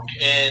someone broke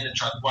in and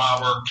tried to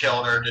rob her,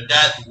 killed her. The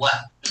dad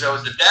left. So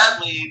as the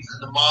dad leaves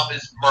and the mom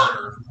is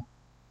murdered,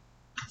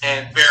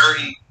 and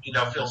Barry,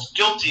 feels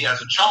guilty as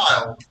a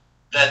child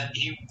that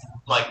he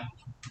like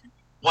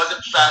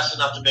wasn't fast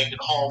enough to make it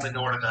home in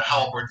order to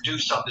help or do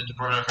something to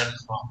prevent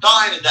his mom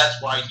dying, and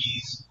that's why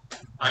he's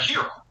a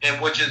hero,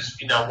 and which is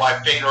why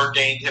fate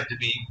ordained him to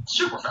be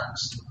super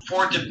fast.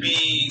 For it to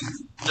be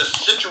the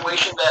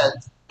situation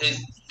that his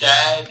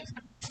dad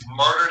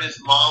murdered his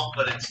mom,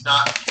 but it's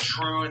not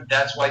true, and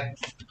that's why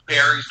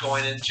Barry's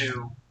going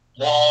into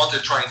law to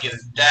try and get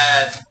his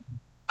dad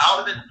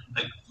out of it.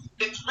 Like,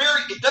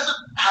 it doesn't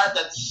have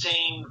that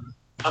same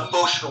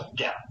emotional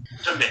depth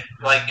to me.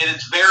 Like, and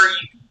it's very.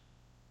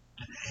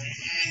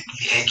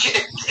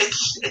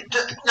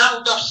 It's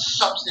not enough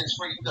substance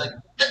for you. Like,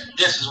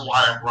 this is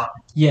why I'm running.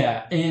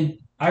 Yeah, and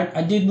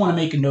I did want to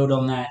make a note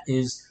on that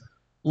is,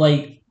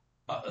 like,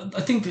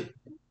 I think that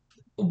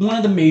one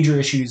of the major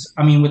issues,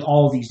 I mean, with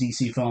all of these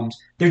DC films,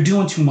 they're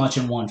doing too much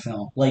in one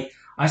film. Like,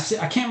 I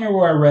can't remember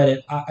where I read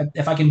it.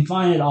 If I can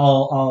find it,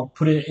 I'll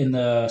put it in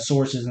the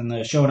sources in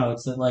the show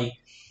notes. That like,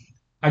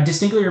 I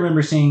distinctly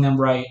remember seeing them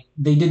right.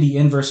 They did the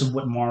inverse of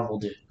what Marvel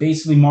did.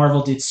 Basically,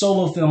 Marvel did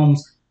solo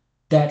films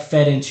that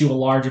fed into a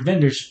large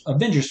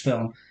Avengers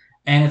film,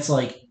 and it's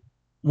like,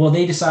 well,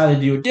 they decided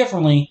to do it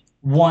differently.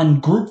 One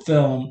group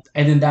film,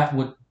 and then that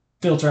would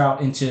filter out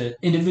into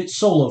individual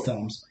solo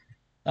films,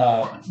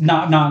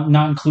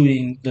 not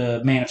including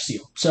the Man of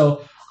Steel.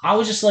 So I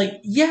was just like,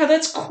 yeah,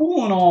 that's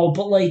cool and all,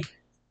 but like,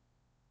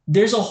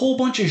 there's a whole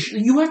bunch of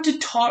you have to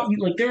talk.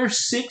 Like, there are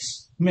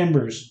 6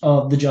 members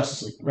of the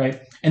Justice League,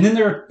 right? And then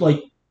they're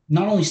like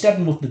not only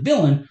stepping with the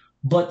villain,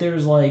 but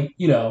there's like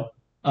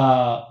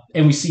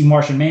and we see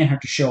Martian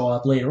Manhunter show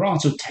up later on,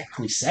 so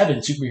technically 7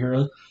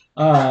 superheroes.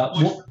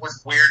 Which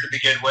was weird to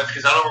begin with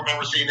because I don't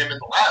remember seeing him in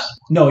the last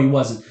one. No, he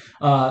wasn't.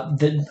 I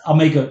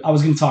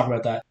was going to talk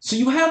about that. So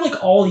you have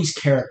like all these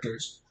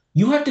characters.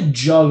 You have to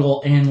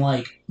juggle and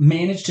like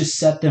manage to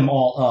set them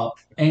all up,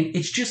 and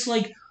it's just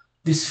like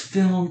this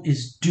film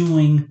is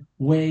doing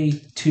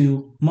way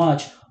too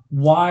much.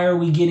 Why are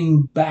we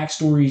getting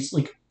backstories?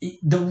 Like,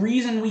 the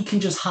reason we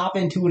can just hop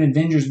into an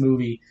Avengers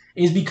movie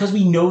is because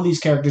we know these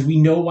characters. We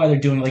know why they're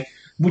doing it. Like,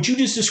 what you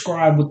just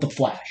described with The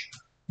Flash.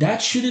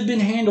 That should have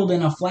been handled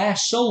in a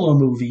Flash solo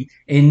movie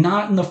and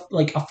not in a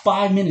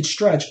 5-minute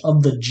stretch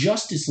of the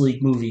Justice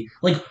League movie.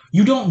 Like,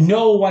 you don't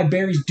know why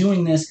Barry's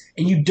doing this,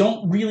 and you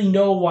don't really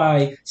know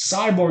why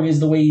Cyborg is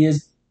the way he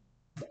is,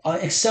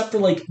 except for,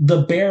 like,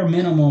 the bare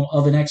minimum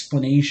of an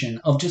explanation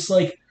of just,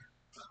 like,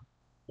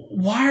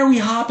 why are we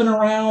hopping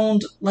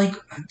around? Like,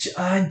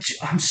 I'm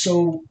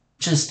so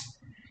just.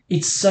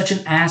 It's such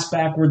an ass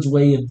backwards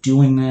way of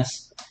doing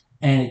this,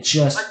 and it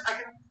just.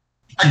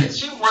 I can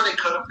see where they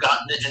could have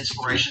gotten the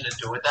inspiration to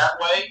do it that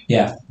way.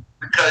 Yeah.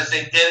 Because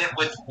they did it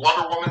with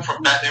Wonder Woman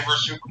from Batman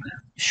vs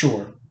Superman.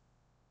 Sure.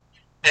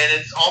 And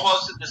it's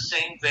almost in the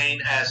same vein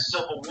as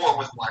Civil War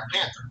with Black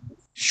Panther.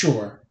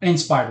 Sure. And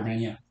Spider-Man,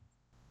 yeah.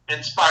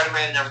 And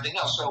Spider-Man and everything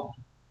else. So,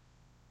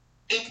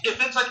 if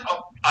it's like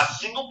a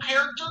single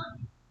character,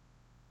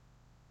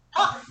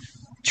 perfect.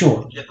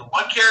 Sure. You have the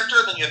one character,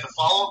 then you have to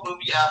follow a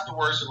movie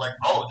afterwards, and like,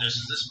 oh, this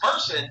is this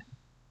person,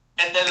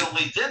 and then it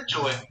leads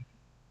into it.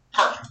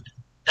 Perfect.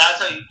 that's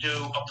how you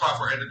do a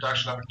proper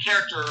introduction of a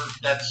character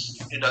that's,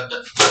 that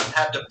doesn't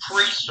have the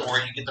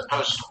pre-story, you get the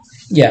post-story.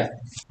 Yeah.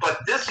 But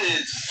this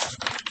is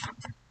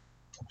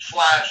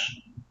Flash,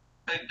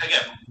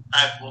 again,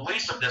 at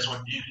release of this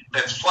one,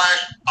 that's Flash,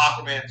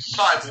 Aquaman,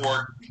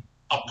 Cyborg,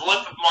 a blip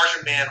of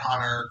Martian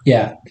Manhunter.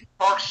 Yeah.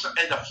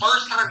 And the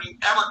first time you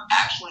ever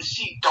actually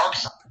see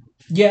Darkseid.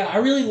 Yeah, I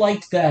really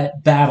liked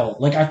that battle.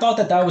 Like, I thought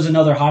that was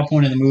another high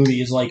point of the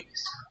movie, is like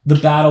the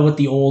battle with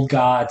the old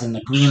gods and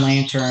the Green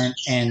Lantern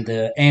and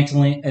the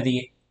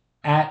Atlanteans,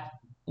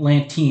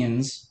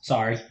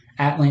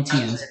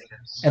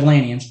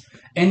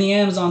 and the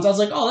Amazons. I was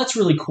like, oh, that's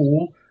really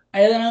cool.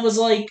 And then I was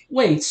like,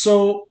 wait,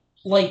 so,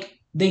 like,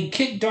 they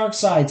kicked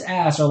Darkseid's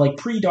ass, or, like,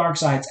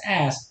 pre-Darkseid's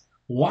ass.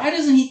 Why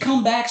doesn't he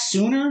come back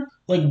sooner?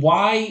 Like,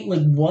 why?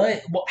 Like,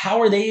 what?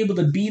 How are they able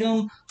to beat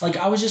him? Like,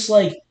 I was just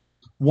like,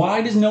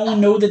 why does no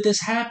one know that this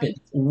happened?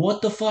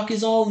 What the fuck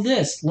is all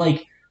this?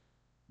 Like,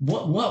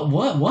 what? Like,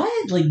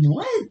 what?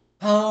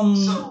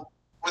 So,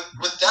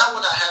 with that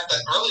one, I have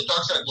that early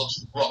Darkseid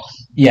looks rough.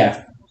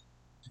 Yeah.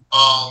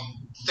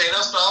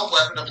 Thanos-style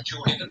weapon of a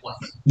two-handed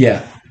weapon.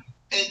 Yeah.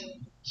 And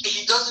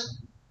he doesn't,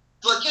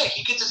 like, yeah,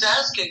 he gets his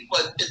ass kicked,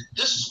 but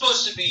this is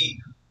supposed to be,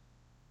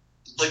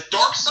 like,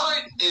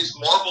 Darkseid is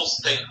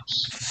Marvel's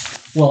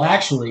Thanos. Well,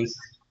 actually,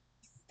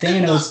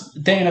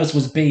 Thanos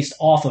was based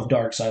off of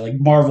Darkseid. Like,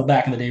 Marvel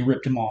back in the day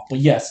ripped him off. But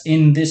yes,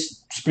 in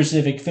this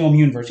specific film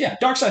universe, yeah,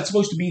 Darkseid's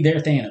supposed to be their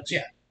Thanos,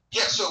 yeah.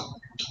 Yeah, so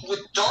what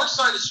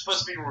Darkseid is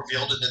supposed to be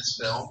revealed in this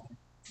film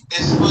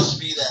is supposed to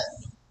be that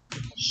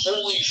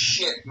holy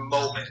shit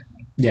moment.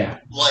 Yeah.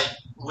 Like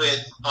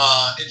with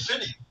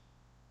Infinity.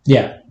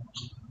 Yeah.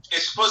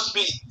 It's supposed to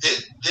be,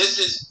 this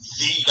is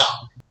the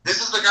guy. This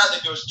is the guy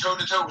that goes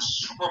toe-to-toe with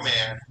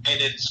Superman,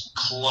 and it's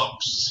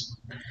close.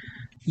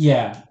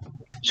 Yeah.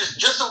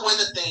 Just the way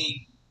that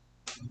they,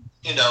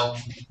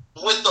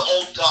 with the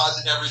old gods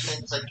and everything,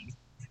 it's like,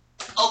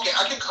 okay,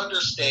 I can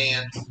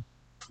understand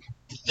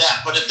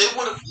that, but if they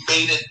would have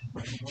made it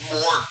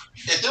more,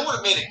 if they would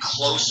have made it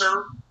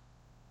closer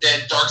than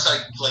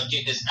Darkseid, like,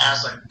 getting his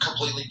ass, like,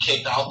 completely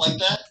kicked out like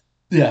that.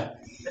 Yeah.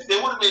 If they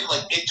would have made,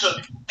 like, it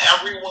took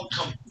everyone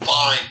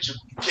combined to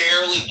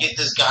barely get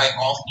this guy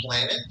off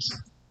planet,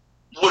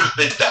 would have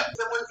been better.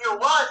 Then when you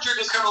arrive, you're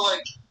just kind of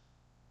like,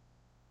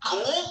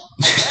 cool,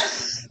 I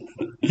guess.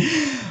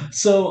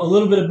 So, a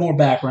little bit of more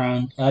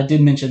background. I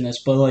did mention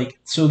this, but, like,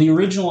 so the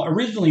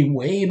originally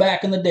way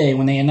back in the day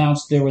when they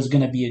announced there was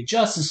going to be a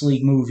Justice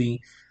League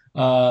movie, it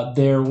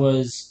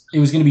was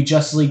going to be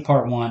Justice League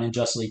Part 1 and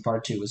Justice League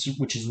Part 2,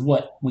 which is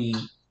what they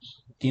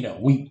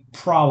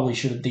probably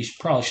should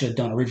have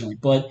done originally,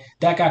 but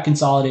that got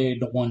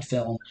consolidated into one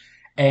film.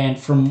 And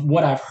from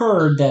what I've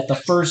heard, that the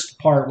first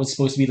part was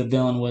supposed to be the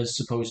villain was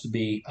supposed to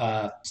be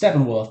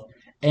Steppenwolf,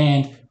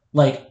 and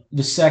like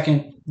the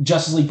second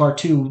Justice League Part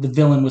 2, the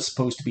villain was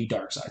supposed to be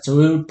Darkseid. So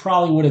it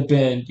probably would have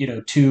been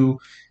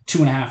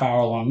 2.5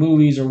 hour long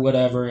movies or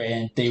whatever,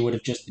 and they would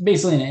have just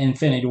basically an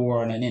Infinity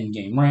War and an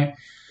Endgame, right?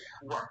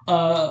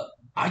 I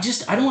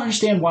don't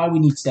understand why we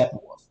need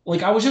Steppenwolf.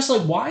 Like, I was just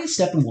like, why is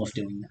Steppenwolf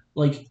doing that?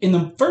 Like, in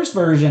the first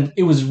version,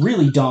 it was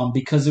really dumb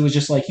because it was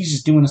just like, he's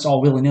just doing this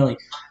all willy-nilly.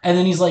 And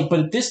then he's like, but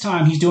at this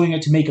time, he's doing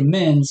it to make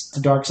amends to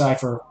Darkseid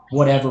for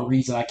whatever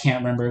reason. I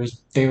can't remember. It was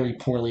very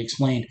poorly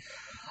explained.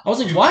 I was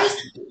like, why is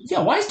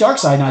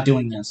Darkseid not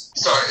doing this?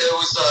 Sorry, it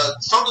was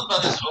something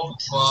about his own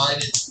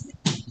pride and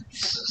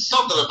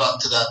something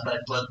about to that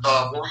effect. But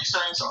what were you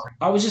saying? Sorry.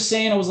 I was just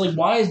saying, I was like,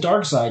 why is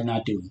Darkseid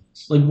not doing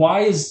this? Like,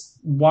 why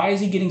is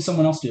he getting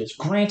someone else to do this?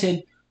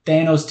 Granted,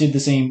 Thanos did the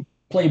same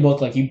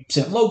playbook. Like, he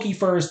sent Loki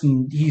first,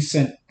 and he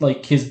sent,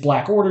 like, his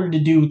Black Order to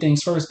do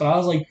things first. But I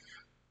was like,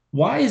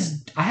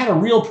 I had a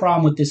real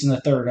problem with this in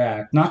the third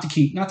act. Not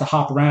to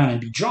hop around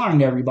and be jarring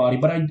to everybody,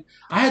 but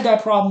I had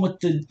that problem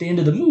with the end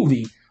of the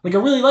movie. Like, I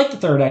really liked the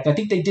third act. I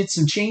think they did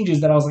some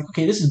changes that I was like,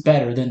 okay, this is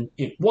better than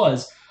it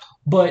was.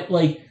 But,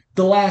 like,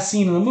 the last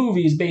scene of the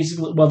movie is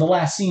basically, the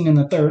last scene in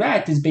the third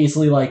act is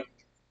basically like,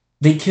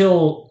 they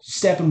kill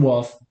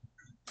Steppenwolf,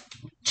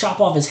 chop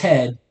off his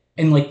head,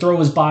 and, like, throw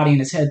his body and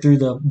his head through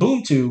the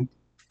boom tube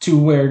to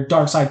where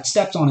Darkseid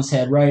steps on his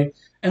head, right?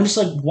 And I'm just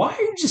like, why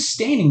are you just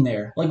standing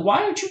there? Like,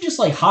 why aren't you just,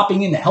 like,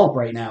 hopping in to help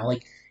right now?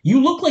 Like,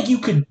 you look like you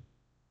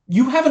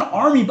have an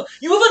army,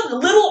 you have a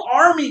little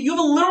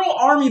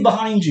army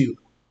behind you.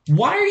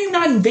 Why are you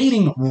not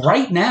invading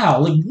right now?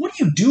 Like, what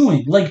are you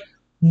doing? Like,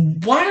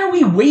 why are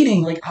we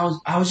waiting? Like,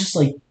 I was just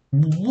like,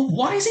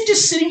 why is he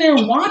just sitting there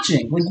and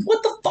watching? Like,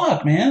 what the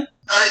fuck, man?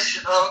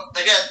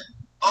 Again,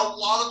 a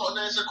lot of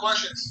unanswered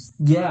questions.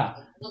 Yeah.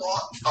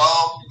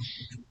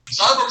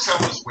 Cyborg's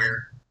helmet was weird.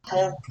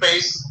 Full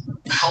face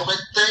helmet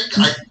thing,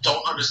 I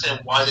don't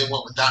understand why they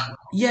went with that one.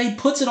 Yeah, he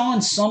puts it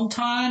on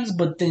sometimes,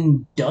 but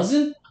then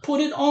doesn't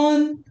put it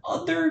on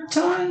other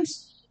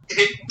times.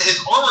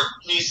 His armor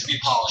needs to be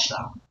polished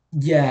out.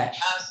 Yeah. It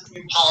has to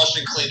be polished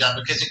and cleaned out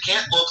because it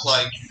can't look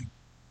like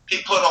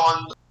he put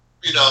on,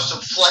 some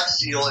Flex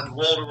Seal and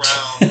rolled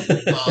around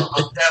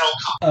a metal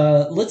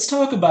cup. Let's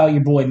talk about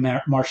your boy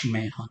Martian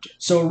Manhunter.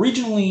 So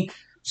originally,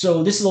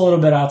 this is a little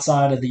bit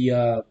outside of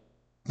the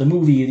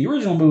the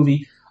original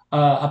movie,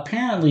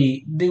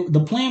 apparently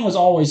the plan was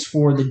always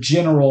for the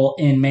general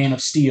in Man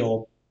of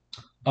Steel.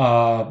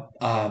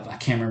 I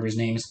can't remember his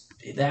name.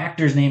 The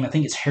actor's name, I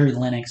think it's Harry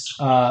Lennox.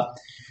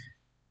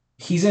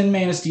 He's in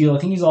Man of Steel. I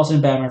think he's also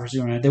in Batman vs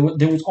Superman. There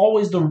was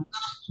always the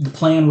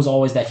plan was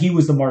always that he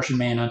was the Martian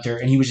Manhunter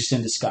and he was just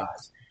in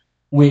disguise,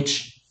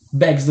 which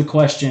begs the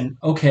question: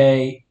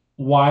 okay,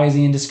 why is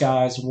he in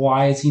disguise?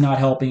 Why is he not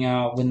helping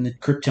out when the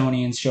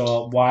Kryptonians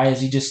show up? Why is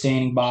he just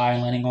standing by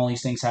and letting all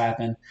these things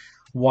happen?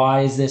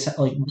 Why is this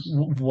like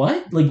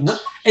what? Like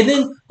what? And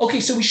then okay,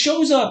 so he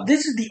shows up.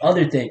 This is the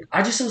other thing.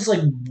 I just was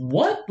like,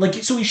 what? Like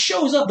so he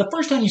shows up. The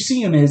first time you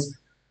see him is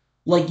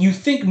like you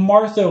think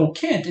Martha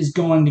Kent is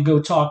going to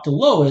go talk to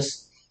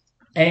Lois,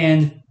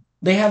 and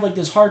they have like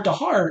this heart to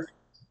heart,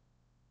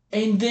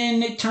 and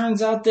then it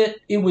turns out that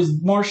it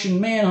was Martian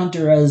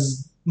Manhunter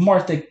as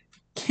Martha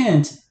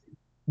Kent.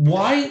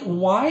 Why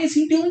is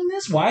he doing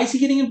this? Why is he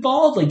getting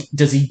involved? Like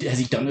has he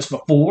done this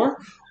before?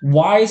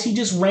 Why is he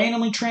just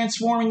randomly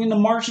transforming into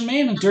Martian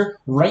Manhunter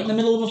right in the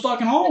middle of a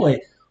fucking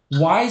hallway?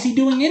 Why is he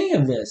doing any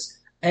of this?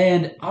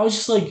 And I was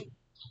just like,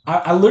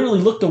 I literally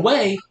looked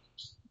away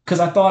because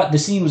I thought the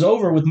scene was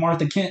over with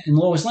Martha Kent and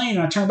Lois Lane,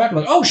 and I turned back and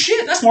like, oh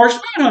shit, that's Martian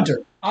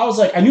Manhunter. I was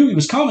like, I knew he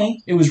was coming.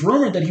 It was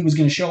rumored that he was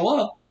going to show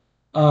up,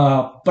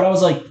 but I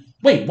was like,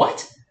 wait,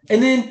 what?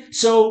 And then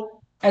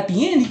so at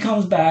the end, he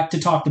comes back to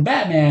talk to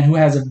Batman, who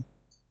has a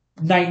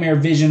nightmare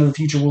vision of the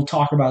future. We'll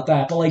talk about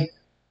that, but like,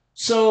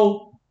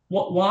 so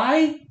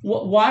why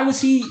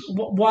was he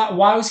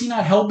why was he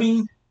not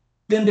helping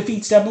them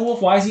defeat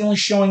Steppenwolf? Why is he only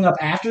showing up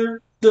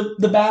after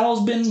the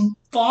battle's been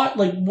fought?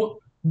 Like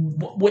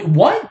wait,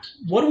 what?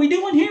 What are we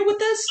doing here with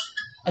this?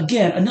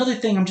 Again, another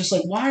thing, I'm just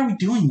like, why are we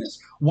doing this?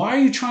 Why are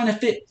you trying to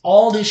fit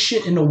all this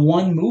shit into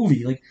one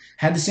movie? Like,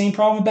 had the same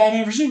problem with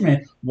Batman vs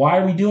Superman. Why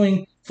are we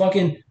doing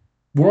fucking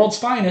World's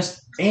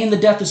Finest and the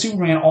Death of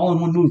Superman all in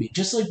one movie?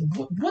 Just like,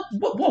 what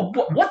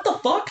the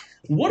fuck?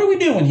 What are we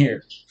doing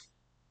here?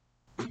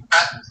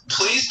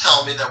 Please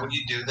tell me that when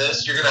you do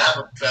this, you're going to have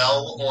a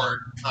bell or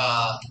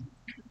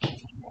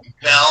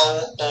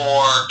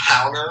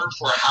counter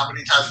for how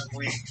many times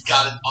we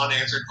got an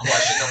unanswered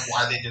question of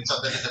why they did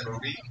something in the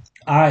movie.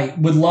 I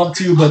would love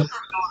to, but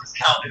it's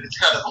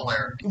kind of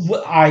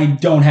hilarious. I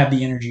don't have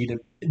the energy to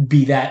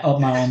be that up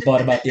my own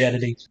butt about the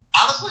editing.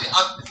 Honestly,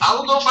 I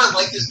don't know if I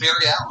like this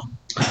Barry Allen.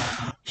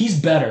 He's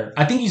better.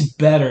 I think he's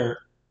better.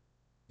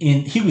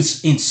 He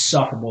was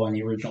insufferable in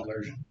the original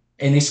version,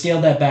 and they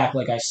scaled that back,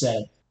 like I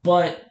said.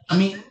 But I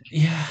mean,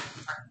 yeah.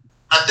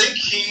 I think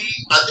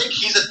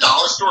he's a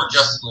dollar store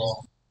Justin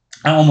Long.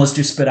 I almost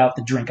just spit out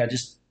the drink. I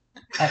just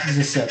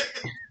said.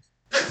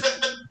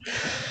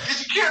 Because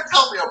you can't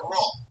tell me I'm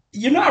wrong.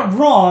 You're not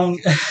wrong.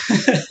 He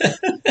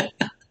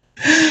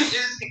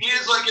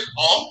is like an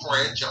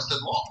off-brand Justin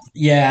Long.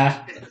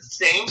 Yeah. The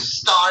same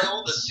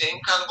style, the same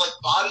kind of like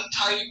body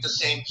type, the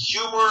same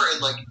humor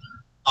and like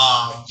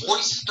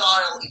voice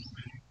style.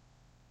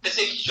 It's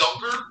a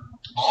younger,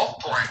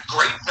 off-brand,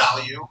 great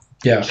value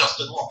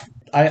Justin Long.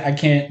 I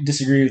can't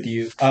disagree with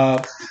you.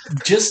 I'm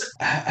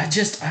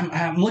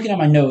looking at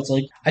my notes.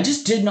 Like, I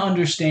just didn't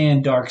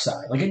understand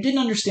Darkseid. Like, I didn't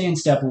understand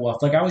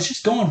Steppenwolf. Like, I was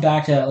just going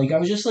back to that. Like, I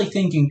was just like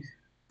thinking,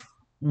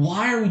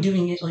 why are we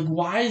doing it? Like,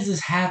 why is this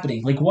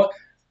happening? Like, what?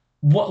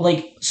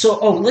 Like, so?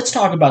 Oh, let's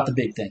talk about the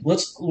big thing. We'll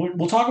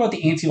talk about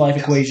the anti-life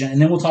equation, and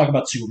then we'll talk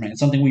about Superman.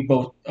 Something we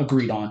both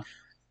agreed on.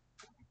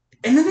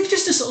 And then they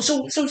just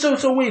so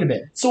wait a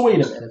minute. So wait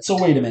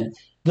a minute.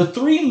 The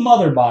three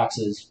mother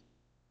boxes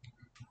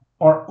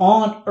are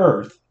on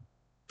Earth,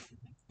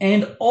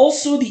 and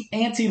also the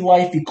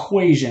anti-life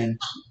equation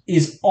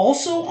is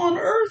also on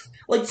Earth.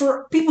 Like,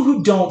 for people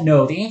who don't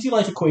know, the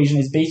anti-life equation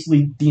is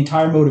basically the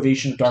entire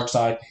motivation of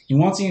Darkseid. He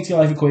wants the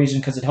anti-life equation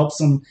because it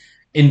helps him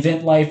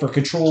invent life or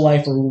control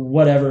life or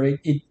whatever.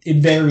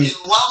 It varies.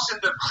 It allows him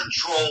to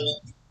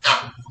control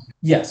everything.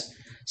 Yes.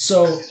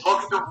 So he's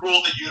looking to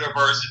rule the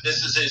universe, and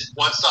this is his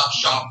one-stop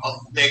shop of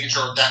making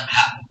sure that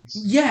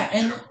happens. Yeah,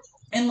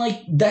 and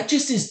like that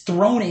just is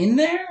thrown in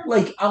there.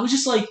 Like, I was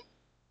just like,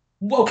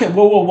 okay,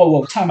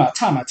 whoa, time out.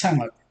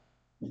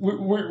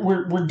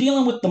 We're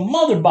dealing with the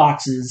mother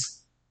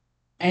boxes,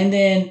 and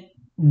then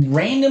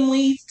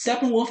randomly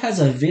Steppenwolf has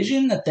a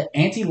vision that the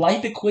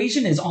anti-life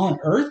equation is on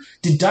Earth.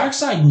 Did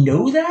Darkseid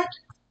know that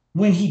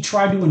when he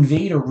tried to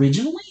invade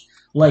originally?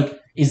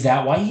 Like, is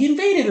that why he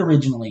invaded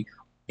originally?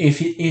 If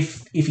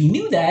he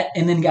knew that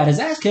and then got his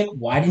ass kicked,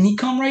 why didn't he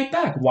come right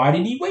back? Why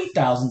did he wait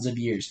thousands of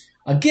years?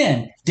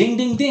 Again, ding,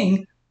 ding,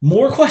 ding.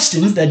 More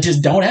questions that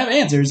just don't have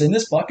answers in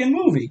this fucking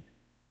movie.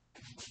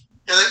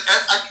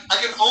 I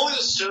can only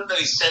assume that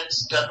he sent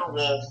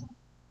Steppenwolf.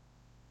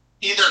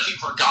 Either he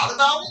forgot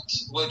about it,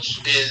 which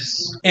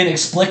is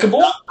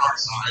inexplicable,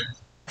 Darkseid,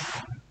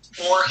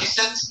 or he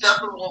sent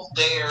Steppenwolf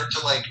there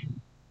to like,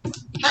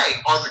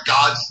 hey, are the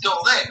gods still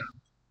there?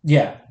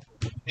 Yeah.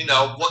 You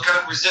know, what kind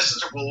of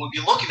resistance will we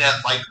be looking at,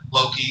 like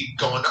Loki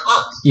going to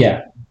Earth?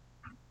 Yeah.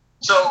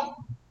 So,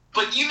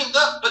 but even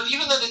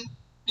then,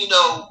 you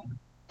know,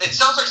 it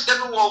sounds like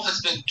Steppenwolf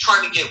has been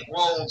trying to get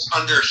worlds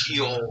under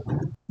heel.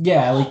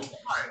 Yeah, like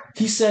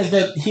he says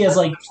that he has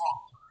like,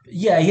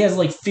 yeah, he has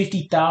like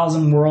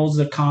 50,000 worlds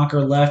to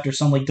conquer left or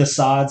something. Like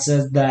Desaad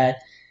says that,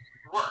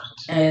 Right.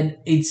 and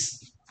it's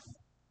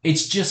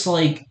just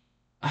like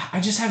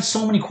I just have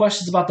so many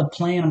questions about the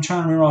plan. I'm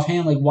trying to remember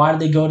offhand, like why did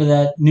they go to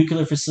that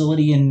nuclear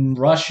facility in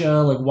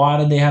Russia? Like why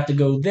did they have to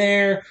go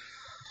there?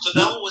 So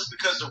that was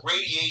because the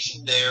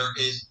radiation there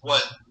is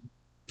what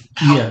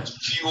Yeah. helped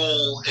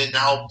fuel and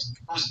how it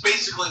was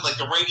basically like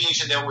the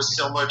radiation there was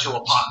similar to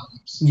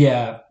Apocalypse.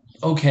 Yeah.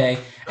 Okay.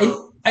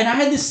 And I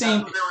had the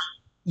same.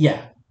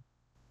 Yeah.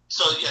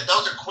 So yeah, that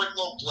was a quick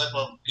little blip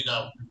of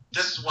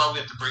this is why we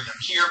have to bring them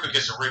here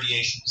because the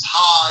radiation is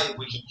high.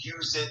 We can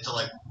use it to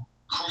like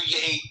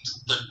create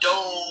the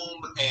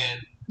dome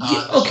and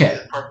okay.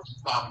 For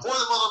the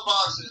mother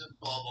boxes.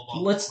 Blah blah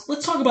blah.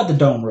 Let's talk about the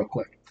dome real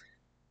quick.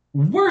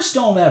 Worst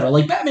dome ever.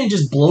 Like Batman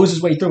just blows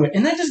his way through it,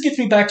 and that just gets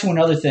me back to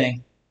another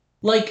thing.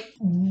 Like,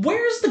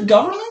 where's the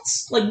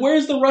governments? Like,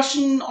 where's the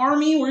Russian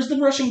army? Where's the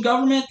Russian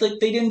government? Like,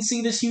 they didn't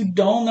see this huge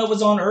dome that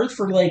was on Earth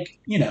for, like,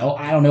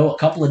 I don't know, a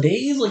couple of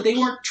days? Like, they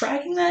weren't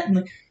tracking that?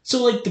 And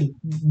so, like,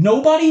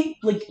 nobody?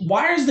 Like,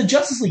 why is the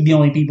Justice League the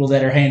only people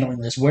that are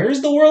handling this?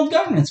 Where's the world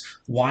governments?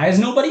 Why is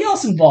nobody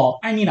else involved?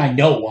 I mean, I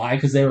know why,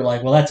 because they were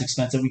like, well, that's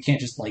expensive. We can't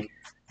just, like,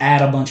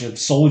 add a bunch of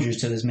soldiers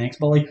to this mix.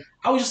 But, like,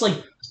 I was just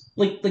like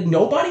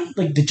nobody,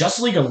 like the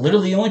Justice League are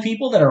literally the only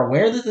people that are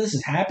aware that this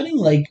is happening.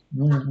 Like,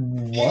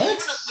 what? Even a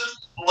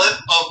flip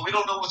of we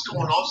don't know what's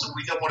going on, so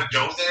we don't want to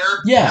go there.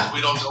 Yeah, because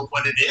we don't know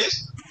what it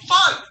is.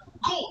 Fine,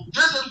 cool.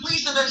 There's at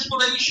least an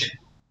explanation.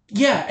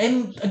 Yeah,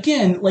 and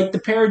again, like the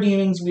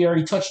parademons we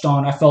already touched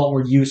on, I felt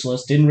were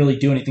useless. Didn't really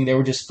do anything. They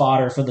were just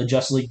fodder for the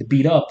Justice League to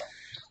beat up.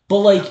 But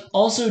like,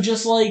 also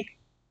just like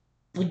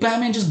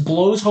Batman just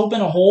blows Hope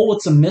in a hole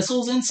with some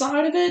missiles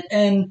inside of it,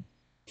 and.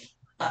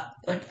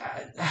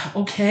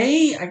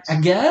 Okay, I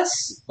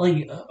guess.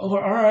 Like, all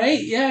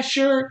right, yeah,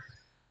 sure.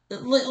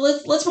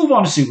 Let's move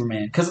on to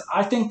Superman because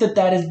I think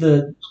that is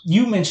the.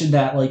 You mentioned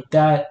that like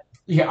that.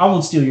 Yeah, I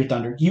won't steal your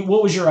thunder.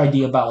 What was your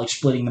idea about like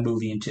splitting the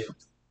movie in two?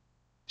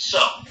 So,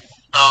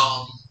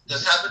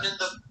 this happened in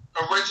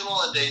the original,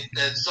 and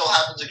it still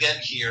happens again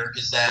here.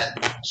 Is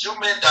that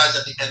Superman dies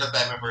at the end of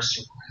Batman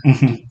vs Superman?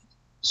 Mm-hmm.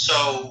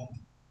 So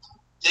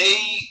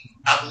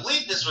I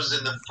believe this was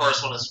in the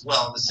first one as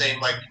well, the same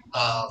like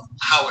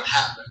how it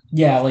happened.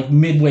 Yeah, like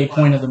midway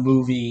point of the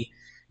movie.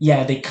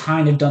 Yeah, they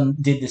kind of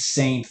did the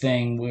same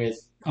thing with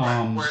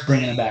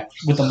bringing him back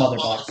with the mother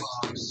box.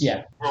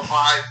 Yeah,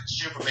 revive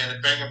Superman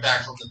and bring him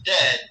back from the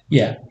dead.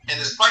 Yeah, and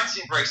this fight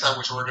scene breaks out,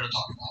 which we're going to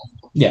talk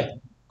about. Yeah,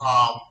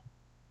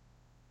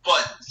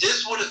 but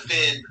this would have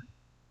been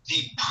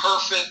the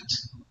perfect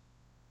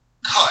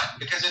cut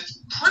because it's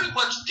pretty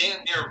much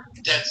damn near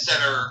dead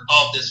center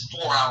of this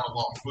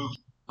 4-hour-long movie.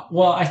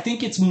 Well, I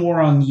think it's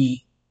more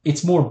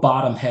it's more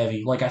bottom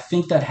heavy. Like I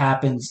think that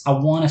happens. I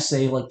want to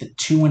say like the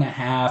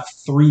 2.5,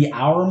 3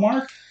 hour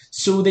mark.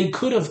 So they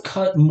could have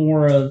cut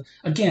more of.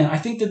 Again, I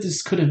think that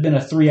this could have been a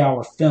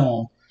 3-hour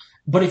film.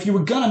 But if you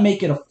were gonna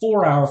make it a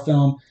 4-hour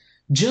film,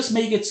 just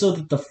make it so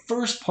that the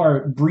first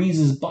part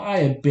breezes by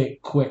a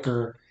bit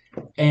quicker,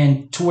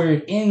 and to where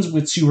it ends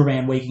with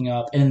Superman waking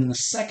up, and then the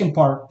second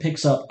part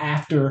picks up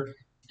after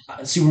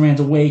Superman's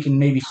awake and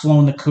maybe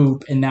flown the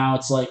coop, and now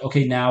it's like,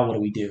 okay, now what do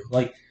we do?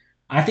 Like,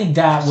 I think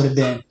that would have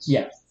been,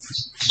 yeah.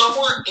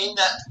 Somewhere in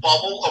that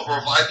bubble of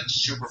reviving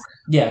Superman.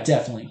 Yeah,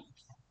 definitely.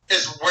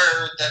 Is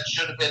where that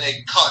should have been a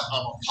cut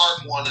of a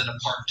part 1 and a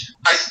part 2.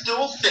 I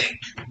still think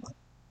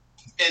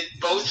in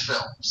both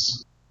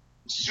films,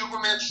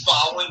 Superman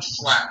following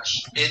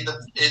Flash during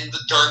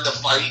the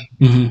fight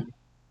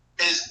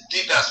is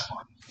the best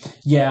part.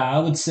 Yeah, I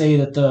would say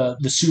that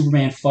the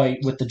Superman fight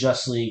with the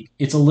Justice League,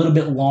 it's a little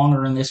bit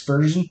longer in this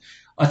version.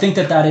 I think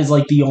that is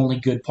like the only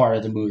good part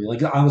of the movie.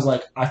 Like I was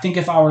like, I think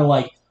if I were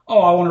like, oh,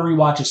 I want to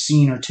rewatch a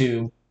scene or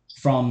two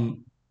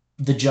from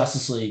the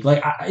Justice League,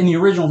 like in the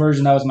original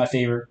version, that was my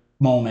favorite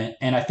moment,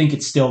 and I think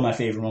it's still my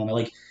favorite moment.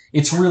 Like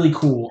it's really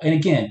cool. And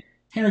again,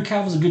 Henry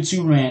Cavill's a good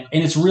Superman,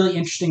 and it's really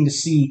interesting to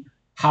see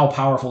how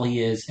powerful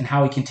he is and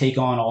how he can take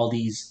on all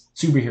these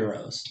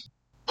superheroes.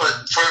 But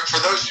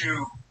for those who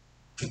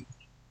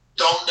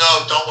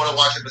don't want to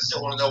watch it, but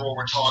still want to know what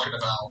we're talking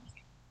about,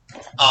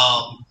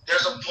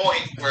 there's a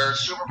point where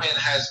Superman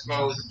has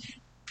both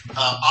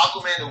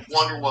Aquaman and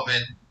Wonder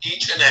Woman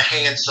each in a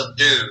hand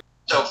subdued.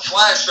 So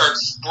Flash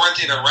starts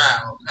sprinting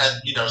around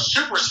at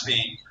super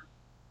speed.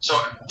 So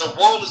the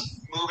world is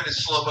moving in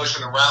slow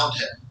motion around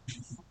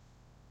him,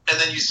 and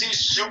then you see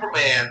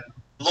Superman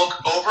look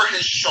over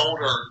his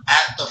shoulder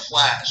at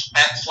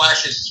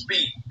Flash's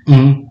speed,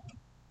 and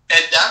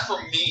that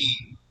for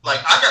me, like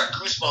I got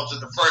goosebumps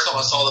the first time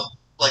I saw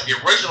the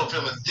original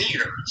film in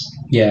theaters.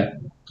 Yeah,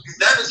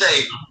 that is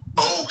a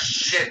oh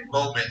shit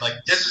moment. Like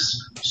this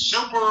is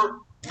super.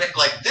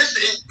 Like this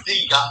is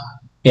the guy.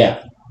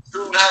 Yeah.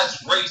 Who has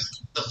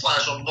raced the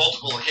Flash on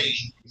multiple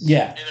occasions.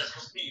 Yeah. And has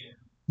competed.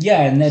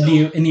 Yeah, and then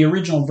in the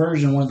original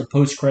version, one of the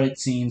post-credit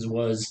scenes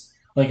was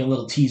like a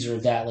little teaser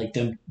of that, like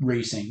them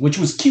racing, which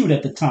was cute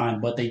at the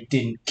time, but they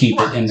didn't keep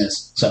it in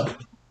this. So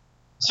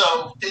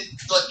So,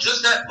 like,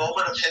 just that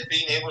moment of him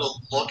being able to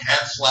look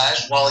at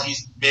Flash while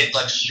he's mid,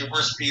 like,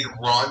 super speed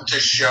run to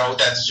show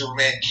that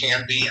Superman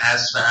can be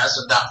as fast,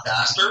 if not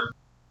faster,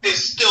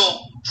 is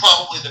still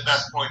probably the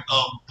best point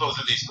of both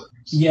of these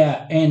movies.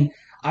 Yeah, and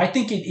I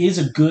think it is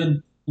a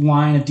good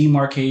line of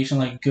demarcation,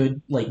 like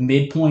good like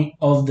midpoint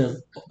of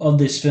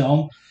this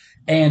film.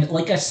 And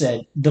like I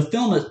said, the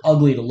film is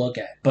ugly to look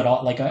at,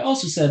 but like I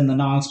also said in the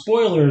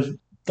non-spoilers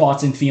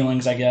thoughts and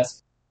feelings, I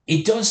guess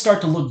it does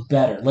start to look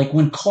better. Like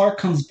when Clark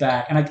comes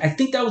back, and I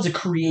think that was a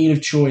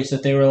creative choice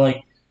that they were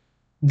like,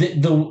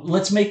 the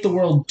let's make the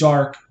world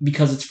dark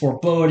because it's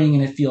foreboding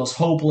and it feels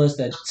hopeless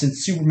that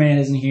since Superman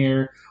isn't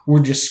here,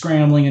 we're just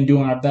scrambling and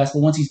doing our best. But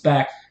once he's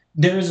back,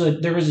 there is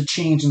a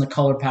change in the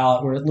color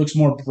palette where it looks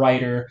more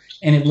brighter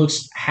and it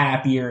looks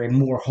happier and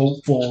more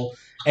hopeful.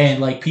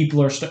 And like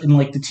people are starting,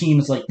 like the team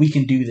is like, we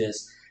can do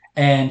this,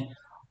 and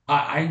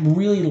I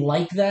really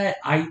like that.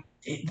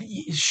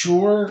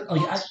 Sure,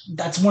 like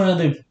that's one of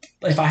the,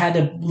 if I had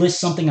to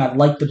list something I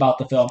liked about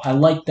the film, I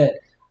like that.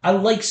 I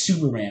like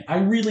Superman. I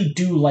really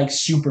do like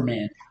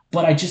Superman,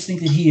 but I just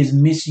think that he is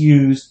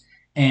misused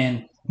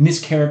and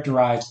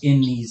mischaracterized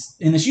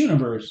in this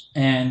universe.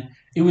 And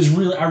it was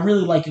really, I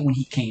really like it when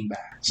he came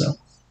back. So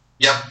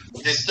Yep.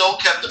 They still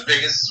kept the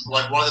biggest,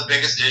 like, one of the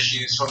biggest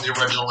issues from the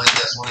original in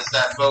this one is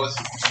that both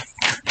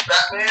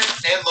Batman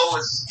and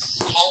Lois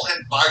call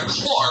him by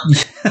Clark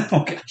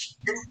oh gosh,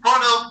 in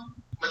front of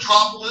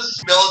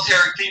Metropolis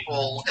military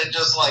people and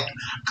just like,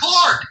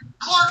 Clark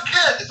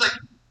Kent. It's like,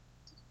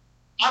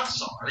 I'm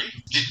sorry.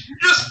 Did you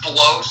just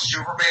blow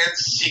Superman's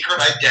secret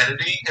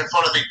identity in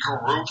front of a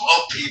group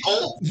of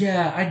people?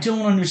 yeah, I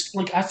don't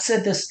understand. Like I've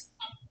said this,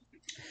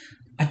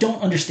 I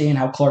don't understand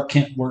how Clark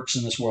Kent works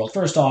in this world.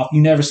 First off,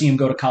 you never see him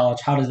go to college.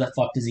 How does that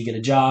fuck does he get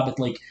a job at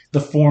like the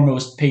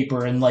foremost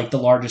paper in like the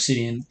largest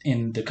city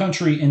in the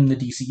country in the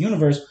DC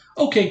universe?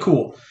 Okay,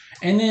 cool.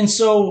 And then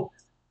so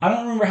I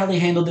don't remember how they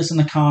handled this in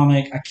the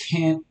comic. I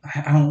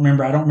don't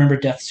remember. I don't remember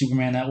Death of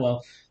Superman that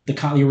well.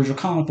 The original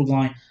comic book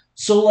line.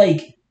 So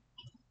like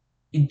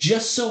it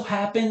just so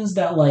happens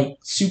that like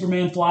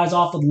Superman flies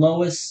off with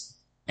Lois,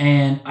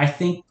 and I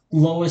think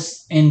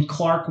Lois and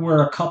Clark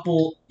were a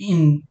couple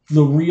in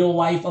the real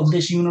life of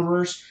this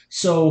universe.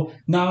 So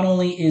not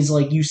only is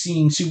like you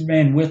seeing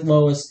Superman with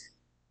Lois,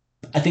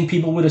 I think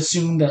people would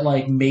assume that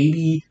like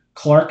maybe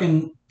Clark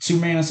and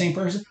Superman are the same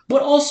person,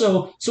 but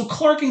also so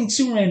Clark and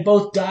Superman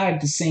both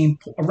died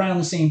around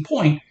the same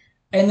point,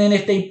 and then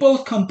if they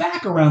both come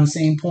back around the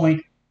same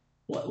point,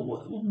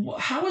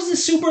 how is the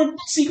super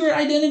secret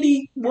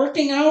identity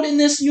working out in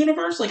this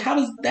universe? Like, how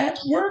does that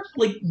work?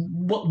 Like,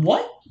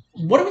 what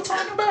are we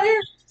talking about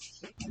here?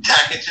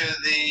 Tack it to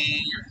the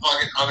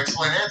fucking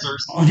unexplained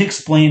answers.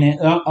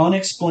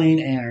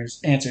 Unexplained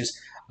answers.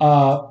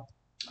 I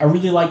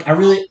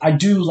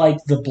do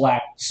like the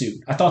black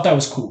suit. I thought that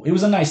was cool. It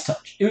was a nice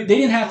touch. They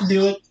didn't have to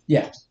do it.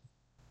 Yeah.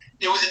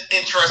 It was an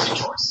interesting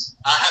choice.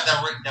 I had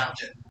that written down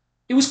too.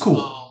 It was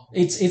cool.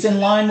 It's in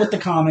line with the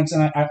comics,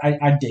 and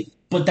I dig it.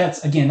 But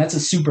that's a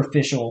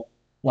superficial,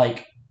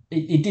 like,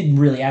 it didn't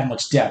really add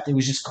much depth. It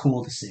was just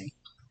cool to see.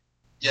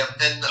 Yep,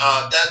 and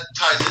that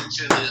ties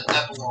into the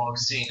epilogue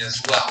scene as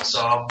well.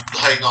 So I'm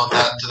hanging on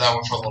to that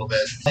one for a little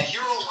bit. The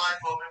hero line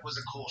moment was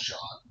a cool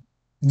shot.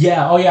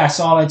 Yeah, oh yeah, I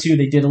saw that too.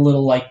 They did a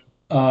little like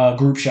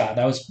group shot.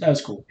 That was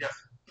cool. Yep,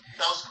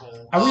 that was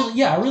cool.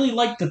 I really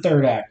liked the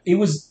third act. It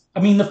was, I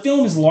mean, the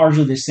film is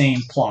largely the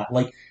same plot.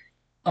 Like,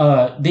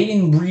 they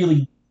didn't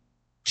really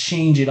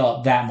change it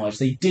up that much.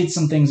 They did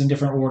some things in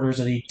different orders,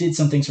 or they did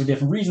some things for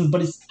different reasons,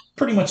 but it's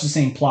pretty much the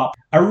same plot.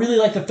 I really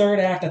like the third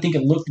act. I think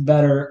it looked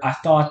better. I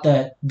thought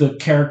that the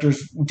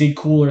characters did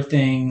cooler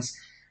things.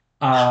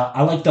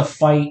 I like the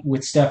fight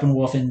with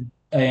Steppenwolf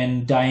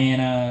and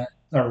Diana,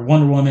 or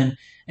Wonder Woman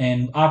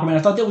and Aquaman. I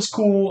thought that was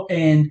cool,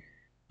 and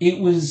it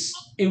was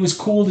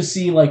cool to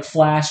see like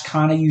Flash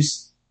kind of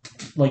use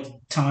like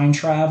time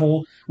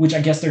travel, which I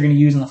guess they're going to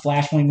use in the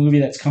Flashpoint movie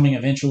that's coming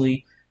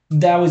eventually.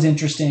 That was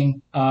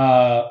interesting,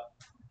 but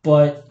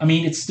I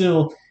mean, I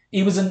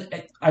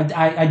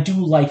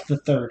do like the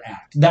third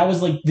act. That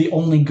was like the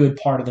only good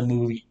part of the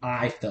movie,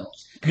 I felt,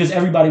 because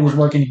everybody was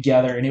working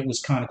together and it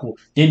was kind of cool.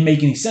 Didn't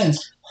make any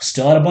sense.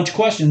 Still had a bunch of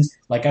questions,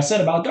 like I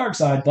said about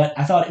Darkseid, but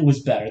I thought it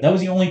was better. That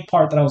was the only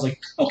part that I was like,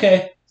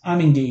 okay,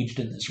 I'm engaged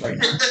in this right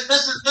now.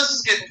 This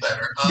is getting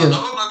better. I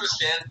don't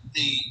understand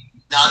the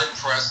not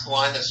impressed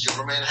line that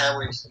Superman had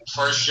when he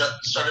first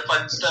started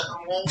fighting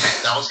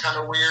Steppenwolf. That was kind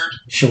of weird.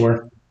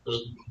 Sure.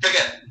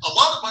 Again, a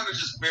lot of mine are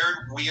just very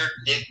weird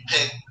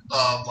nitpick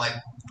of like,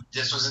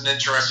 this was an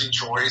interesting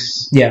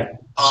choice. Yeah.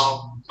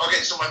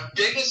 Okay, so my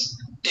biggest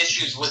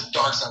issues with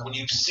Darkseid when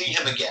you see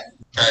him again,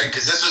 okay,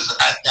 because this was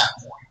at that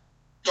point.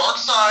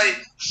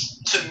 Darkseid,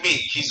 to me,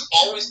 he's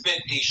always been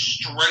a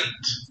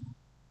straight,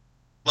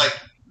 like,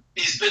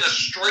 he's been a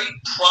straight,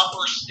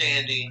 proper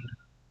standing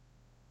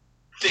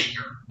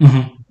figure.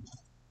 Mm-hmm.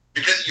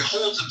 Because he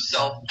holds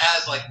himself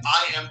as, like,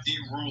 I am the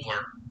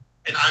ruler,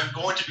 and I'm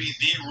going to be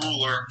the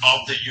ruler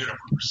of the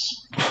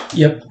universe.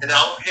 Yep. And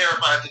I don't care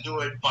if I have to do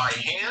it by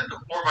hand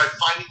or by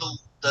finding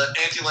the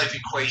anti-life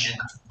equation,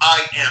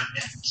 I am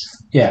it.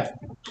 Yeah.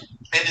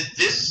 And in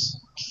this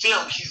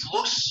film, he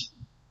looks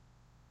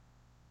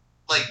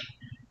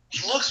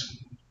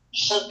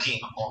hulking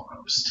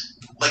almost.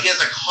 Like he has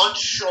like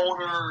hunched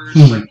shoulders.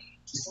 Like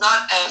he's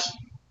not as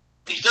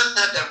he doesn't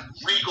have that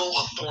regal,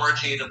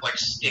 authoritative like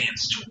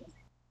stance to him.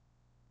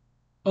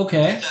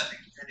 Okay. If that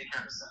makes any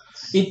kind of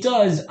sense. It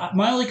does.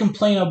 My only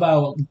complaint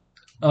about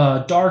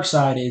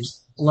Darkseid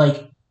is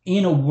like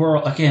in a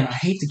world. Again, I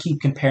hate to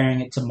keep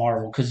comparing it to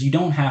Marvel because you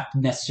don't have to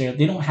necessarily.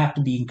 They don't have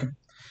to be in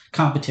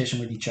competition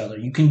with each other.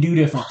 You can do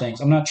different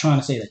things. I'm not trying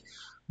to say that,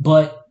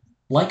 but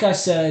like I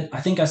said, I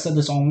think I said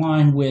this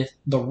online with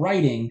the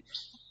writing,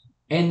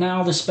 and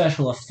now the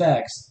special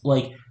effects.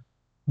 Like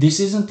this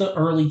isn't the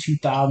early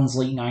 2000s,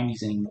 late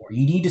 90s anymore.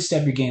 You need to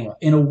step your game up.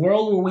 In a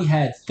world where we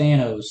had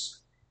Thanos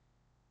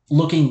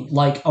looking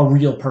like a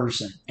real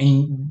person,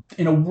 and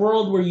in a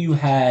world where you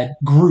had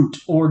Groot,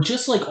 or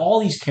just like all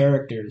these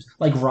characters,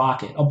 like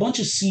Rocket, a bunch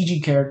of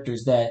CG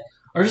characters that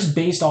are just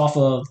based off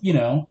of, they're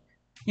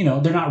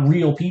not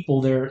real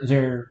people, they're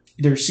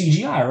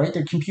CGI, right?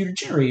 They're computer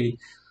generated.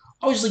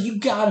 I was like, you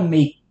gotta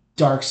make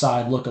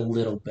Darkseid look a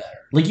little better.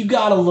 Like, you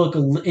gotta look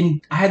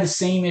and I had the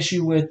same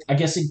issue with, I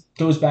guess it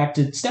goes back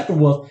to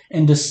Steppenwolf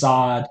and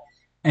Desaad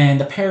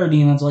and the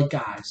Parademons. Like,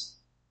 guys,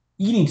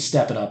 you need to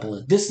step it up a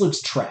little. This looks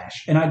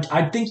trash. And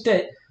I think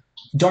that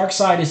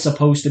Darkseid is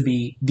supposed to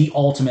be the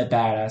ultimate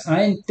badass. And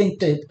I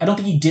don't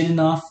think he did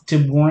enough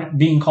to warrant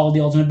being called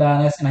the ultimate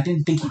badass, and I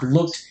didn't think he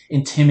looked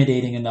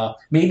intimidating enough.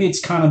 Maybe it's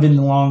kind of been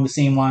along the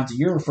same lines that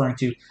you're referring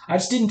to. I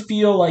just didn't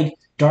feel like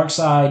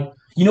Darkseid.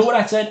 You know what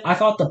I said? I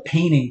thought the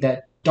painting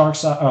that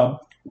Darkseid,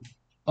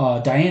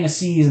 Diana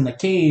sees in the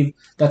cave,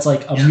 that's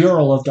like a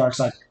mural of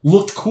Darkseid,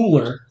 looked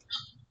cooler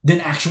than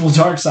actual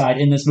Darkseid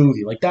in this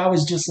movie. Like, that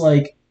was just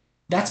like,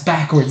 that's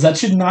backwards. That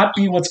should not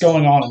be what's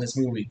going on in this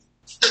movie.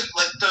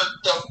 Like the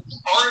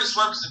artist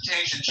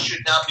representation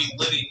should not be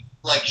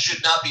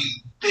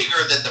bigger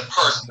than the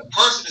person. The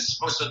person is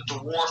supposed to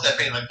dwarf that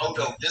painting. Like, oh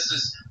no, this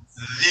is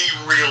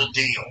the real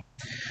deal.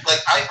 Like,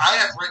 I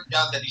have written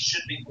down that he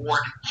should be more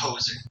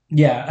imposing.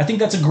 Yeah, I think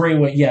that's a great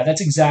way. Yeah,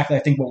 that's exactly, I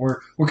think, what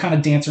we're kind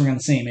of dancing around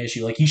the same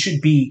issue. Like, he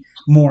should be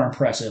more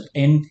impressive,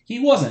 and he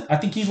wasn't. I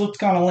think he looked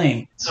kind of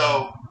lame.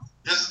 So,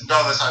 this is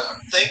another side.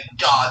 Thank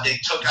God they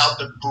took out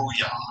the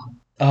booyah.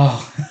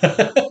 Oh.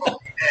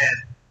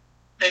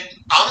 and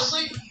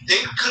honestly, they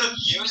could have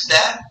used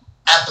that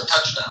at the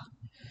touchdown.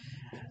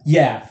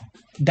 Yeah.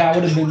 That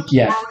would have been,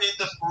 yeah. Thrown in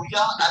the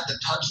booyah at the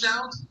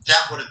touchdowns,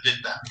 that would have been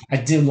better. I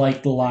did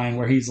like the line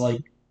where he's like,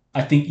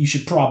 I think you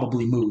should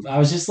probably move. I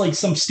was just like,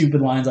 some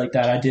stupid lines like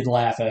that I did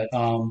laugh at.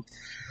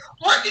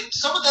 Right, and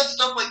some of that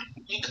stuff, like,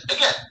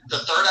 again, the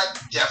third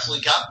act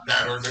definitely got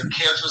better. Their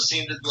characters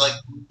seemed to, like,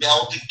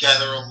 meld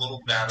together a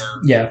little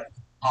better. Yeah.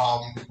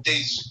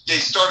 They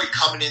started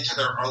coming into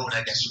their own,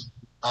 I guess,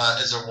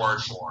 is a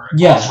word for it.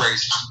 Yeah.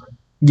 Phrase for it.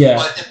 Yeah.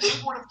 But if they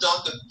would have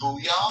done the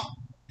booyah,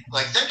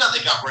 like, thank God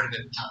they got rid of it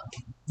in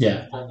time.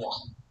 Yeah. For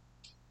one.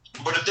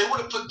 But if they would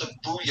have put the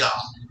booyah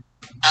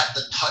at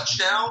the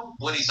touchdown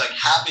when he's like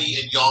happy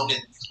and young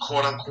and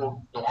quote unquote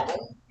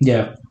normal.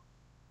 Yeah.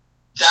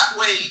 That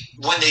way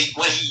when he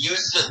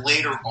uses it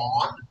later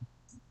on,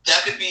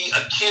 that could be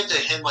akin to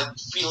him like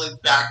feeling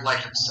back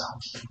like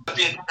himself. It would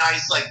be a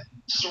nice like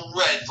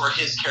thread for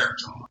his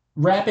character.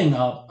 Wrapping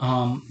up,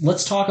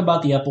 let's talk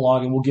about the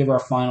epilogue and we'll give our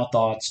final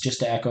thoughts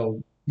just to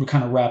echo, we'll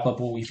kind of wrap up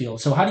what we feel.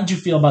 So how did you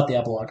feel about the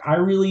epilogue?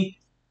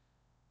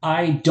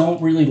 I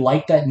don't really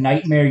like that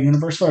Nightmare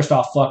universe. First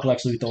off, fuck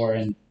Lex Luthor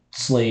and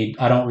Slade.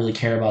 I don't really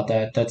care about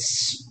that.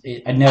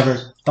 I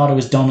never thought it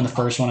was dumb in the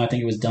first one. I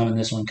think it was dumb in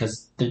this one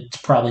because it's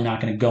probably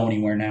not going to go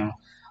anywhere now.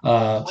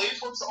 Slade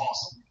looks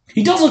awesome.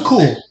 He does look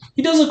cool. Slade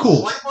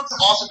looks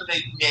awesome, and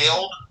they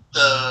nailed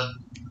the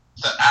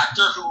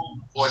actor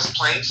who was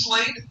playing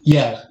Slade.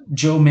 Yeah,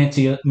 Joe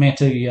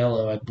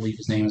Manganiello, I believe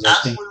his name is.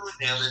 Absolutely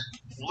nailed it.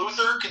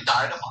 Luthor can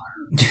die in a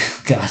fire.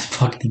 God,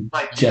 fucking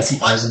like, Jesse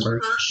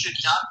Eisenberg. Luthor should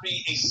not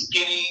be a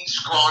skinny,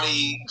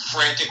 scrawny,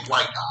 frantic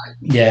white guy.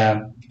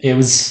 Yeah, it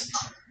was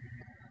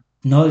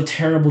another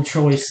terrible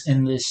choice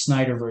in this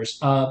Snyderverse.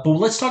 But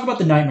let's talk about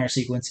the Nightmare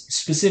sequence,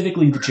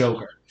 specifically the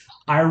Joker.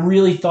 I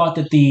really thought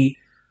that we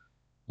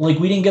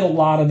didn't get a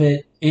lot of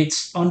it.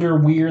 It's under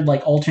weird,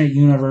 like, alternate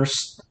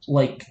universe,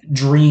 like,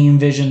 dream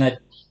vision that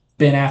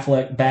Ben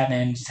Affleck,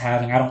 Batman, is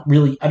having. I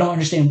don't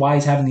understand why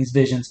he's having these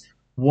visions.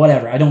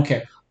 Whatever, I don't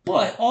care.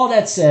 But all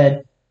that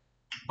said,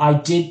 I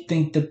did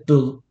think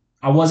that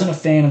I wasn't a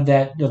fan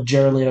of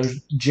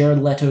Jared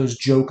Leto's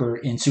Joker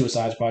in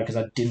Suicide Squad because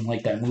I didn't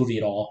like that movie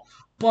at all.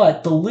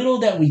 But the little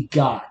that we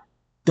got,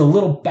 the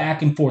little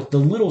back and forth, the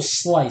little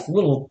slice,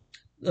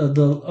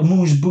 the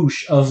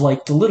amuse-bouche of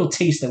like the little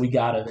taste that we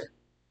got of it,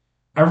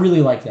 I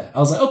really like that. I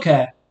was like,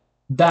 okay,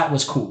 that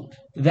was cool.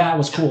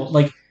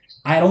 Like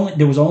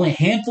there was only a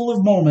handful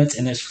of moments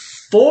in this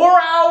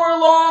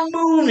 4-hour-long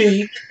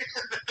movie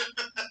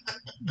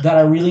that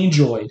I really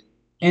enjoyed,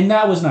 and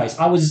that was nice.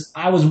 I was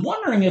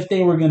wondering if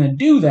they were going to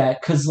do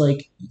that because,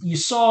 like, you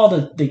saw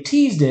that they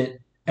teased it,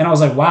 and I was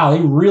like, wow,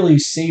 they really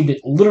saved it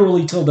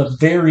literally till the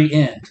very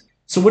end.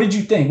 So what did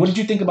you think? What did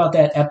you think about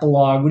that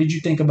epilogue? What did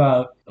you think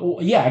about,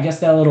 I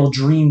guess that little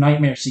dream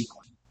nightmare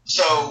sequence?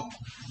 So,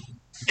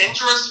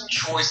 interesting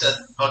choice.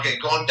 Okay,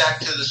 going back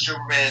to the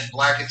Superman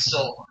Black and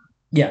Silver.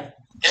 Yeah.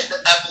 In the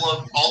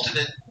epilogue,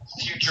 alternate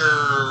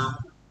future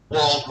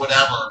world,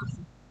 whatever,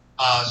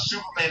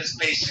 Superman is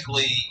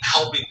basically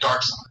helping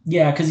Darkseid.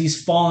 Yeah, because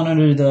he's fallen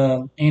under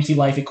the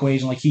anti-life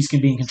equation, like he's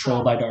being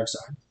controlled by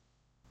Darkseid.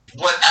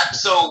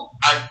 So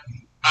I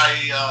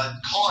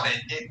caught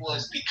it. It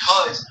was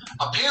because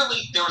apparently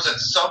there was at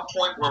some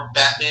point where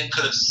Batman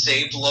could have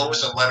saved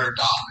Lois and let her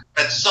die.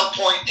 At some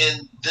point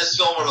in this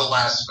film or the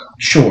last film.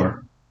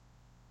 Sure.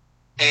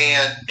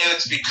 And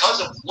it's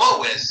because of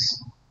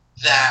Lois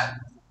that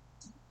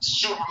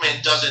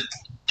Superman doesn't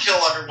kill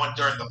everyone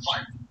during the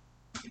fight.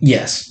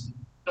 Yes.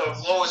 So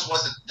if Lois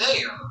wasn't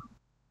there...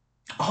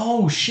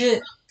 Oh,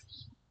 shit.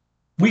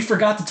 We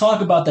forgot to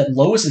talk about that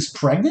Lois is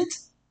pregnant,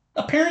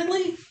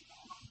 apparently?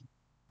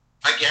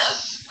 I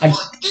guess?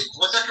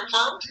 Was that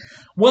confirmed?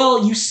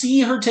 Well, you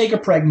see her take a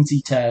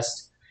pregnancy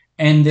test,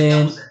 and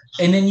then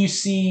you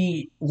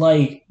see,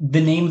 like, the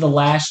name of the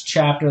last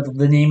chapter,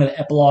 the name of the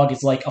epilogue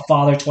is, like, A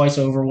Father Twice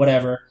Over,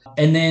 whatever.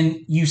 And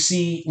then you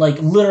see, like,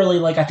 literally,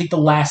 like, I think the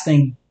last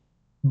thing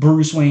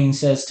Bruce Wayne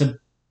says to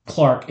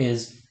Clark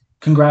is,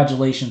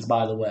 congratulations,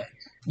 by the way.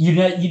 You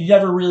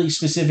never really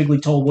specifically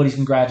told what he's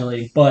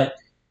congratulating, but,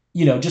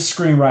 just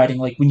screenwriting,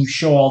 like, when you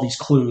show all these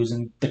clues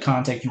and the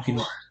context you can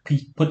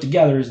put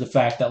together is the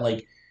fact that,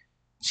 like,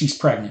 she's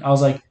pregnant. I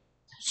was like,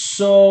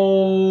 so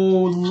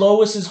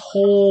Lois's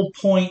whole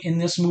point in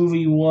this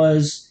movie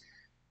was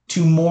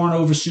to mourn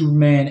over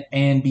Superman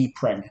and be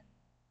pregnant.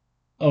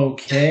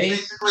 Okay.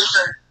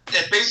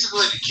 It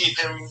basically to keep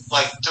him,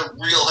 like, to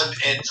reel him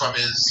in from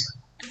his,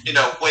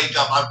 wake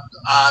up,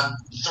 I'm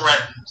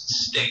threatened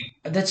state.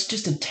 That's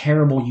just a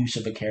terrible use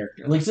of a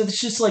character. Like, it's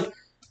just like,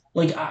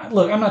 look,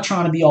 I'm not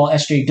trying to be all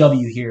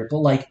SJW here, but,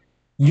 like,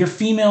 your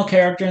female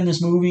character in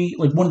this movie,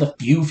 like, one of the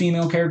few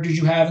female characters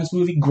you have in this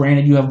movie,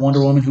 granted you have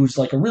Wonder Woman, who's,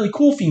 like, a really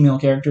cool female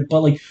character,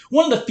 but, like,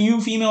 one of the few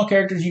female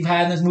characters you've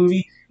had in this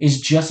movie is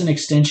just an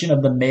extension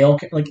of the male,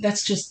 like,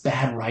 that's just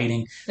bad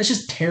writing. That's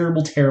just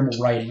terrible, terrible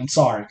writing. I'm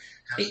sorry.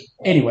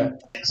 Anyway.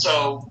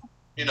 So,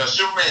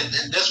 Superman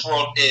in this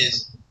world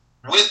is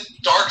with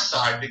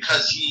Darkseid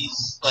because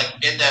he's, like,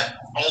 in that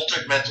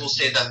altered mental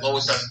state that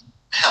Lois has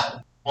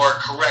held, or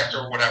correct,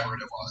 or whatever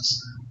it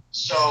was.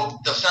 So,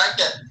 the fact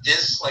that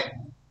this, like,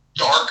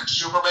 dark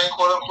Superman,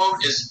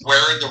 quote-unquote, is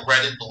wearing the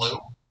red and blue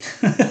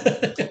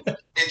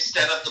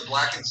instead of the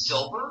black and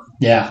silver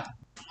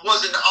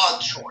was an odd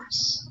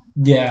choice.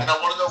 Yeah. And I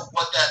want to know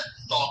what that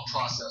thought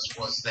process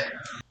was there.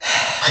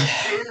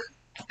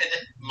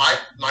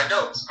 My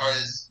notes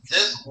is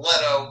this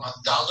Leto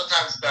 1,000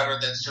 times better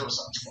than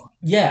Suicide Squad.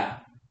 Yeah.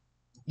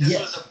 This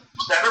was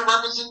a better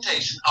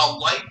representation. I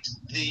liked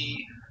the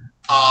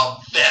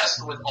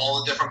vest with all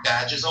the different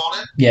badges on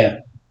it. Yeah.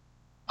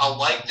 I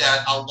like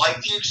that. I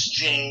like the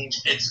exchange.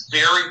 It's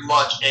very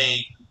much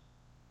a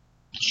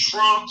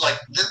true, like,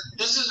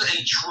 this is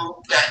a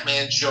true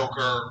Batman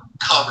Joker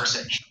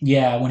conversation.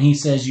 Yeah, when he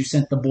says you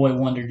sent the boy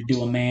Wonder to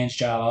do a man's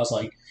job, I was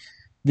like,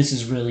 this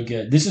is really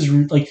good. This is,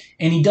 like,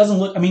 and he doesn't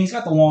look, I mean, he's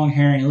got the long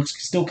hair and he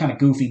looks still kind of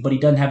goofy, but he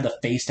doesn't have the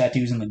face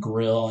tattoos and the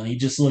grill, and he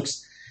just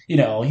looks, he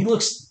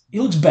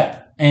looks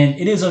better. And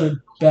it is a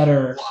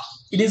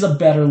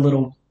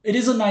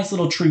nice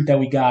little treat that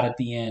we got at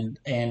the end,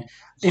 and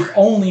if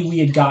only we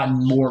had gotten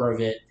more of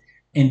it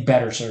in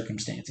better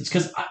circumstances.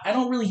 Because I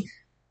don't really,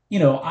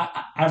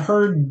 I've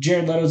heard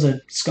Jared Leto's a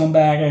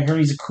scumbag. I heard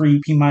he's a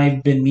creep. He might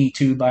have been Me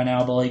Too by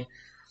now, but, like,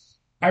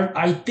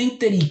 I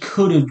think that he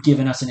could have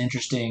given us an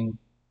interesting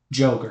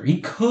Joker. He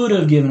could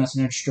have given us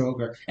an interesting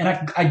Joker. And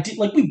I did,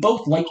 like, we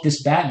both liked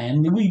this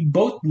Batman. We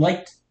both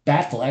liked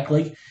Batfleck.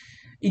 Like,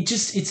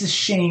 it's a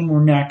shame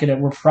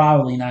we're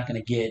probably not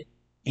gonna get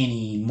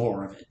any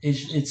more of it.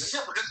 It's a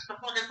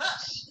fucking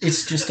mess.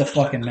 It's just a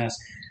fucking mess.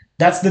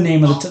 That's the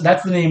name of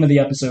the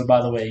episode,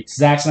 by the way.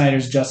 Zack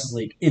Snyder's Justice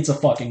League. It's a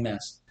fucking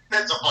mess.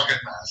 It's a fucking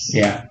mess.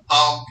 Yeah.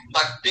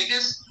 My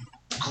biggest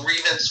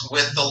grievance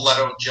with the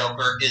Leto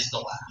Joker is the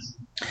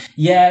laugh.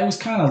 Yeah, it was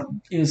kind of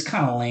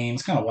lame.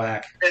 It's kind of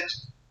whack.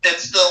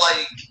 It's the,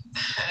 like.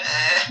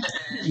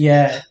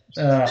 Yeah.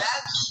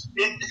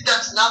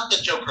 That's not the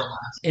Joker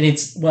laugh.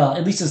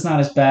 At least it's not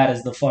as bad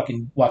as the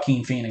fucking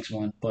Joaquin Phoenix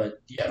one.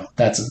 But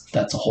that's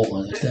a whole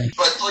other thing.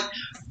 But, like,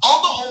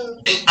 on the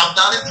whole, I'm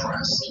not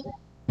impressed.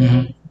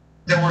 Mm-hmm.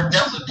 There were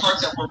definitely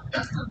parts that were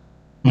better.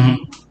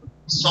 Mm-hmm.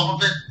 Some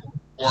of it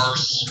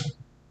worse.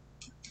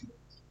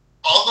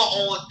 On the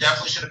whole, it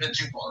definitely should have been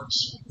 2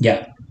 parts.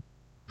 Yeah.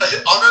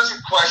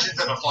 Unanswered questions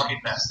and a fucking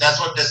mess. That's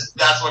what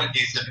it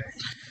needs to be.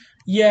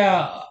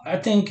 Yeah, I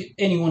think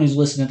anyone who's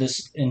listened to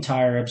this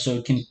entire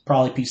episode can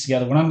probably piece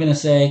together what I'm going to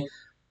say.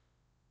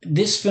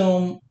 This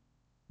film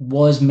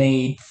was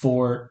made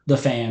for the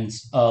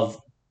fans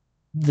of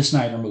the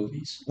Snyder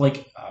movies.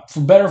 Like,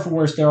 for better or for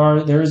worse,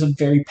 there is a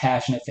very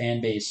passionate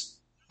fan base.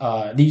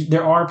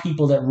 There are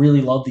people that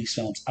really love these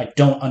films. I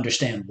don't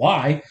understand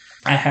why.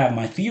 I have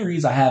my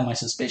theories, I have my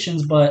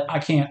suspicions, but I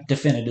can't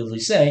definitively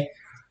say.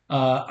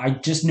 I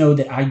just know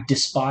that I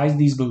despise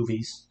these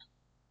movies.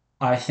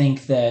 I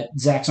think that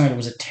Zack Snyder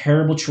was a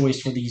terrible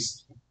choice for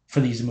these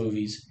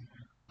movies.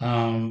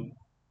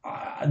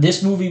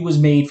 This movie was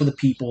made for the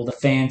people, the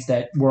fans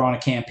that were on a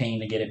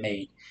campaign to get it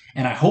made,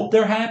 and I hope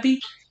they're happy.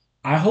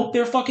 I hope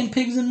they're fucking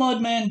pigs in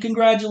mud, man.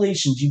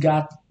 Congratulations, you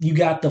got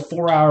the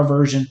 4 hour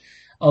version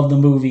of the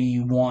movie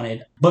you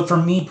wanted. But for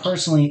me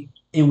personally,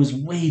 it was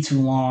way too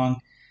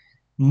long.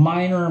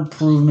 Minor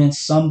improvements,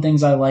 some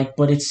things I like,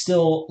 but it's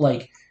still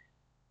like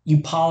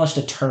you polished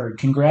a turd.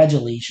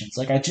 Congratulations.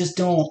 Like I just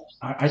don't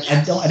I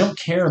don't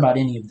care about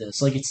any of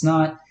this. Like it's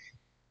not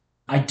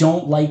I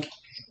don't like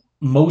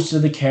most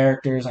of the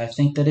characters. I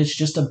think that it's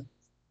just a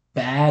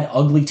bad,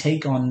 ugly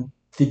take on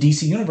the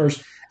DC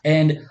universe.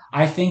 And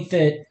I think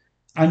that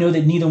I know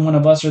that neither one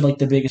of us are like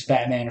the biggest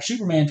Batman or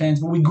Superman fans,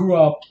 but we grew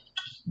up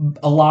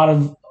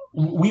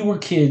we were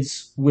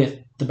kids with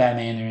the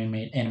Batman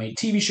animated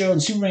TV show,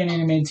 the Superman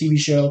animated TV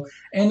show,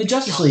 and the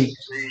Justice League.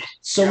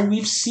 So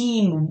we've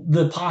seen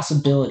the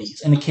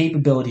possibilities and the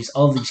capabilities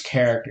of these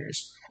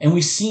characters, and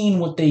we've seen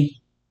what they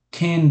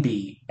can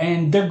be,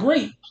 and they're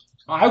great.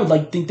 I would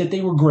like to think that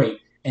they were great,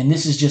 and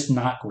this is just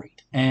not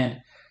great. And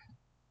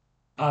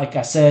like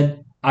I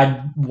said,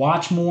 I'd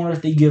watch more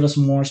if they give us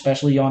more,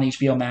 especially on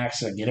HBO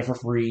Max. I get it for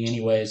free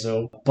anyway.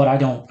 So, but I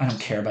don't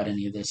care about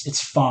any of this.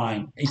 It's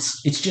fine.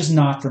 It's just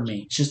not for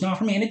me. It's just not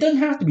for me, and it doesn't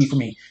have to be for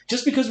me.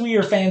 Just because we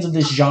are fans of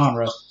this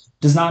genre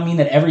does not mean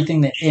that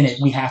everything that in it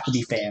we have to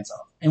be fans of,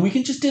 and we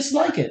can just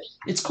dislike it.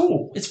 It's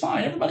cool. It's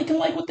fine. Everybody can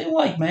like what they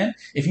like, man.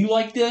 If you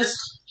like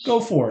this, go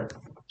for it.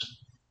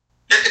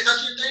 If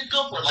that's your thing,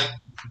 go for it. Like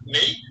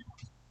me,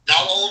 not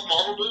all of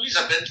Marvel movies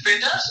have been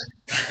fantastic.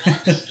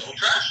 I'm still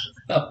trash.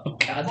 Oh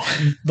God,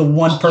 the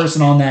one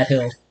person on that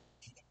hill.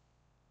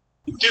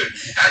 Dude,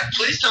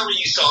 please tell me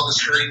you saw the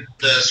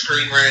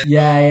screen rant.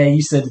 Yeah,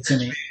 you said it to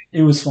me.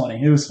 It was funny.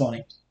 You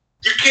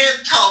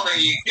can't tell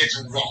me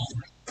it's wrong.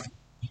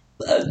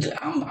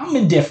 I'm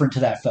indifferent to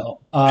that film.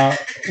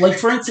 Like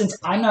for instance,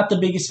 I'm not the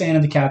biggest fan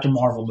of the Captain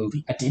Marvel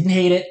movie. I didn't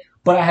hate it,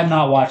 but I have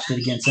not watched it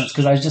again since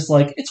because I was just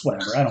like, it's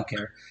whatever. I don't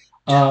care.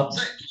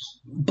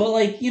 But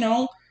like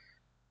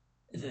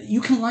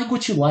you can like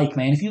what you like,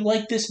 man. If you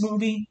like this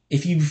movie,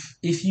 if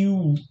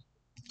you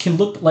can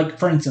look like,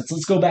 for instance,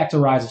 let's go back to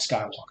Rise of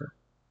Skywalker.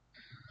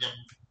 Yep.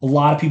 A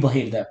lot of people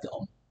hated that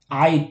film.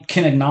 I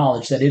can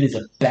acknowledge that it is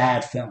a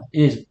bad film.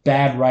 It is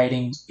bad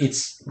writing.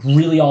 It's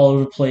really all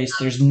over the place.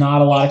 There's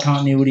not a lot of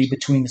continuity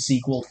between the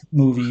sequel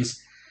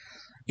movies.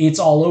 It's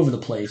all over the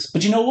place.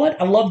 But you know what?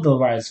 I love the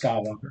Rise of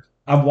Skywalker.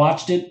 I've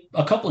watched it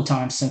a couple of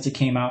times since it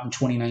came out in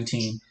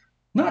 2019.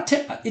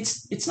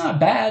 It's not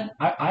bad.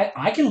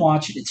 I can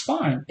watch it. It's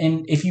fine.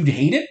 And if you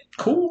hate it,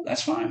 cool.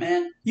 That's fine,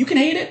 man. You can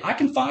hate it. I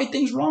can find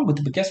things wrong with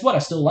it. But guess what? I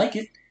still like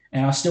it,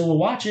 and I still will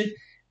watch it.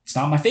 It's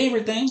not my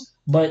favorite thing,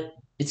 but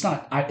it's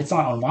not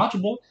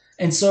unwatchable.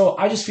 And so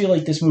I just feel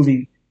like this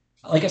movie,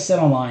 like I said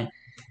online,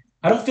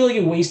 I don't feel like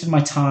it wasted my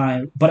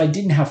time, but I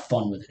didn't have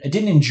fun with it. I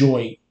didn't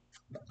enjoy.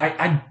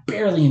 I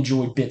barely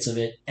enjoyed bits of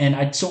it,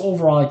 and so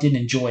overall I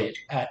didn't enjoy it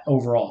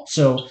overall.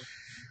 So.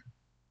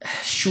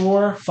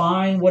 Sure,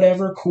 fine,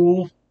 whatever,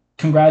 cool.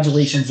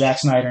 Congratulations, Zack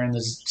Snyder and the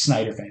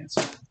Snyder fans.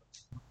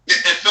 It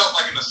felt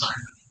like an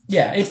assignment.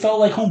 Yeah, it felt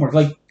like homework,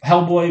 like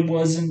Hellboy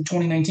was in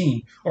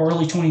 2019 or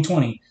early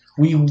 2020.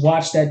 We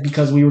watched that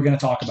because we were going to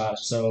talk about it,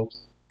 so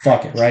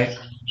fuck it, right?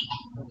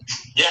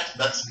 Yeah,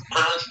 that's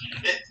pretty much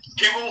it.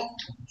 People,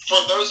 for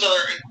those that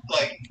are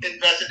like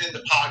invested in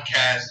the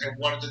podcast and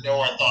wanted to know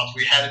our thoughts,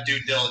 we had a due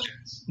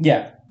diligence.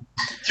 Yeah.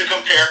 To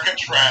compare,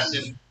 contrast,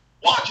 and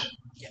watch it.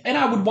 And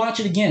I would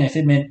watch it again if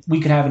it meant we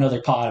could have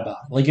another pod about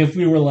it. Like if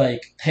we were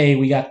like, hey,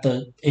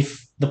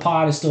 if the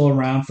pod is still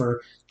around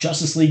for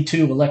Justice League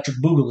 2 Electric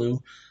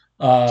Boogaloo,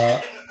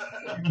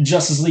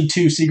 Justice League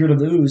 2 Secret of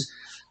the Ooze,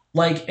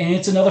 and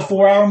it's another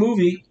 4-hour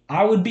movie,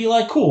 I would be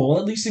like, cool. Well,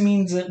 at least it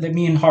means that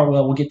me and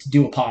Hartwell will get to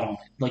do a pod on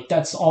it. Like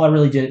that's all I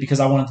really did because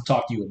I wanted to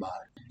talk to you about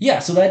it. Yeah,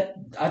 so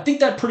I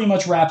think that pretty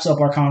much wraps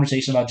up our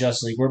conversation about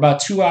Justice League. We're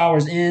about 2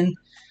 hours in.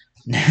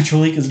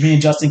 Naturally, because me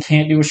and Justin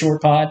can't do a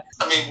short pod.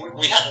 I mean,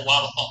 we had a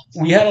lot of thoughts.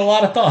 We had a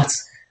lot of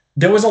thoughts.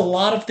 There was a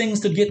lot of things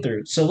to get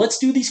through. So let's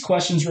do these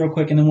questions real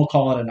quick, and then we'll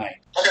call it a night.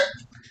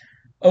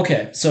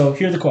 Okay, so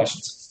here are the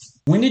questions.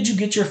 When did you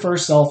get your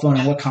first cell phone,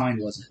 and what kind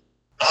was it?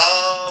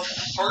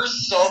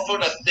 First cell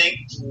phone, I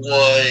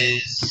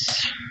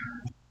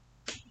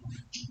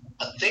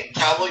think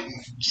probably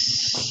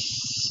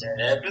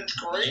 7th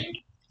grade.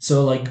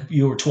 So,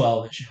 you were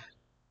 12-ish.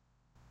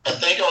 I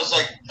think it was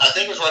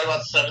right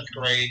about 7th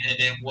grade, and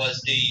it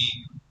was the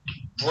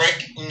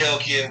brick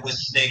Nokia with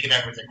Snake and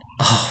everything.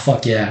 Oh,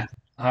 fuck yeah.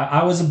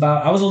 I was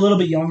a little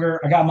bit younger.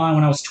 I got mine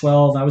when I was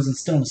 12. I was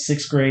still in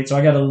 6th grade, so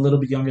I got a little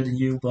bit younger than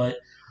you, but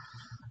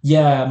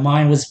yeah,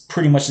 mine was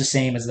pretty much the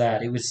same as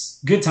that. It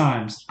was good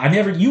times.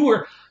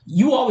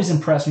 You always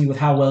impressed me with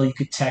how well you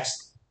could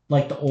text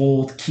the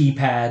old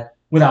keypad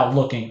without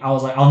looking. I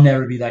was like, I'll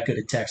never be that good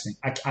at texting.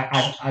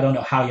 I don't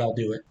know how y'all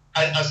do it.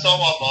 I saw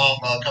my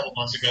mom a couple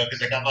months ago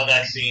because I got my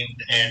vaccine,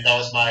 and that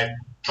was my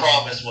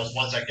promise was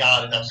once I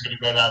got it, I was going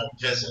to go down and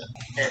visit.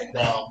 And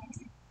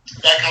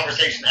that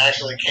conversation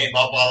actually came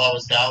up while I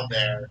was down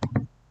there,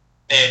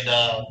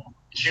 and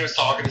she was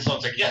talking to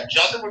someone. Like, yeah,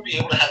 Justin would be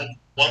able to have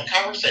one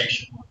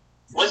conversation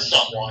with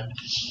someone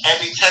and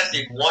be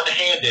texting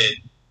one-handed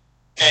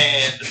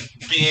and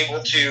be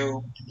able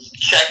to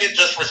check it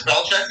just for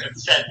spell checks and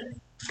send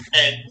it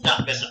and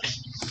not miss it.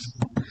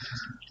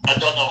 I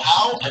don't know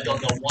how, I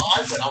don't know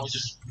why, but I was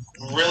just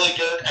really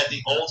good at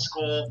the old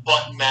school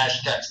button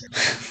mash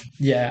texting.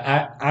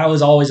 Yeah, I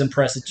was always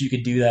impressed that you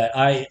could do that.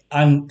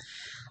 I'm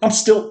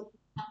still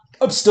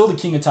the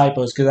king of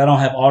typos because I don't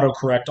have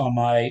autocorrect on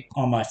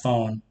my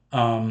phone.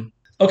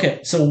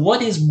 Okay, so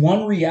what is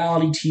one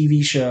reality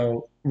TV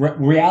show,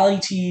 reality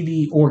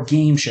TV or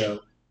game show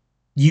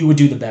you would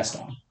do the best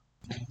on?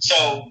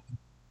 So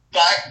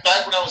back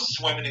when I was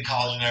swimming in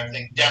college and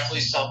everything,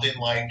 definitely something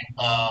like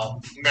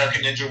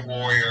American Ninja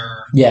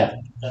Warrior Yeah,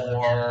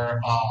 or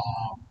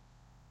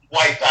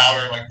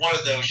Wipeout or like one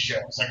of those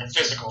shows, like a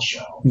physical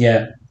show.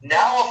 yeah.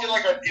 Now I feel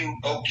like I'd do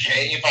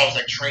okay if I was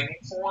like training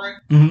for it.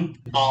 Mm-hmm.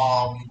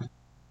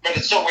 But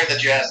it's so weird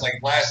that you asked. Like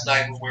last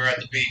night when we were at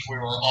the beach,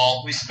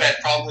 we spent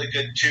probably a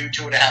good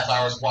 2.5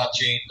 hours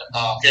watching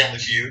Family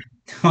Feud.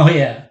 Oh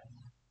yeah.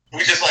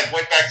 We just like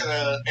went back to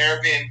the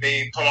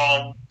Airbnb, put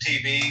on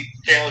TV,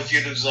 Family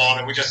Feud was on,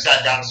 and we just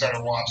sat down and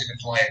started watching and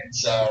playing.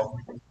 So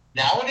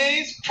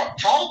nowadays,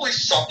 probably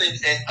something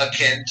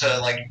akin to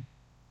like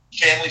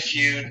Family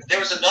Feud. There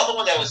was another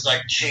one that was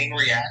like Chain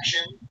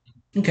Reaction.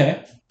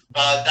 Okay.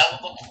 That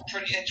would look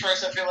pretty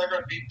interesting. I feel like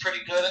I'd be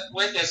pretty good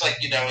with. It's like,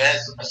 it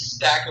has a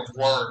stack of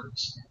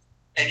words,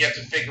 and you have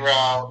to figure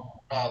out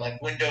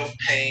like window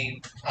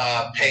pane,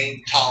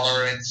 pain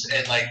tolerance,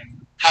 and like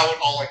how it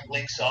all like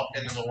links up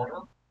in an order.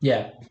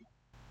 Yeah.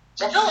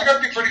 So I feel like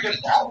I'd be pretty good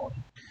at that one.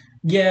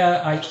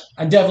 Yeah,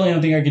 I definitely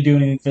don't think I could do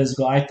anything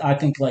physical. I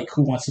think like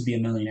Who Wants to Be a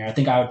Millionaire. I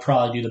think I would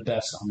probably do the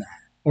best on that.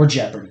 Or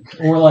Jeopardy.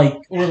 Or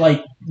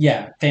like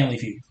yeah, Family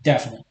Feud.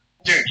 Definitely.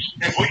 Dude,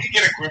 if we could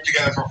get a group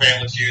together for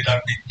Family Feud, that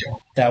would be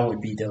dope. That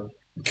would be dope.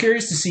 I'm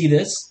curious to see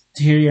this,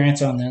 to hear your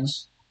answer on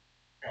this.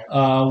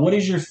 What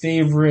is your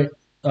favorite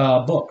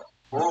book?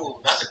 Ooh,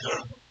 that's a good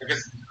one.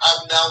 Because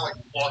I'm now like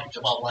walking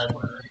to my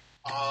library.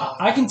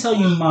 I can tell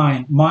you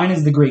mine. Mine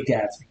is The Great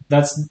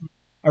Gatsby.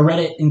 I read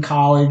it in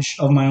college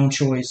of my own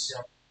choice.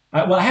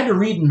 Yeah. I had to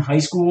read it in high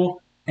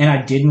school, and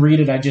I didn't read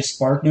it. I just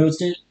spark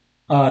notes it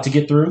to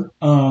get through.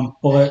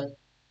 But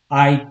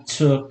I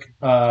took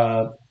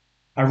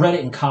I read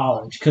it in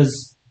college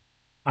because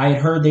I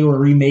had heard they were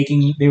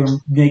making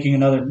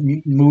another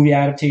movie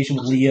adaptation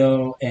with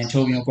Leo and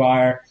Tobey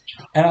Maguire,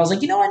 and I was like,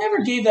 I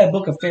never gave that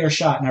book a fair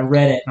shot, and I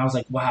read it, and I was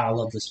like, wow, I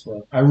love this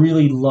book. I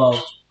really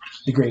loved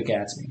The Great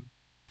Gatsby.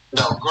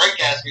 No, Great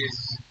Gatsby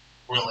is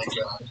really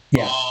good.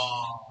 Yeah.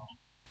 I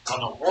don't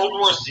know. World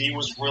War Z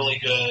was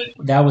really good.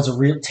 That was a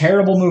real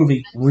terrible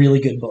movie, really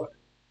good book.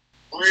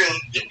 Really,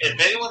 if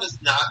anyone has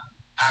not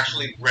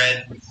actually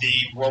read the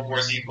World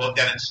War Z book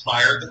that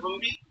inspired the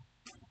movie,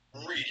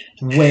 read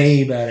it.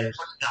 Way better.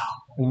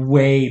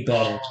 Way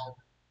better.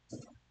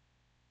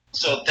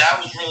 So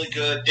that was really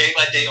good. Day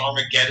by Day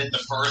Armageddon, the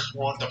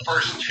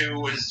first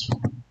two is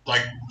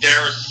like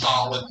they're a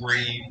solid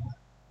read.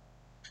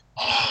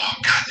 Oh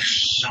God,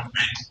 there's so many.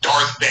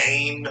 Darth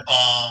Bane,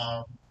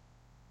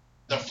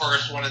 the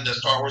first one in the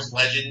Star Wars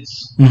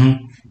Legends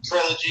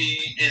trilogy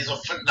is a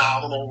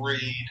phenomenal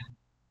read.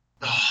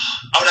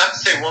 I would have to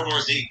say World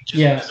War Z, just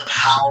because of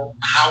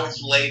how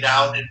it's laid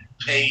out and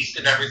paced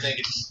and everything.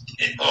 It's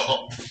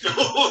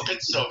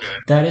so good.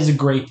 That is a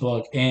great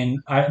book, and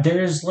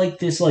there's like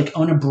this like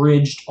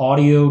unabridged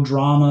audio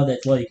drama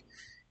that like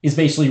is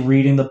basically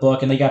reading the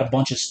book, and they got a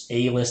bunch of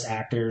A-list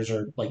actors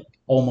or like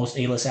almost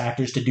A-list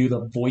actors to do the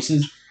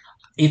voices.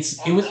 It's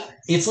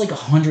like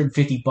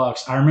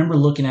 $150. I remember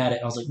looking at it,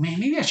 I was like, man,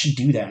 maybe I should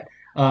do that.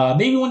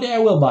 Maybe one day I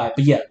will buy it.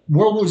 But yeah,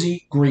 World War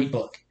Z, great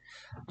book.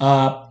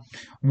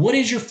 What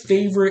is your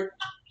favorite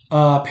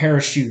pair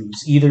of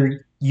shoes?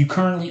 Either you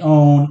currently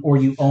own or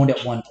you owned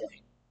at one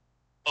point.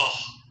 Oh,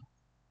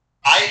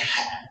 I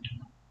had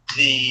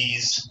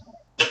these.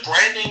 The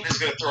brand name is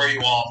going to throw you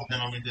off, and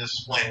then I'm going to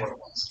explain what it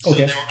was.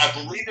 Okay. So I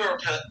believe they were a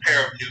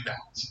pair of New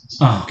Balances.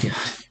 Oh,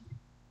 God.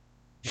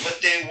 But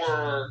they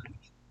were.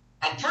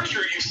 I'm pretty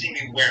sure you've seen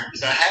me wear them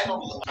because I had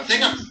them. I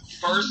think I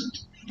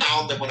first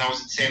found them when I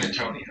was in San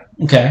Antonio.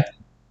 Okay.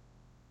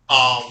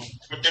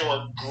 But they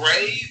were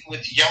gray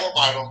with yellow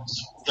bottoms.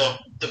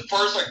 The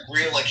first like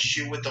real like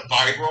shoe with the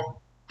Vibram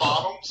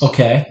bottoms.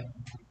 Okay.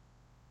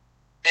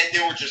 And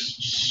they were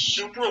just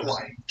super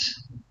light,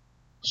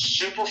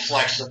 super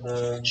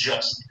flexible.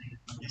 Just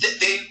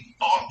they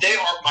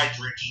are my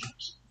dream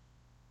shoes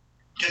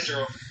because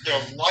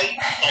they're light.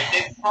 Like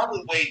they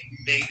probably weighed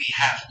maybe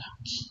half an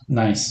ounce.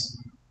 Nice.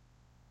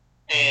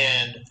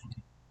 And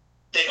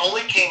they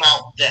only came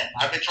out then.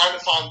 I've been trying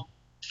to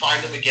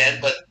find them again,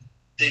 but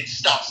they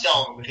stopped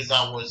selling them because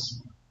I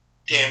was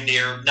damn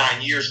near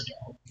 9 years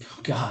ago. Oh,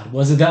 God,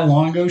 was it that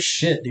long ago?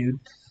 Shit, dude.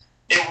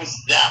 It was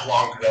that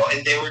long ago,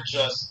 and they were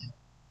just.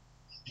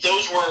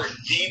 Those were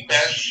the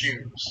best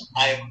shoes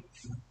I have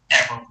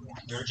ever worn.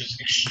 They're just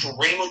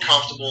extremely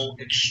comfortable,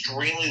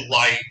 extremely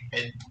light,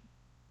 and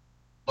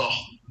Oh,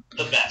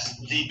 the best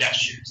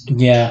shoes.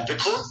 Yeah. The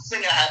closest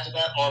thing I have to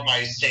that are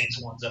my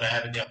Saints ones that I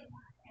have in the.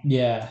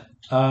 Yeah.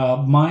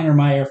 Mine are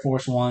my Air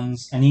Force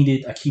Ones.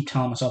 I keep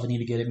telling myself I need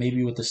to get it.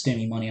 Maybe with the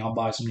stimmy money, I'll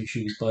buy some new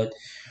shoes. Or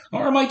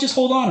I might just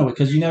hold on to it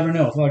because you never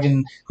know.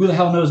 Fucking, who the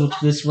hell knows what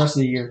this rest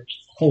of the year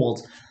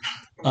holds.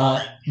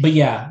 Right. But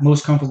yeah,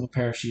 most comfortable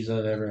pair of shoes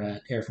I've ever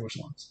had, Air Force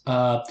Ones.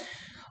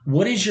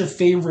 What is your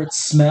favorite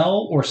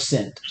smell or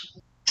scent?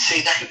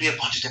 See, that could be a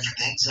bunch of different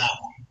things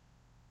though.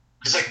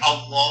 Because like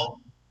I love,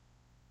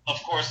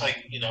 of course,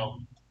 like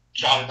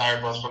John and I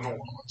are both from New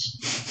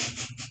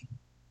Orleans.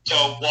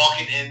 So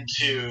walking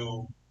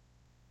into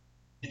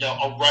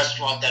a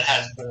restaurant that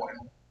has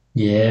boil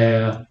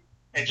Yeah.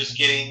 and just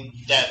getting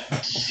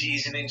that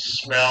seasoning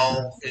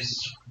smell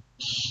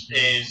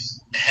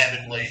is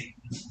heavenly.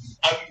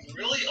 I'm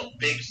really a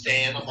big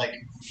fan of like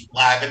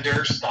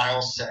lavender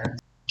style scent.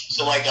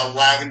 So like a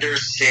lavender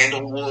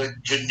sandalwood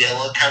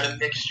vanilla kind of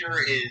mixture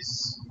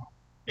is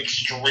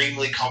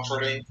extremely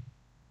comforting.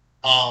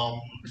 Um,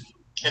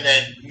 and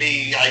then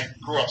me, I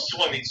grew up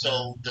swimming,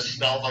 so the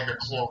smell of like a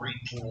chlorine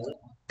pool.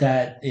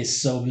 That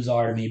is so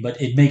bizarre to me, but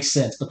it makes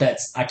sense. But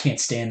I can't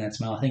stand that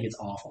smell. I think it's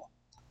awful.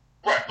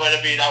 Right, but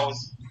I mean, I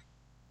was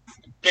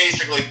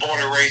basically born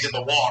and raised in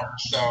the water,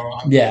 so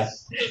I mean, Yeah.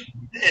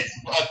 it's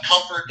a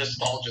comfort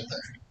nostalgia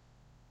thing.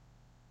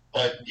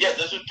 But yeah,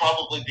 this would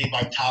probably be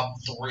my top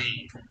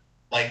three,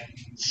 like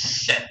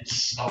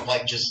scents of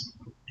like just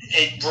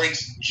it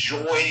brings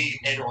joy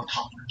and or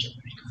comfort to me.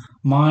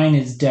 Mine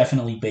is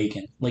definitely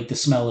bacon. Like the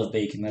smell of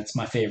bacon. That's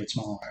my favorite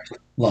smell.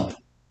 Love it.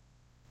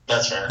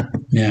 That's fair.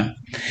 Yeah.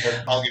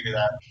 I'll give you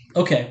that.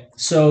 Okay,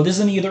 so this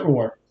is an either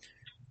or.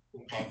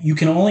 Okay. You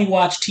can only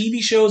watch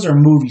TV shows or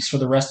movies for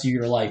the rest of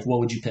your life. What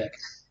would you pick?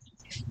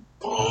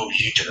 Oh,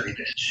 you dirty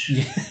bitch!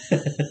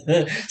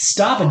 Yeah.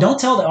 Stop it! Don't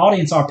tell the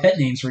audience our pet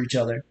names for each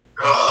other.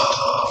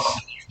 Oh,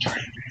 you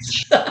dirty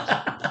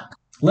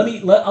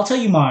bitch! I'll tell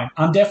you mine.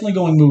 I'm definitely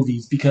going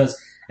movies because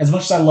as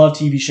much as I love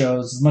TV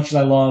shows, as much as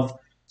I love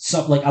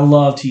I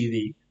love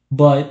TV,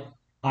 but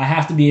I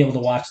have to be able to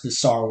watch the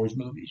Star Wars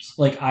movies.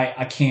 Like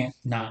I can't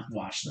not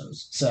watch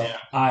those. So Yeah.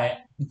 I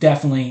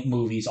definitely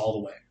movies all the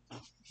way.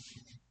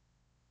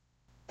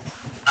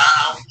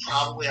 I would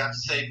probably have to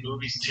say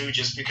movies too,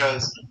 just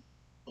because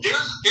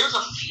there's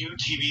a few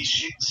TV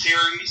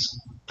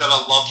series that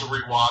I love to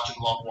rewatch and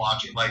love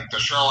watching. Like the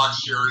Sherlock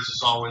series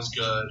is always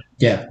good.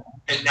 Yeah.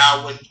 And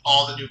now with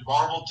all the new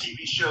Marvel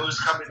TV shows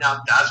coming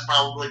out, that's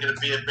probably going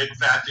to be a big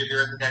factor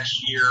here in the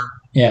next year.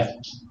 Yeah.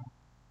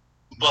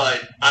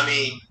 But I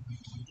mean,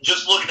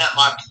 just looking at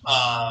my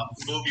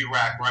movie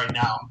rack right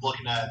now, I'm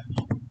looking at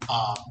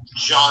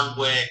John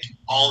Wick,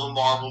 all the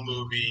Marvel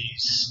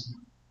movies,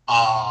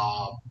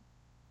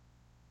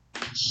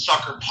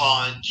 Sucker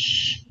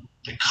Punch,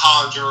 The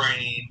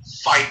Conjuring,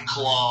 Fight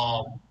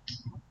Club.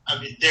 I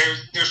mean,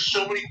 there's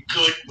so many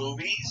good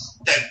movies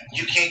that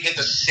you can't get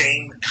the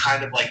same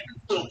kind of like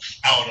oomph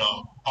out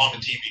of on a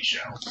TV show.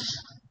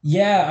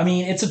 Yeah, I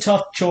mean it's a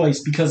tough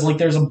choice because like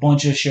there's a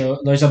bunch of shows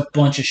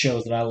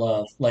that I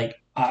love, like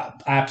I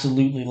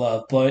absolutely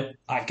love, but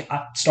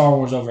Star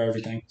Wars over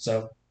everything.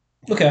 So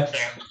okay,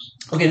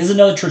 this is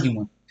another tricky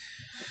one.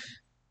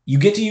 You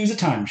get to use a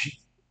time machine.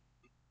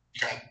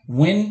 Okay.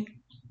 When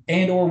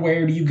and or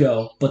where do you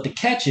go? But the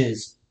catch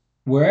is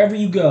whenever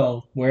you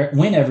go,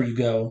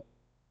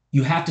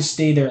 you have to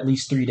stay there at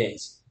least 3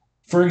 days.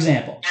 For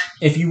example,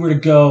 if you were to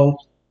go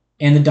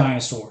and the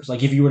dinosaurs,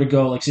 like if you were to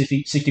go like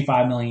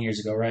 65 million years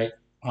ago, right?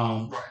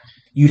 Right.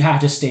 You'd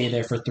have to stay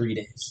there for 3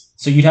 days.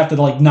 So you'd have to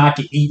like not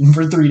get eaten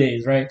for 3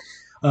 days, right?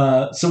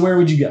 So where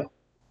would you go?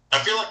 I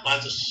feel like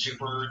mine's a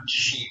super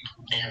cheap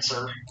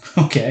answer,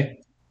 Okay.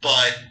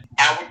 but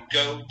I would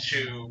go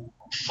to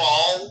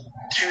fall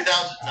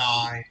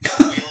 2009,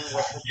 Wheeling,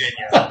 West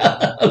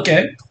Virginia,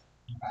 Okay.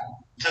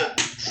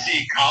 to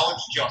see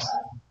College Justin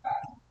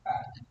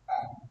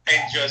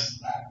and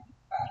just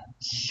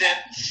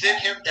sit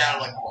him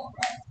down like,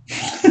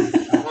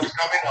 look, what's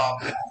coming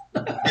up?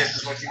 This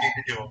is what you need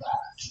to do about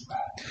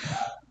it.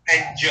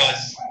 And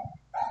just,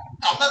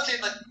 I'm not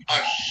saying like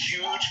a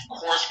huge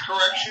course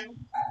correction,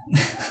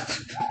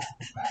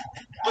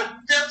 but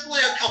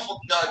definitely a couple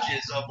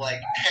nudges of like,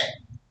 hey,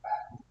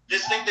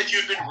 this thing that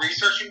you've been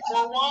researching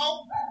for a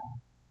while,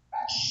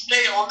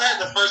 stay on that.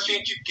 The first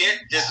chance you get,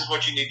 this is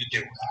what you need to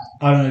do.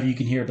 I don't know if you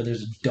can hear, but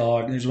there's a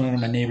dog. There's one of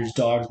my neighbor's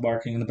dogs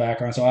barking in the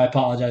background. So I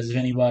apologize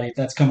if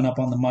that's coming up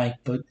on the mic.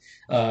 But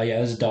yeah,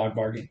 there's a dog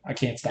barking. I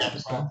can't stop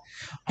it.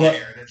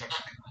 But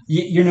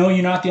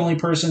you're not the only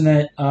person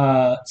that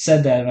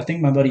said that. And I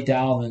think my buddy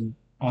Dalvin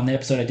on the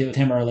episode I did with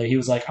him earlier, he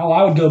was like, "Oh,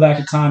 I would go back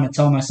in time and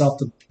tell myself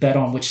to bet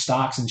on which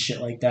stocks and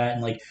shit like that,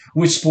 and like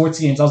which sports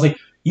games." I was like,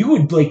 "You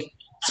would like."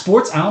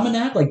 Sports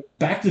Almanac, like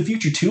Back to the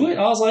Future to it.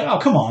 I was like, oh,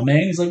 come on,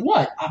 man. He's like,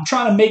 what? I'm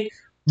trying to make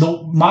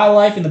my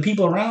life and the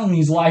people around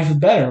me's life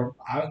better.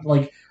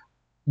 Like,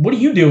 what are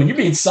you doing? You're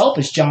being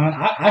selfish, John.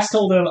 I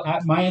told him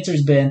my answer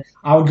has been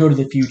I would go to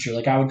the future.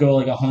 Like, I would go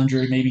like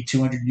 100, maybe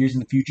 200 years in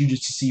the future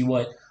just to see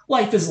what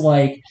life is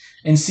like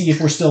and see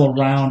if we're still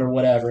around or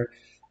whatever.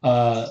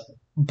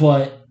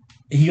 But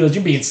He goes,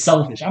 "You're being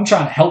selfish. I'm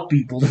trying to help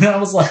people." And I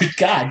was like,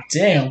 "God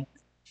damn."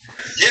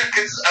 Yeah,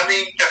 because I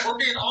mean, if we're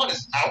being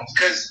honest,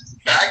 because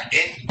back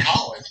in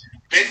college,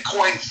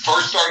 Bitcoin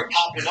first started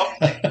popping up.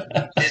 Like,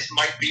 this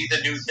might be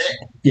the new thing.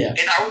 Yeah.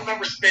 And I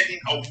remember spending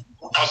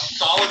a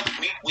solid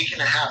week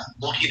and a half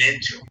looking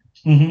into it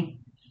Mm-hmm.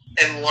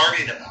 and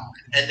learning about it.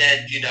 And then,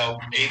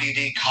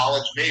 ADD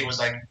college me was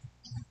like,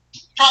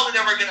 probably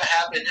never going to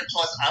happen. And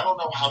plus, I don't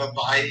know how to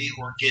buy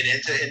or get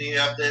into any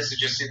of this. It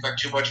just seems like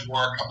too much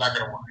work. I'm not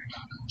going to worry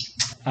about it.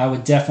 I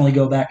would definitely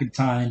go back in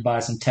time and buy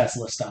some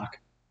Tesla stock.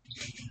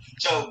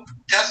 So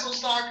Tesla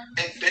stock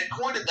and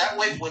Bitcoin, and that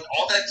way, when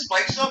all that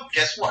spikes up,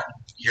 guess what?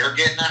 You're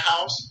getting a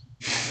house.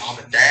 Mom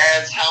and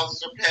dad's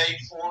houses are paid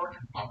for.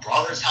 My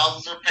brother's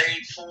houses are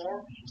paid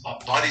for. My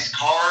buddy's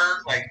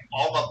car, like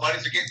all my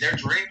buddies are getting their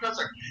dream cars.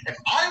 Like if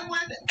I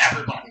win,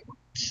 everybody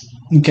wins.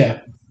 Okay.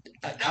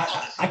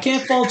 I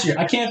can't fault you.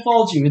 I can't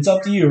fault you. It's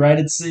up to you, right?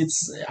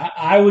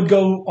 I would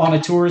go on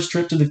a tourist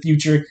trip to the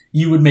future.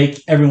 You would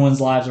make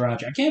everyone's lives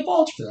around you. I can't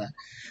fault you for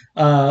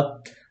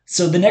that.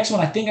 So the next one,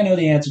 I think I know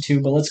the answer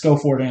to, but let's go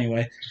for it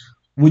anyway.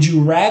 Would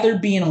you rather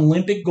be an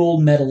Olympic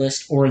gold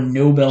medalist or a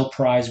Nobel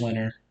Prize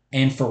winner,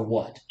 and for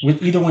what?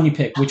 With either one you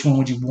pick, which one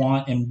would you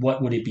want, and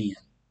what would it be in?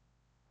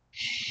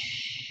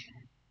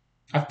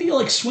 I feel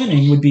like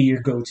swimming would be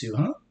your go-to,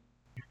 huh?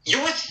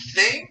 You would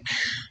think,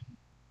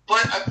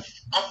 but I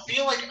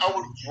feel like I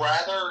would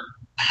rather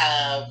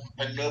have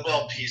a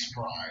Nobel Peace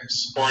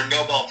Prize or a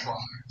Nobel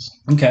Prize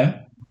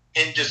Okay.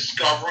 in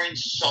discovering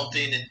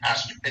something in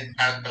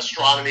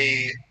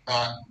astronomy,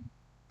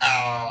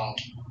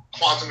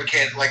 quantum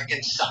mechanics, like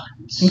in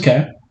science.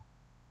 Okay.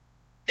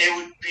 It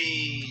would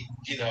be,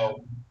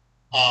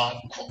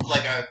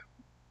 like an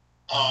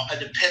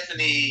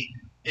epiphany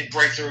in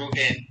breakthrough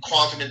in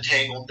quantum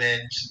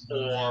entanglement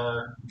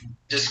or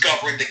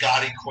discovering the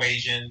God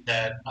equation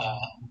that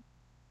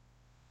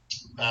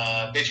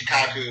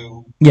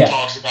Michikaku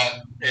talks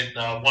about in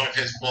one of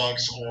his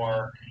books,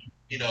 or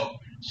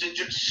so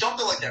just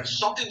something like that.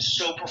 Something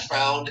so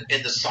profound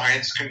in the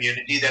science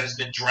community that has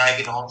been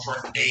dragging on for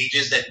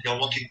ages that no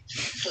one can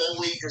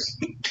fully just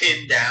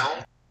pin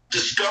down.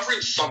 Discovering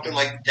something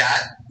like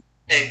that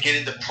and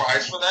getting the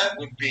prize for that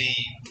would be,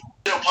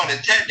 no pun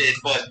intended,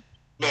 but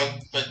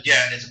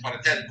yeah, it's a pun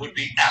intended, would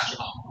be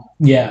astronomical.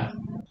 Yeah.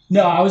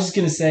 No, I was just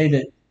going to say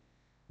that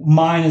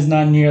mine is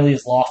not nearly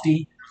as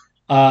lofty.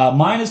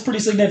 Mine is pretty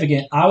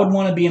significant. I would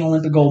want to be an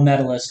Olympic gold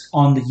medalist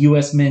on the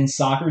U.S. men's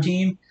soccer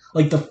team.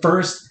 I think the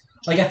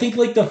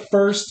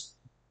first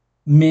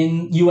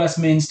U.S.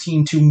 men's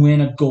team to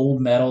win a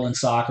gold medal in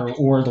soccer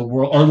or the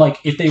world, or like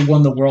if they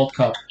won the World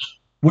Cup,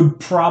 would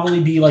probably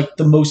be like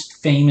the most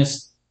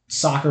famous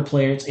soccer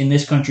players in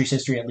this country's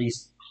history, at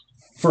least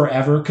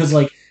forever. Because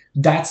like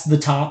that's the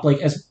top.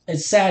 Like as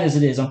sad as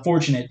it is,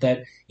 unfortunate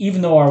that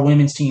even though our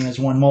women's team has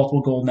won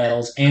multiple gold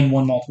medals and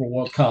won multiple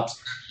World Cups,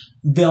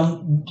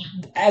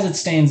 as it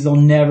stands, that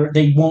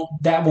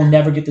will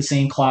never get the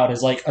same clout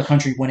as like a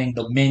country winning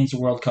the men's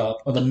World Cup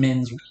or the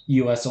men's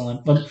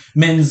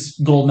men's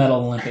gold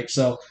medal Olympics.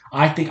 So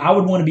I think I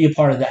would want to be a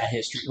part of that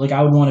history. Like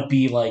I would want to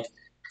be like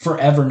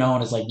forever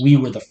known as like we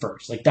were the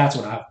first. Like that's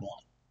what I would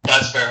want.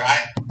 That's fair.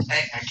 I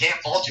can't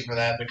fault you for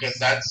that because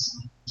that's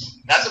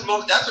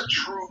a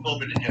true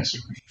moment in history.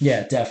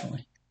 Yeah,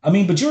 definitely. I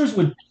mean, but yours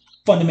would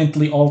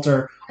fundamentally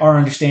alter our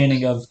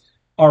understanding of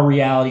our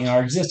reality and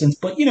our existence,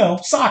 but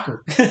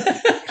soccer.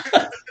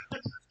 But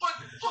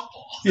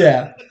football.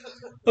 Yeah.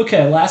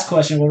 Okay, last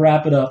question. We'll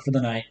wrap it up for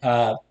the night.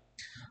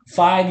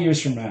 5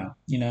 years from now,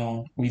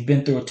 we've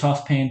been through a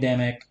tough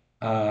pandemic.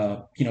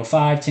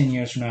 5-10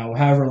 years from now,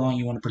 however long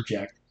you want to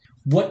project.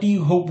 What do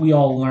you hope we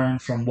all learn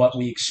from what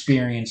we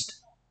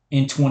experienced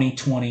in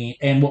 2020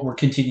 and what we're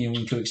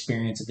continuing to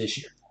experience this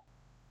year?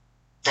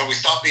 That we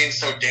stop being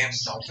so damn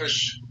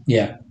selfish.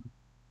 Yeah.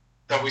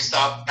 That we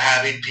stop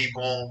having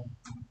people,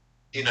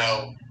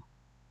 again,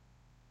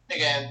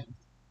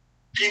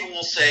 people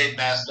will say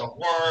masks don't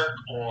work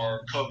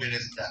or COVID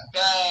isn't that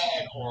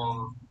bad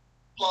or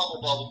blah,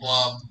 blah, blah, blah,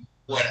 blah,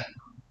 whatever.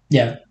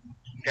 Yeah.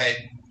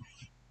 Okay?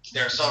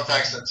 There are some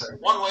facts that say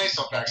one way,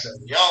 some facts that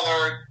say the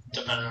other,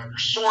 depending on your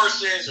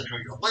sources and who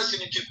you're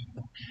listening to.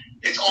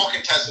 It's all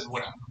contested,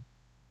 whatever.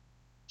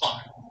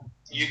 Fine.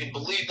 You can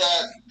believe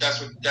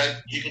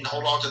that. You can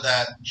hold on to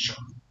that, sure.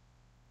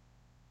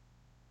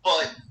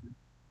 But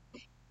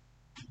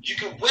you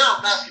can wear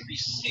a mask and be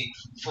safe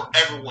for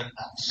everyone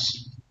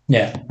else.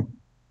 Yeah.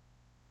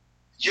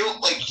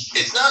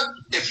 It's not,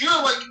 if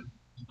you're like,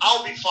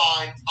 I'll be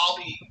fine,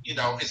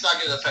 it's not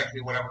going to affect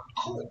me, whatever,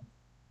 cool.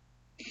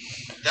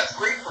 That's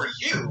great for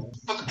you,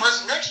 but the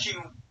person next to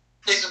you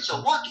isn't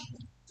so lucky.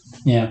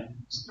 Yeah.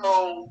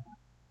 So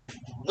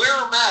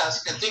wear a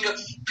mask and think of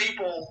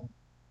people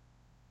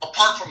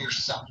apart from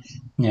yourself.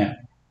 Yeah.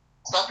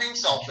 Stop being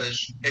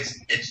selfish. It's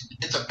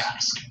a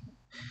mask.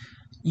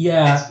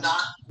 Yeah. It's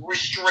not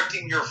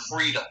restricting your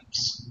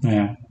freedoms.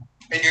 Yeah.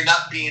 And you're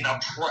not being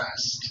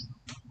oppressed.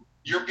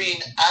 You're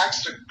being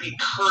asked to be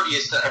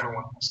courteous to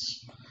everyone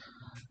else.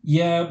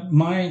 Yeah,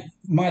 my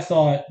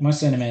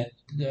sentiment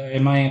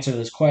in my answer to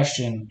this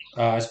question,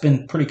 it's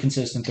been pretty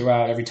consistent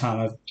throughout. Every time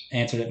I've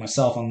answered it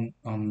myself on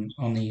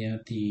the end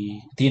of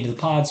the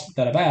pods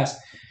that I've asked.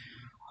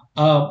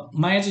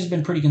 My answer's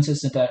been pretty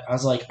consistent. That I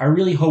was like, I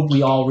really hope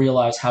we all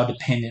realize how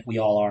dependent we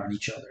all are on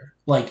each other.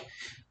 Like,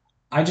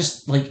 I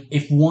just like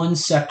if one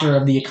sector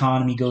of the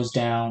economy goes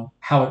down,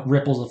 how it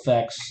ripples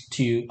effects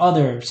to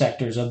other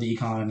sectors of the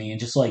economy, and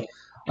just like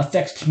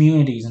affects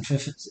communities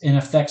and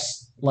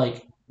affects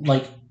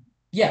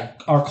yeah,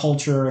 our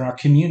culture and our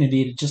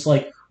community. It's just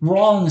like we're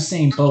all in the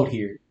same boat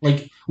here.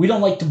 Like, we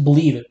don't like to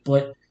believe it,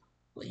 but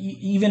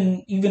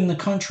even the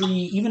country,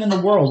 even in the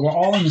world, we're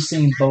all in the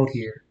same boat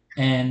here,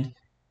 and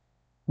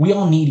we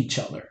all need each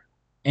other,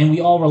 and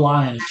we all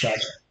rely on each other,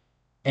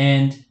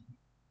 and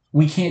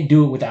we can't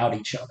do it without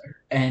each other.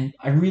 And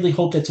I really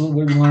hope that's what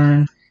we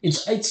learn. We're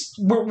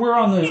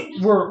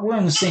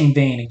in the same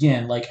vein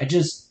again. Like,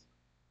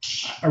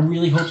 I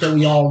really hope that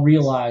we all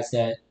realize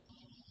that,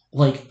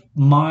 like,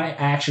 my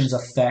actions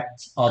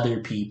affect other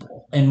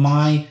people, and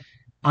I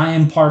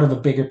am part of a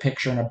bigger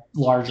picture and a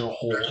larger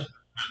whole,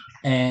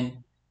 and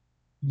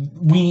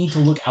we need to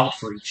look out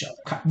for each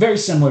other. Very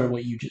similar to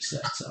what you just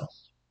said. So,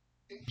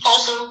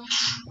 also,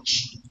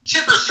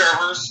 tip your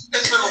servers.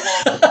 It's been a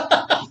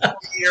long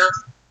year.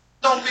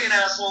 Don't be an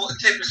asshole and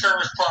tip your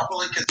servers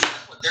properly, because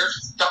they're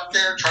stuck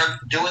there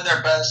doing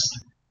their best.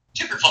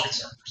 Tip your fucking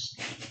servers.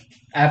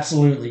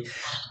 Absolutely.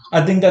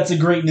 I think that's a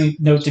great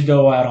note to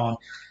go out on.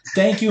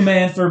 Thank you,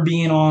 man, for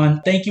being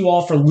on. Thank you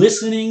all for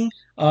listening.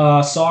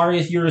 Sorry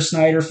if you're a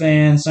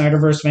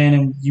Snyderverse fan,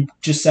 and you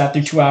just sat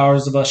through 2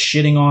 hours of us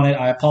shitting on it.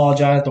 I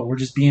apologize, but we're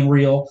just being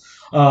real.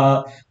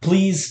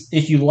 Please,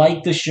 if you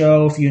like the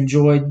show, if you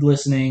enjoyed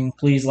listening,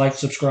 please like,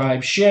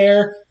 subscribe,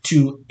 share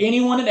to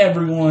anyone and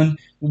everyone.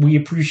 We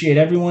appreciate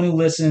everyone who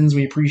listens.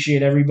 We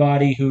appreciate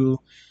everybody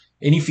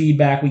any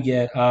feedback we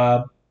get.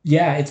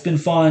 Yeah, it's been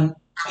fun.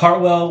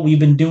 Hartwell, we've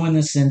been doing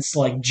this since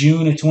like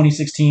June of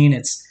 2016.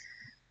 It's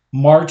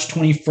March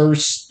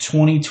 21st,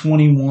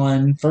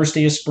 2021, first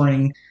day of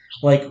spring.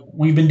 Like,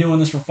 we've been doing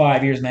this for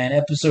 5 years, man.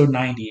 Episode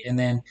 90, and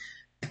then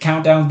the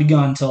countdown's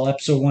begun until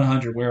episode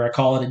 100, where I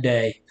call it a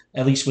day,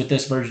 at least with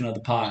this version of the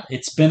pod.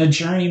 It's been a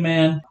journey,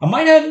 man. We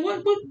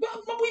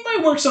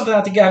might work something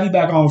out to have you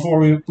back on before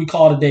we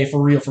call it a day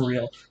for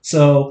real.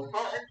 So,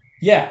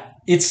 yeah,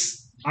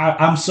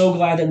 I'm so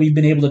glad that we've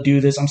been able to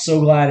do this. I'm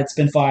so glad it's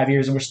been 5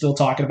 years and we're still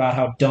talking about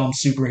how dumb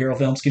superhero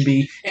films can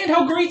be and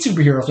how great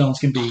superhero films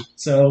can be.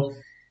 So,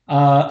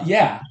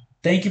 yeah,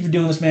 thank you for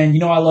doing this, man. You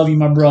know I love you,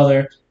 my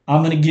brother.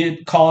 I'm gonna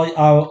we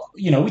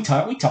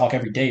talk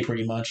every day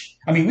pretty much.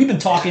 I mean, we've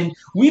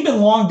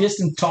been long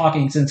distance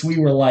talking since we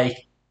were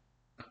like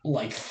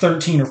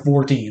 13 or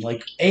 14.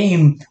 Like,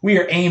 we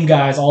are AIM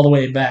guys all the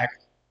way back.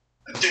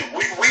 Dude,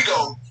 we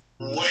go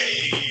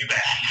way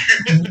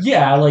back.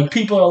 Yeah, like,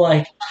 people are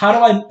like, how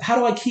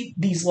do I keep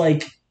these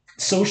like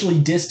socially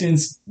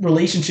distanced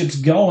relationships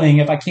going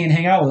if I can't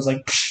hang out with? It's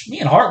like, me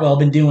and Hartwell have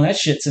been doing that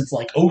shit since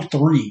like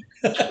 03.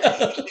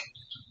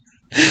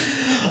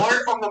 Learn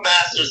from the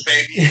masters,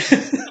 baby. A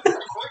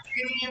quick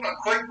game, a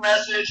quick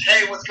message.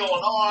 Hey, what's going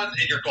on?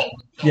 And you're golden.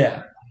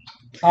 Yeah.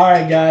 All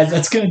right, guys.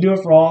 That's going to do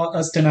it for all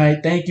us tonight.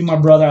 Thank you, my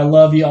brother. I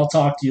love you. I'll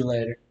talk to you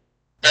later.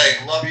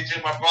 Hey, love you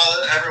too, my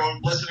brother. Everyone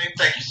listening,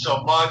 thank you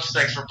so much.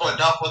 Thanks for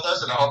putting up with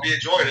us, and I hope you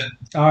enjoyed it.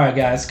 All right,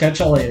 guys. Catch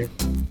y'all later.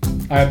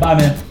 All right, bye,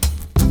 man.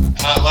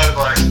 Later,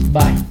 buddy.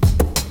 Bye.